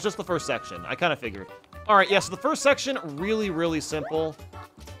 Okay, yeah, it was just the first section. I kind of figured. All right, yeah, so the first section, really, really simple.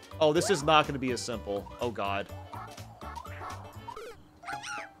 Oh, this is not going to be as simple. Oh, God.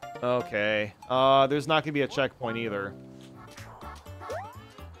 Okay. There's not going to be a checkpoint either.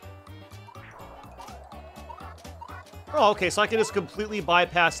 Oh, okay, so I can just completely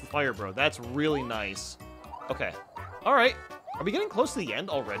bypass the fire, bro. That's really nice. Okay. All right. Are we getting close to the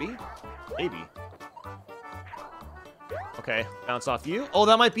end already? Maybe. Okay, bounce off you. Oh,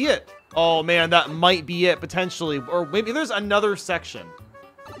 that might be it. Oh, man, that might be it, potentially. Or maybe there's another section.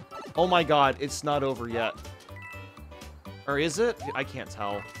 Oh, my God, it's not over yet. Or is it? I can't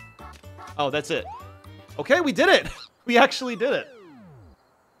tell. Oh, that's it. Okay, we did it. We actually did it.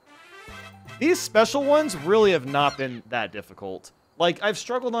 These special ones really have not been that difficult. Like, I've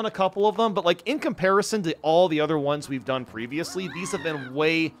struggled on a couple of them, but, like, in comparison to all the other ones we've done previously, these have been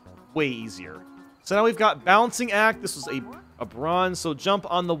way, way easier. So now we've got Balancing Act. This was a bronze, so jump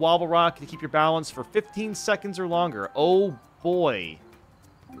on the wobble rock to keep your balance for 15 seconds or longer. Oh, boy.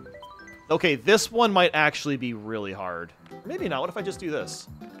 Okay, this one might actually be really hard. Maybe not. What if I just do this?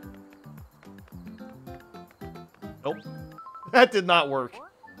 Nope. That did not work.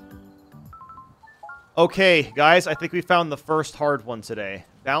 Okay, guys, I think we found the first hard one today.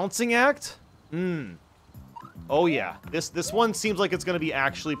 Balancing Act? Oh, yeah. This one seems like it's going to be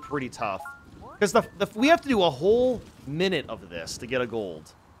actually pretty tough. Because we have to do a whole minute of this to get a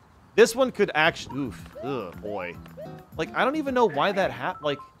gold. This one could actually... Oof. Ugh, boy. Like, I don't even know why that happened.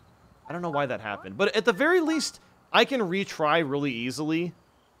 Like, I don't know why that happened. But at the very least, I can retry really easily,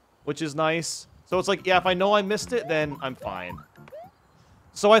 which is nice. So it's like, yeah, if I know I missed it, then I'm fine.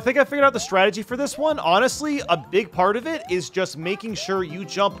 So I think I figured out the strategy for this one. Honestly, a big part of it is just making sure you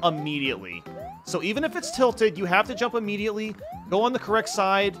jump immediately. So even if it's tilted, you have to jump immediately, go on the correct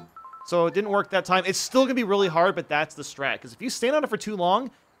side. So it didn't work that time. It's still going to be really hard, but that's the strat. Because if you stand on it for too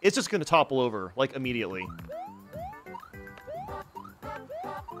long, it's just going to topple over, like, immediately.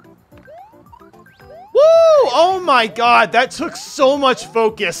 Woo! Oh my god, that took so much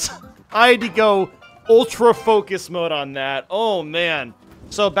focus. I had to go ultra focus mode on that. Oh man.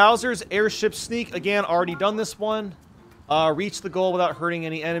 So Bowser's airship sneak, again, already done this one. Reach the goal without hurting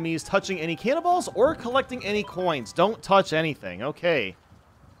any enemies, touching any cannonballs, or collecting any coins. Don't touch anything. Okay.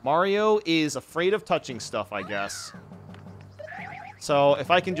 Mario is afraid of touching stuff, I guess. So if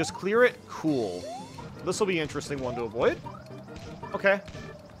I can just clear it, cool. This will be an interesting one to avoid. Okay.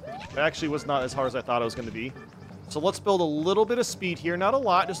 It actually was not as hard as I thought it was going to be. So let's build a little bit of speed here. Not a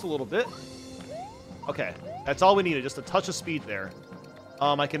lot, just a little bit. Okay. That's all we needed, just a touch of speed there.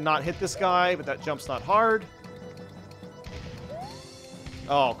 I cannot hit this guy, but that jump's not hard.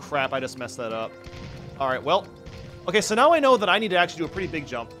 Oh, crap. I just messed that up. All right, well. Okay, so now I know that I need to actually do a pretty big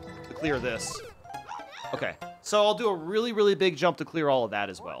jump to clear this. Okay, so I'll do a really, really big jump to clear all of that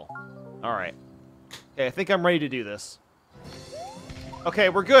as well. All right. Okay, I think I'm ready to do this. Okay,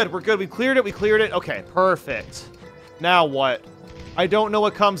 we're good. We're good. We cleared it. We cleared it. Okay, perfect. Now what? I don't know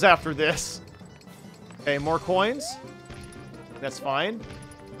what comes after this. Okay, more coins. That's fine.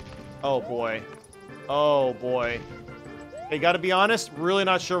 Oh, boy. Oh, boy. Okay, gotta be honest. Really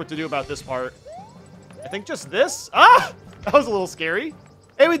not sure what to do about this part. I think just this. Ah! That was a little scary.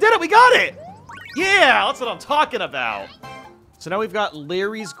 Hey, we did it. We got it. Yeah, that's what I'm talking about. So now we've got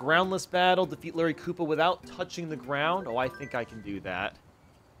Larry's groundless battle. Defeat Larry Koopa without touching the ground. Oh, I think I can do that.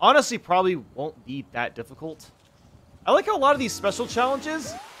 Honestly, probably won't be that difficult. I like how a lot of these special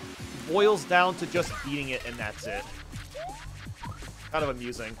challenges boils down to just beating it and that's it. Kind of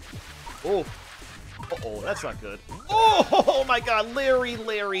amusing. Oh. Uh-oh, that's not good. Oh my god, Larry.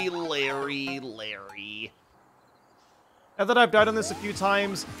 Now that I've died on this a few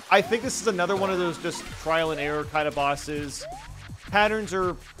times, I think this is another one of those just trial and error kind of bosses. Patterns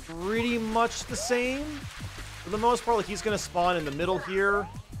are pretty much the same. For the most part, like he's going to spawn in the middle here.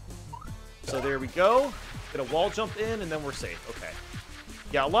 So there we go. Get a wall jump in, and then we're safe. Okay.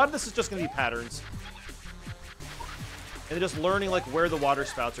 Yeah, a lot of this is just going to be patterns. And just learning, like, where the water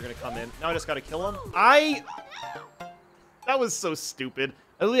spouts are going to come in. Now I just got to kill him. That was so stupid.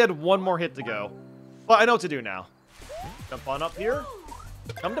 I only had one more hit to go. But I know what to do now. Jump on up here.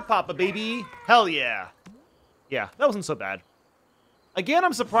 Come to Papa, baby. Hell yeah. Yeah, that wasn't so bad. Again,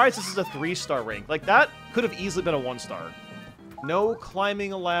 I'm surprised this is a 3-star rank. Like, that could have easily been a 1-star. No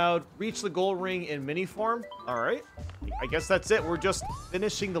climbing allowed. Reach the goal ring in mini form. All right. I guess that's it. We're just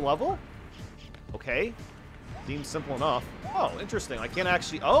finishing the level. Okay. Seems simple enough. Oh, interesting. I can't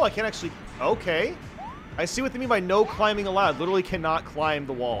actually... Oh, I can't actually... Okay. I see what they mean by no climbing allowed. Literally cannot climb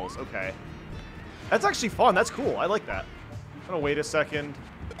the walls. Okay. That's actually fun. That's cool. I like that. I'm gonna wait a second.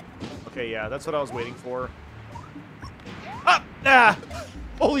 Okay, yeah. That's what I was waiting for. Ah! Ah!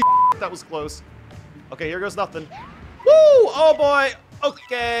 Holy that was close. Okay, here goes nothing. Woo! Oh, boy.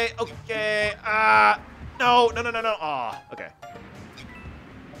 Okay. Okay. No. Ah. Okay.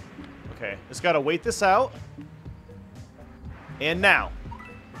 Okay. Just gotta wait this out. And now.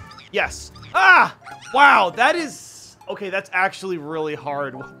 Yes. Ah! Wow, that is... Okay, that's actually really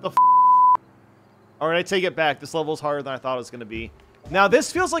hard. What the f***? Alright, I take it back. This level is harder than I thought it was going to be. Now,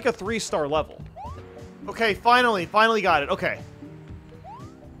 this feels like a 3-star level. Okay, finally got it. Okay.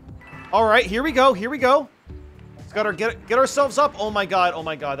 Alright, here we go. Let's gotta get ourselves up. Oh my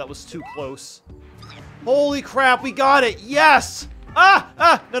god, that was too close. Holy crap, we got it. Yes!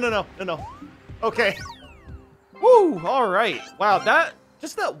 No. Okay. Woo, alright. Wow,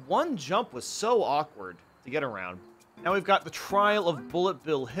 just that one jump was so awkward to get around. Now we've got the Trial of Bullet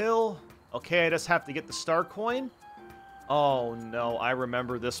Bill Hill. Okay, I just have to get the star coin. Oh no, I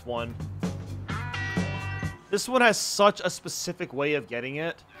remember this one. This one has such a specific way of getting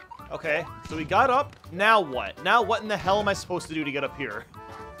it. Okay, so we got up. Now what? Now what in the hell am I supposed to do to get up here?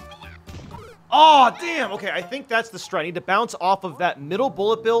 Oh, damn. Okay, I think that's the strat. I need to bounce off of that middle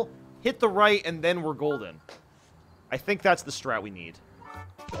bullet bill, hit the right, and then we're golden. I think that's the strat we need.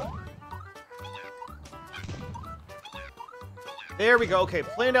 There we go. Okay,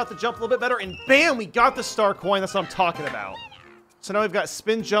 planned out the jump a little bit better, and bam, we got the star coin. That's what I'm talking about. So now we've got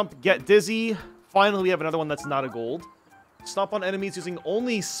spin jump, get dizzy. Finally, we have another one that's not a gold. Stomp on enemies using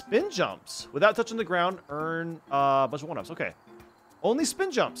only spin jumps. Without touching the ground, earn a bunch of 1-ups. Okay. Only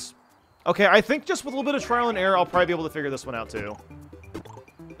spin jumps. Okay, I think just with a little bit of trial and error, I'll probably be able to figure this one out, too.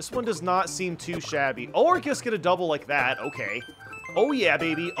 This one does not seem too shabby. Or just get a double like that. Okay. Oh, yeah,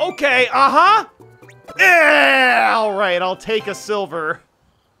 baby. Okay, yeah! All right, I'll take a silver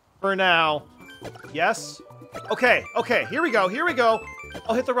for now. Yes. Okay, okay, here we go, here we go.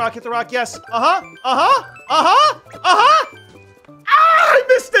 Oh, hit the rock, yes. Uh-huh, uh-huh, uh-huh, uh-huh! Ah, I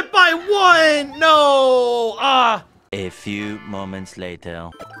missed it by 1! No! Ah! A few moments later.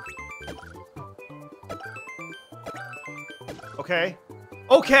 Okay.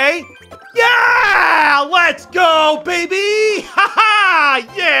 Okay! Yeah! Let's go, baby! Ha-ha!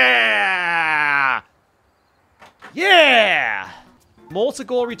 Yeah! Yeah!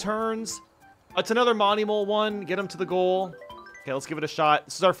 Multi-goal returns. It's another Monty Mole one. Get him to the goal. Okay, let's give it a shot.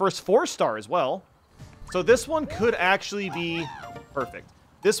 This is our first 4-star as well. So this one could actually be perfect.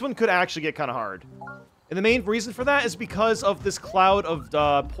 This one could actually get kind of hard. And the main reason for that is because of this cloud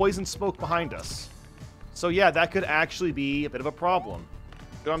of poison smoke behind us. So yeah, that could actually be a bit of a problem.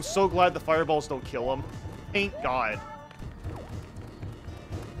 But I'm so glad the fireballs don't kill him. Thank God.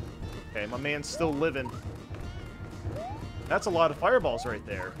 Okay, my man's still living. That's a lot of fireballs right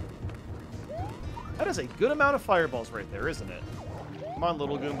there. That is a good amount of fireballs right there, isn't it? Come on,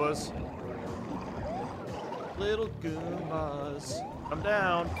 little Goombas. Little Goombas. Come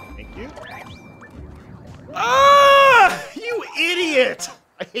down. Thank you. Ah! You idiot!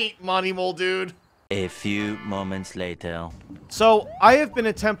 I hate Monty Mole, dude. A few moments later. So, I have been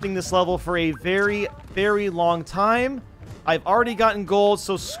attempting this level for a very, very long time. I've already gotten gold,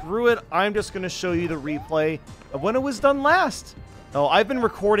 so screw it. I'm just going to show you the replay of when it was done last. Oh, I've been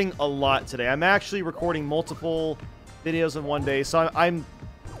recording a lot today. I'm actually recording multiple videos in one day, so I'm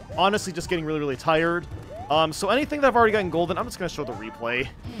honestly just getting really, really tired. So anything that I've already gotten gold in, I'm just going to show the replay.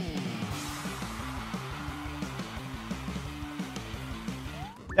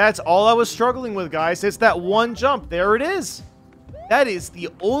 That's all I was struggling with, guys. It's that one jump. There it is. That is the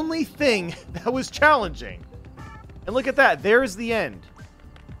only thing that was challenging. And look at that. There's the end.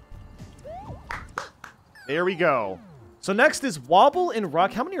 There we go. So next is Wobble and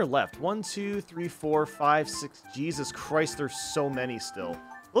Rock. How many are left? 1, 2, 3, 4, 5, 6. Jesus Christ, there's so many still.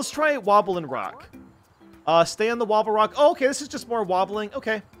 Let's try Wobble and Rock. Stay on the Wobble Rock. Oh, okay, this is just more wobbling.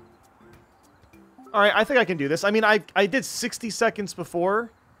 Okay. All right, I think I can do this. I mean, I did 60 seconds before.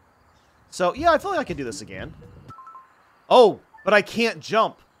 So, yeah, I feel like I can do this again. Oh, but I can't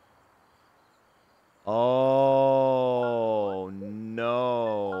jump. Oh,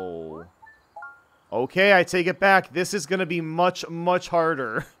 no. Okay, I take it back. This is going to be much, much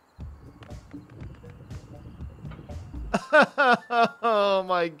harder. Oh,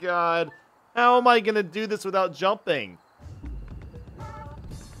 my God. How am I going to do this without jumping?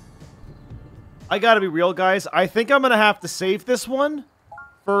 I got to be real, guys. I think I'm going to have to save this one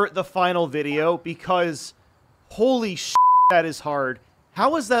for the final video because holy shit, that is hard.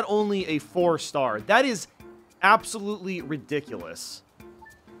 How is that only a 4-star? That is absolutely ridiculous.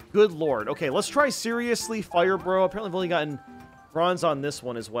 Good lord. Okay, let's try seriously Fire Bro. Apparently I've only gotten bronze on this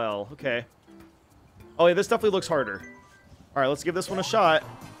one as well. Okay. Oh yeah, this definitely looks harder. Alright, let's give this one a shot.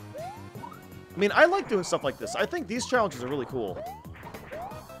 I mean, I like doing stuff like this. I think these challenges are really cool.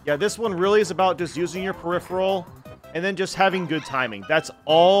 Yeah, this one really is about just using your peripheral and then just having good timing. That's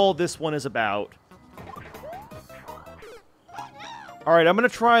all this one is about. Alright, I'm going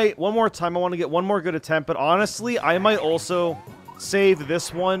to try one more time. I want to get one more good attempt, but honestly, I might also save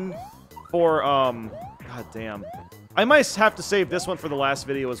this one for, god damn. I might have to save this one for the last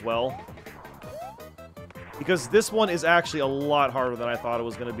video as well. Because this one is actually a lot harder than I thought it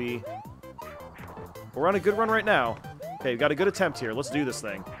was going to be. We're on a good run right now. Okay, we've got a good attempt here. Let's do this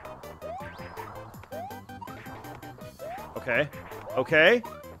thing. Okay. Okay.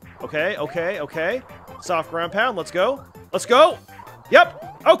 Okay, okay, okay. Soft ground pound. Let's go. Let's go.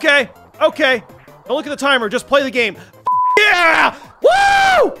 Yep. Okay. Okay. Don't look at the timer. Just play the game. Yeah!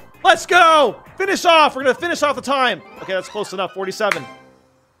 Woo! Let's go! Finish off. We're going to finish off the time. Okay, that's close enough. 47.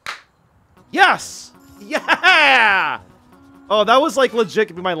 Yes! Yeah! Oh, that was like legit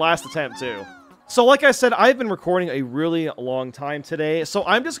to be my last attempt too. So like I said, I've been recording a really long time today. So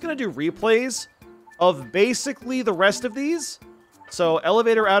I'm just going to do replays of basically the rest of these. So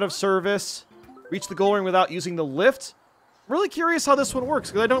elevator out of service. Reach the goal ring without using the lift. Really curious how this one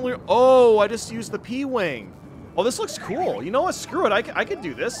works because I don't really... Oh, I just used the P-Wing. Oh, this looks cool. You know what? Screw it. I can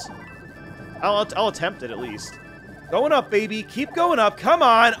do this. I'll attempt it at least. Going up, baby. Keep going up. Come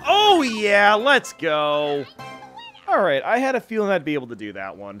on. Oh, yeah. Let's go. All right. I had a feeling I'd be able to do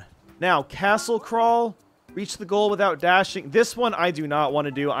that one. Now, castle crawl. Reach the goal without dashing. This one I do not want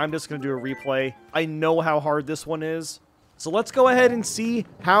to do. I'm just going to do a replay. I know how hard this one is. So let's go ahead and see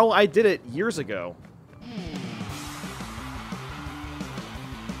how I did it years ago.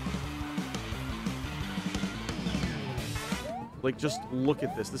 Like, just look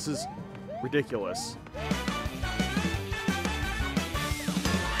at this. This is ridiculous.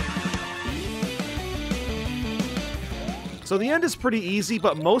 So the end is pretty easy,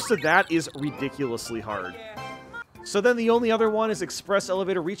 but most of that is ridiculously hard. So then the only other one is Express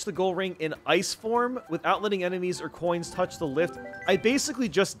Elevator. Reach the goal ring in ice form without letting enemies or coins touch the lift. I basically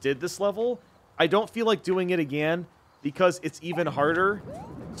just did this level. I don't feel like doing it again because it's even harder.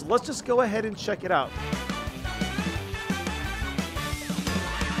 So let's just go ahead and check it out.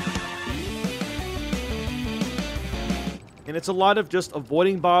 And it's a lot of just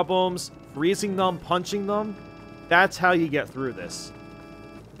avoiding bob-ombs, freezing them, punching them. That's how you get through this.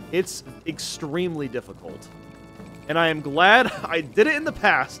 It's extremely difficult. And I am glad I did it in the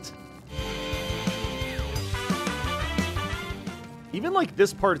past. Even like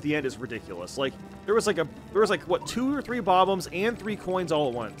this part at the end is ridiculous. Like there was like what, 2 or 3 bob-ombs and 3 coins all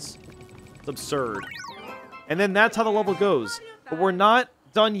at once. It's absurd. And then that's how the level goes. But we're not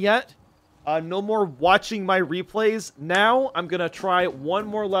done yet. No more watching my replays. Now I'm gonna try one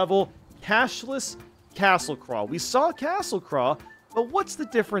more level, cashless castle crawl. We saw castle crawl, but what's the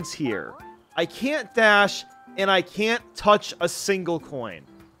difference here? I can't dash and I can't touch a single coin.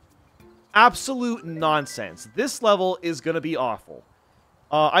 Absolute nonsense. This level is gonna be awful.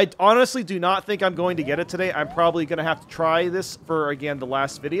 I honestly do not think I'm going to get it today. I'm probably gonna have to try this for, again, the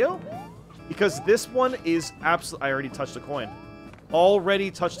last video, because this one is absolutely... I already touched a coin.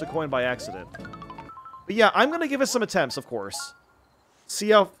 Already touched a coin by accident. But yeah, I'm gonna give it some attempts, of course. See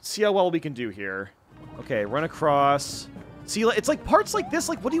how well we can do here. Okay, run across. See, it's like parts like this,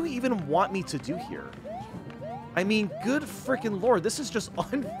 like, what do you even want me to do here? I mean, good freaking lord, this is just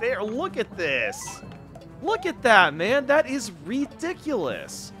unfair. Look at this. Look at that, man. That is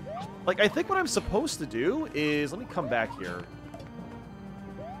ridiculous. Like, I think what I'm supposed to do is... Let me come back here.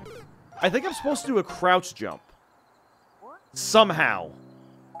 I think I'm supposed to do a crouch jump. Somehow.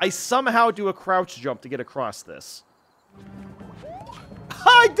 I somehow do a crouch jump to get across this.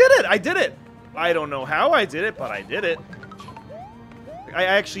 I did it! I did it! I don't know how I did it, but I did it. I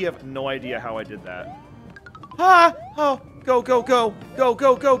actually have no idea how I did that. Ah! Oh! Go, go, go! Go,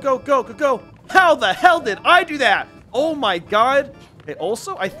 go, go, go, go, go, go! How the hell did I do that? Oh my god! Okay,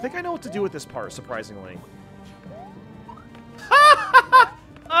 also, I think I know what to do with this part, surprisingly.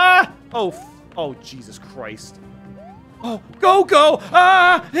 Ah! Oh, Jesus Christ. Oh, go, go!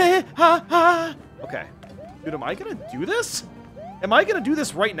 Ah! Eh, ah, ah! Okay. Dude, am I gonna do this? Am I gonna do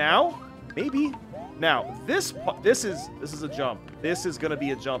this right now? Maybe. Now, this is a jump. This is gonna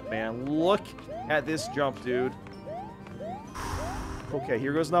be a jump, man. Look at this jump, dude. Okay,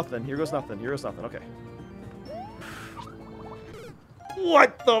 here goes nothing. Here goes nothing. Here goes nothing. Okay.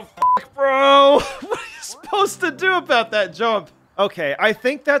 What the fuck, bro? What are you supposed to do about that jump? Okay, I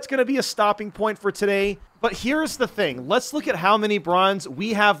think that's gonna be a stopping point for today. But here's the thing. Let's look at how many bronze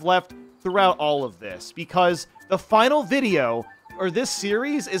we have left throughout all of this. Because the final video, or this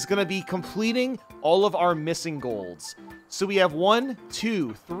series, is going to be completing all of our missing golds. So we have 1,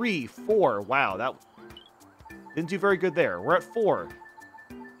 2, 3, 4. Wow, that didn't do very good there. We're at 4,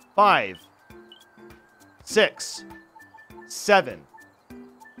 5, 6, 7.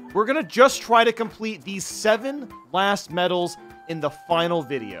 We're going to just try to complete these 7 last medals in the final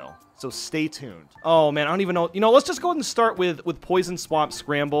video. So stay tuned. Oh, man, I don't even know. You know, let's just go ahead and start with Poison Swamp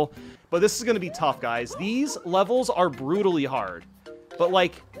Scramble. But this is going to be tough, guys. These levels are brutally hard. But,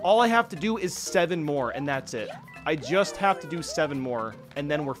 like, all I have to do is 7 more, and that's it. I just have to do 7 more,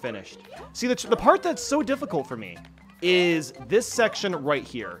 and then we're finished. See, the part that's so difficult for me is this section right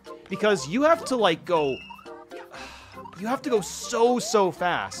here. Because you have to, like, go... You have to go so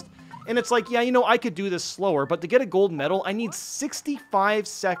fast. And it's like, yeah, you know, I could do this slower, but to get a gold medal, I need 65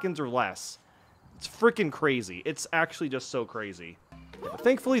 seconds or less. It's freaking crazy. It's actually just so crazy. But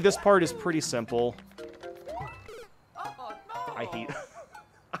thankfully, this part is pretty simple. I hate...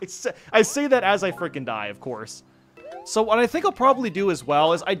 I say that as I freaking die, of course. So what I think I'll probably do as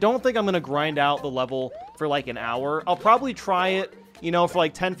well is I don't think I'm going to grind out the level for like an hour. I'll probably try it, you know, for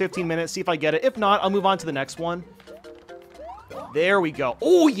like 10-15 minutes, see if I get it. If not, I'll move on to the next one. There we go.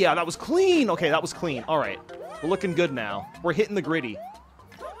 Oh, yeah, that was clean. Okay, that was clean. All right. We're looking good now. We're hitting the gritty.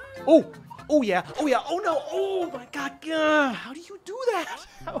 Oh. Oh, yeah. Oh, yeah. Oh, no. Oh, my God. How do you do that?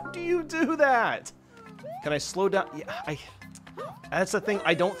 How do you do that? Can I slow down? Yeah, that's the thing.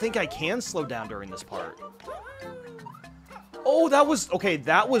 I don't think I can slow down during this part. Oh, that was... Okay,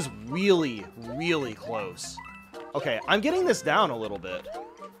 that was really, really close. Okay, I'm getting this down a little bit.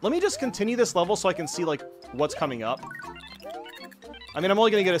 Let me just continue this level so I can see, like, what's coming up. I mean, I'm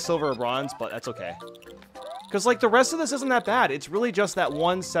only going to get a silver or bronze, but that's okay. Because, like, the rest of this isn't that bad. It's really just that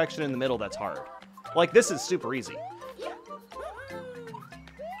one section in the middle that's hard. Like, this is super easy.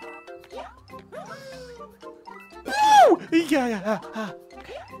 Woo! Yeah.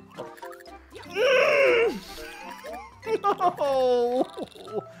 Okay. No!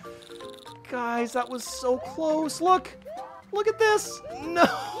 Guys, that was so close. Look! Look at this! No!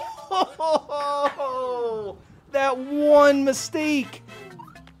 That one mistake!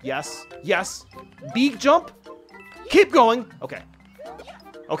 Yes. Yes. Beak jump. Keep going. Okay.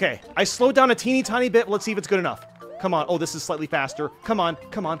 Okay. I slowed down a teeny tiny bit. Let's see if it's good enough. Come on. Oh, this is slightly faster. Come on.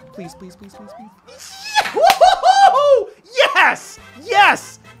 Come on. Please, please, please, please, please. Woo-hoo-hoo! Yes!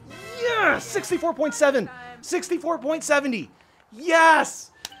 Yes! Yes! 64.7. 64.70.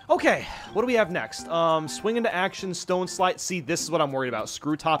 Yes! Okay. What do we have next? Swing into action, stone slide. See, this is what I'm worried about.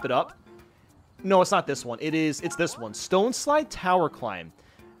 Screw top it up. No, it's not this one. It's this one. Stone slide tower climb.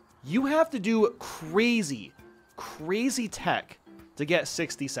 You have to do crazy, crazy tech to get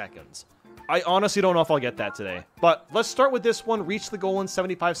 60 seconds. I honestly don't know if I'll get that today. But let's start with this one. Reach the goal in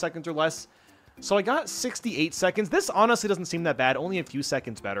 75 seconds or less. So I got 68 seconds. This honestly doesn't seem that bad. Only a few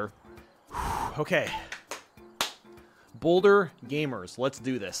seconds better. Okay. Boulder gamers, let's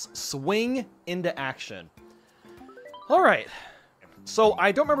do this. Swing into action. All right. So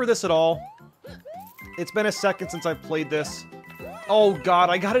I don't remember this at all. It's been a second since I've played this. Oh god,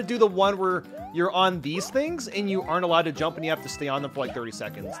 I gotta do the one where you're on these things and you aren't allowed to jump and you have to stay on them for like 30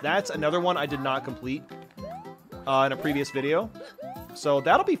 seconds. That's another one I did not complete in a previous video. So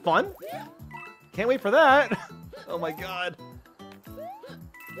that'll be fun. Can't wait for that. Oh my god.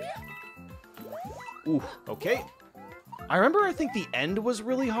 Ooh, okay. I remember I think the end was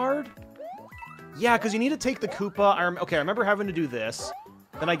really hard. Yeah, because you need to take the Koopa. Okay, I remember having to do this.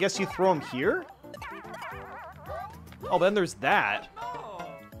 Then I guess you throw him here? Oh, then there's that.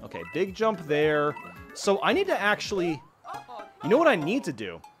 Okay, big jump there. So I need to actually... You know what I need to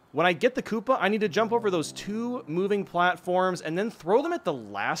do? When I get the Koopa, I need to jump over those two moving platforms and then throw them at the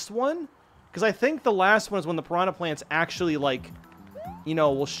last one. Because I think the last one is when the piranha plants actually, like, you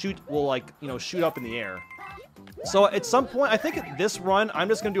know, will shoot up in the air. So at some point, I think at this run, I'm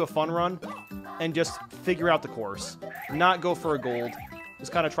just going to do a fun run and just figure out the course. Not go for a gold.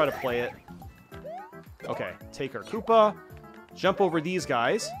 Just kind of try to play it. Okay, take our Koopa. Jump over these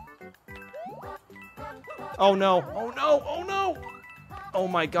guys. Oh no, oh no, oh no! Oh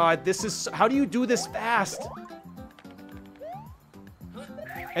my god, this is... How do you do this fast?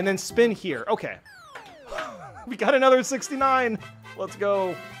 And then spin here. Okay. We got another 69. Let's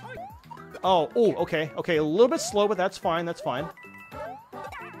go. Oh, okay. Okay, a little bit slow, but that's fine. That's fine.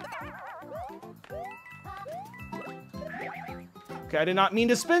 Okay, I did not mean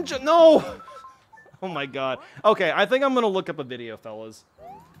to spin jump. No! Oh my god. Okay, I think I'm gonna look up a video, fellas.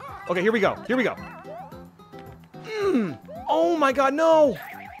 Okay, here we go. Here we go. Oh my god, no!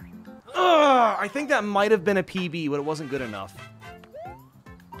 I think that might have been a PB, but it wasn't good enough.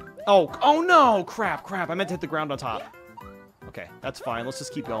 Oh no! Crap. I meant to hit the ground on top. Okay, that's fine. Let's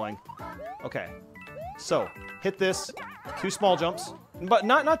just keep going. Okay. So, hit this. 2 small jumps. But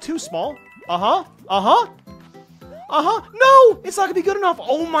not too small. No! It's not gonna be good enough.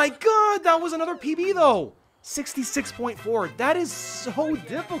 Oh my god! That was another PB, though. 66.4. That is so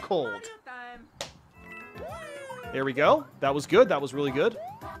difficult. There we go. That was good. That was really good.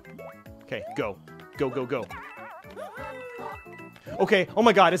 Okay, go. Go. Okay, oh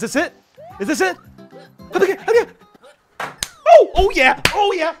my god, is this it? Is this it? Okay.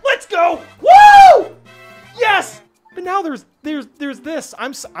 Oh yeah, let's go! Woo! Yes! But now there's this.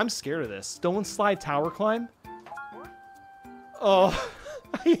 I'm scared of this. Stone slide tower climb. Oh,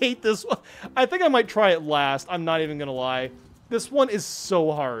 I hate this one. I think I might try it last. I'm not even gonna lie. This one is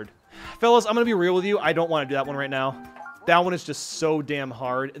so hard. Fellas, I'm gonna be real with you. I don't want to do that one right now. That one is just so damn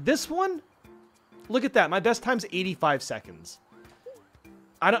hard. This one, look at that. My best time's 85 seconds.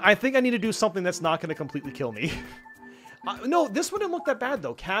 I think I need to do something that's not going to completely kill me. No, this one didn't look that bad,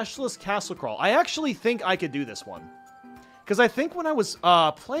 though. Cashless Castle Crawl. I actually think I could do this one. Because I think when I was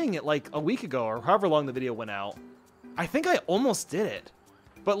playing it like a week ago, or however long the video went out, I think I almost did it.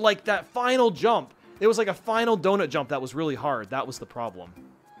 But like that final jump, it was like a final donut jump that was really hard. That was the problem.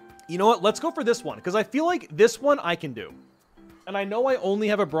 You know what? Let's go for this one. Because I feel like this one I can do. And I know I only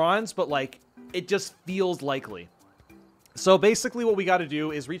have a bronze, but like, it just feels likely. So basically what we got to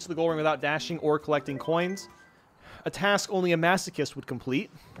do is reach the goal ring without dashing or collecting coins. A task only a masochist would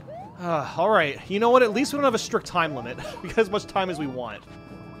complete. Alright, you know what? At least we don't have a strict time limit. We get as much time as we want.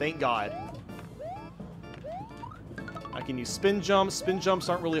 Thank God. I can use spin jumps. Spin jumps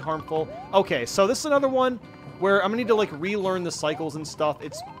aren't really harmful. Okay, so this is another one where I'm going to need to like relearn the cycles and stuff.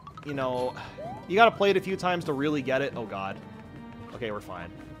 It's, you know, you got to play it a few times to really get it. Oh God. Okay, we're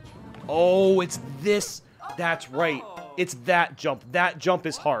fine. Oh, it's this. That's right. It's that jump. That jump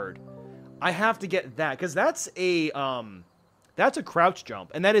is hard. I have to get that because that's a crouch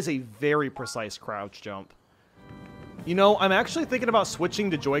jump, and that is a very precise crouch jump. You know, I'm actually thinking about switching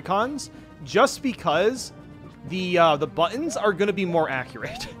to Joy-Cons just because the buttons are going to be more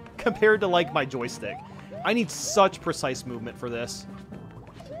accurate compared to, like, my joystick. I need such precise movement for this.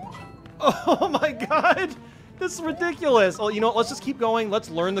 Oh my god! This is ridiculous! Oh, you know what? Let's just keep going. Let's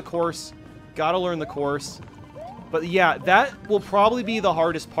learn the course. Gotta learn the course. But yeah, that will probably be the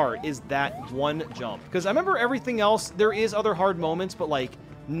hardest part, is that one jump. Because I remember everything else, there is other hard moments, but, like,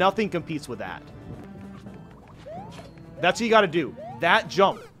 nothing competes with that. That's what you gotta do. That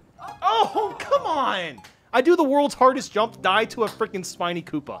jump. Oh, come on! I do the world's hardest jump, die to a freaking spiny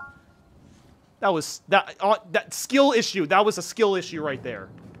Koopa. That was... that skill issue. That was a skill issue right there.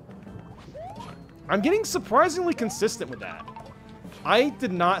 I'm getting surprisingly consistent with that. I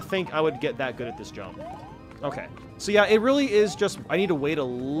did not think I would get that good at this jump. Okay. So yeah, it really is just... I need to wait a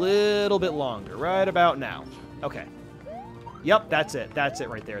little bit longer. Right about now. Okay. Yep, that's it. That's it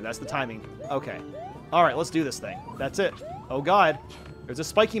right there. That's the timing. Okay. Alright, let's do this thing. That's it. Oh god. There's a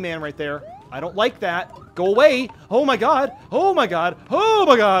spiky man right there. I don't like that. Go away! Oh my god! Oh my god! Oh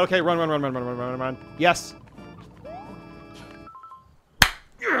my god! Okay, run, run, run, run, run, run, run, run. Yes.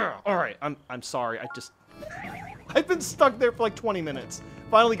 Alright, I'm sorry. I've been stuck there for like 20 minutes.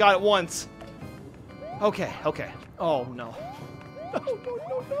 Finally got it once. Okay, okay. Oh no. No, no,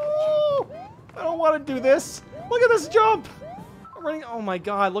 no, no! I don't want to do this. Look at this jump! I'm running. Oh my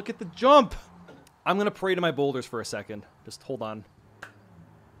god, look at the jump! I'm gonna pray to my boulders for a second. Just hold on.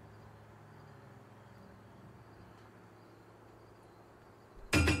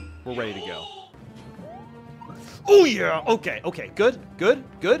 We're ready to go. Oh yeah! Okay, okay. Good, good,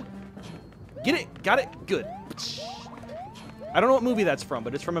 good. Get it! Got it! Good. I don't know what movie that's from,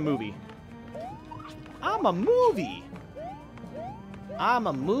 but it's from a movie. I'm a movie! I'm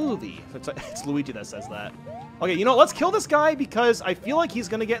a movie. It's Luigi that says that. Okay, you know, let's kill this guy because I feel like he's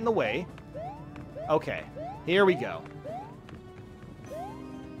gonna get in the way. Okay, here we go.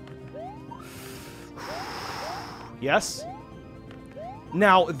 Yes?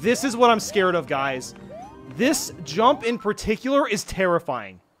 Now, this is what I'm scared of, guys. This jump in particular is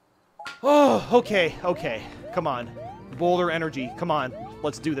terrifying. Oh, okay, okay. Come on. Boulder energy. Come on.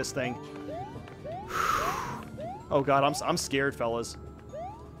 Let's do this thing. Oh, God, I'm scared, fellas.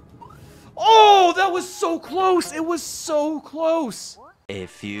 Oh, that was so close! It was so close! A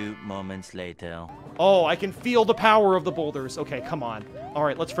few moments later. Oh, I can feel the power of the boulders. Okay, come on.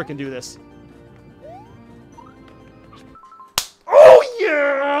 Alright, let's frickin' do this. Oh,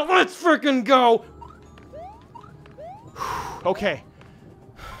 yeah! Let's frickin' go! Okay.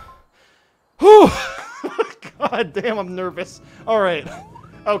 Whew! God damn, I'm nervous. Alright.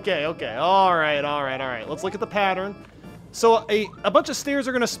 Okay, okay. Alright, alright, alright. Let's look at the pattern. So, a bunch of stairs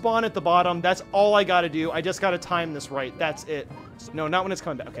are going to spawn at the bottom. That's all I got to do. I just got to time this right. That's it. No, not when it's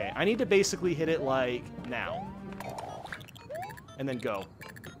coming back. Okay, I need to basically hit it, like, now. And then go.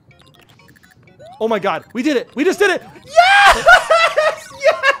 Oh my god, we did it! We just did it! Yes!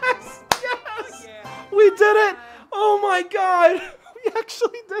 Yes! Yes! We did it! Oh my god! We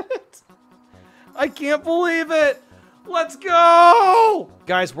actually did it! I can't believe it! Let's go!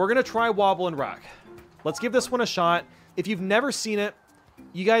 Guys, we're going to try Wobble and Rock. Let's give this one a shot. If you've never seen it,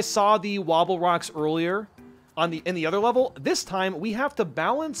 you guys saw the Wobble Rocks earlier in the other level. This time, we have to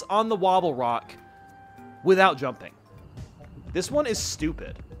balance on the Wobble Rock without jumping. This one is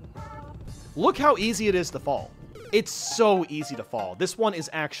stupid. Look how easy it is to fall. It's so easy to fall. This one is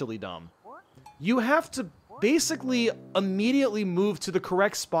actually dumb. You have to basically immediately move to the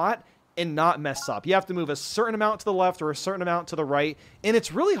correct spot and not mess up. You have to move a certain amount to the left or a certain amount to the right, and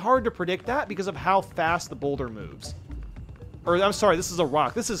it's really hard to predict that because of how fast the boulder moves. Or, I'm sorry, this is a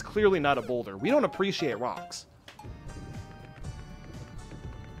rock. This is clearly not a boulder. We don't appreciate rocks.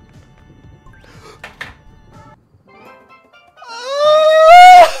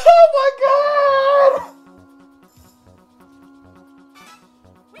 Oh my god!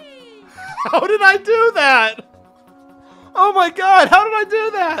 How did I do that? Oh my god, how did I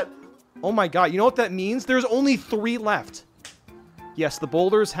do that? Oh my god, you know what that means? There's only 3 left. Yes, the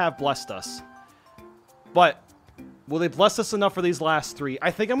boulders have blessed us. But will they bless us enough for these last 3?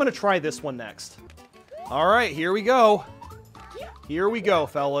 I think I'm going to try this one next. Alright, here we go. Here we go,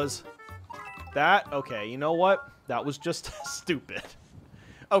 fellas. Okay, you know what? That was just stupid.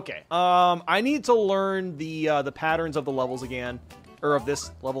 Okay, I need to learn the patterns of the levels again. Or of this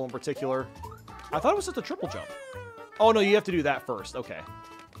level in particular. I thought it was just a triple jump. Oh, no, you have to do that first. Okay.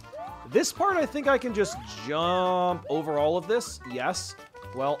 This part, I think I can just jump over all of this. Yes.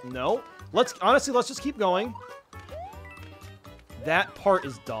 Well, no. Honestly, let's just keep going. That part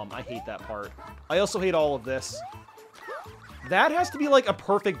is dumb. I hate that part. I also hate all of this. That has to be like a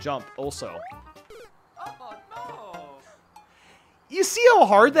perfect jump also. you see how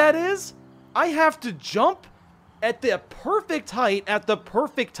hard that is? I have to jump at the perfect height at the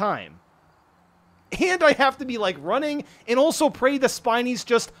perfect time. And I have to be like running and also pray the spinies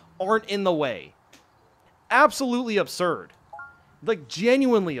just aren't in the way. Absolutely absurd. Like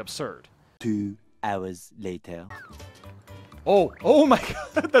genuinely absurd. 2 hours later. Oh my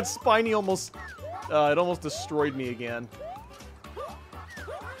god, that spiny almost, it almost destroyed me again.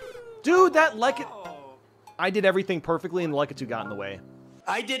 Dude, that Lekka... I did everything perfectly and Lekka got in the way.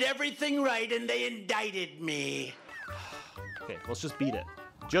 I did everything right and they indicted me. Okay, let's just beat it.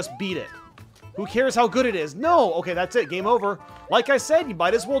 Just beat it. Who cares how good it is? No! Okay, that's it. Game over. Like I said, you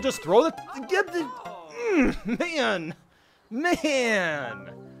might as well just throw the... Get the... man!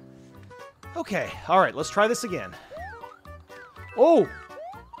 Man! Okay, alright, let's try this again. Oh!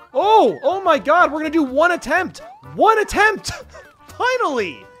 Oh! Oh my god, we're gonna do one attempt! One attempt!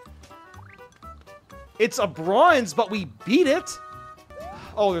 Finally! It's a bronze, but we beat it!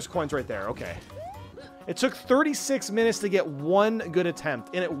 Oh, there's coins right there. Okay. It took 36 minutes to get one good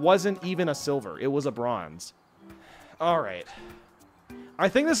attempt, and it wasn't even a silver. It was a bronze. Alright. I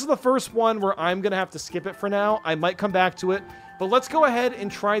think this is the first one where I'm going to have to skip it for now. I might come back to it, but let's go ahead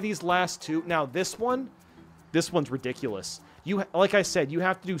and try these last two. Now, this one's ridiculous. Like I said, you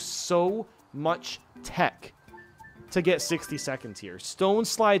have to do so much tech to get 60 seconds here. Stone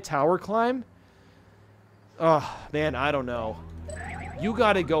slide tower climb? Oh, man, I don't know. You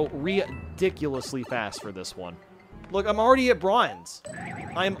gotta go ridiculously fast for this one. Look, I'm already at bronze.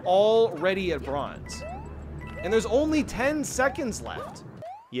 I'm already at bronze. And there's only 10 seconds left.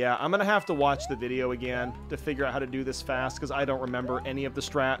 Yeah, I'm gonna have to watch the video again to figure out how to do this fast, because I don't remember any of the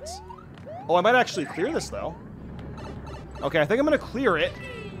strats. Oh, I might actually clear this, though. Okay, I think I'm gonna clear it.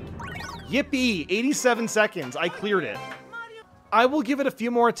 Yippee! 87 seconds. I cleared it. I will give it a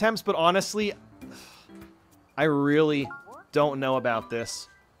few more attempts, but honestly, I really don't know about this.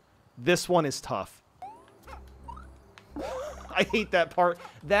 This one is tough. I hate that part.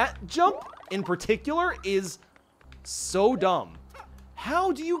 That jump in particular is so dumb.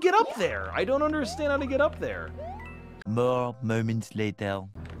 How do you get up there? I don't understand how to get up there. More moments later.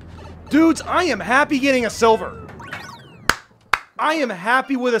 Dudes, I am happy getting a silver. I am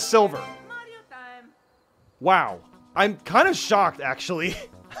happy with a silver. Wow. I'm kind of shocked, actually.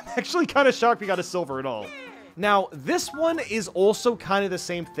 I'm actually kind of shocked we got a silver at all. Now, this one is also kind of the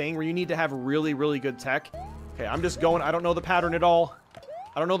same thing where you need to have really, really good tech. Okay, I'm just going. I don't know the pattern at all.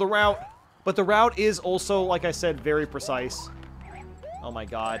 I don't know the route. But the route is also, like I said, very precise. Oh my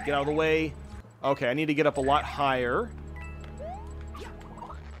god, get out of the way. Okay, I need to get up a lot higher.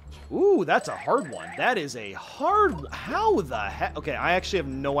 Ooh, that's a hard one. That is a hard... How the heck? Okay, I actually have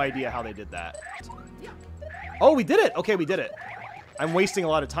no idea how they did that. Oh, we did it! Okay, we did it. I'm wasting a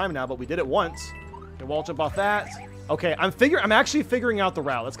lot of time now, but we did it once. Okay, wall jump off that. Okay, I'm actually figuring out the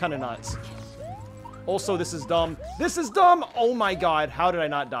route. That's kind of nuts. Also, this is dumb. This is dumb! Oh my god, how did I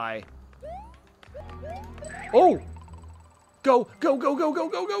not die? Oh! Go, go, go, go, go,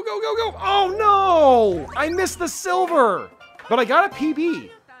 go, go, go, go, go! Oh no! I missed the silver! But I got a PB.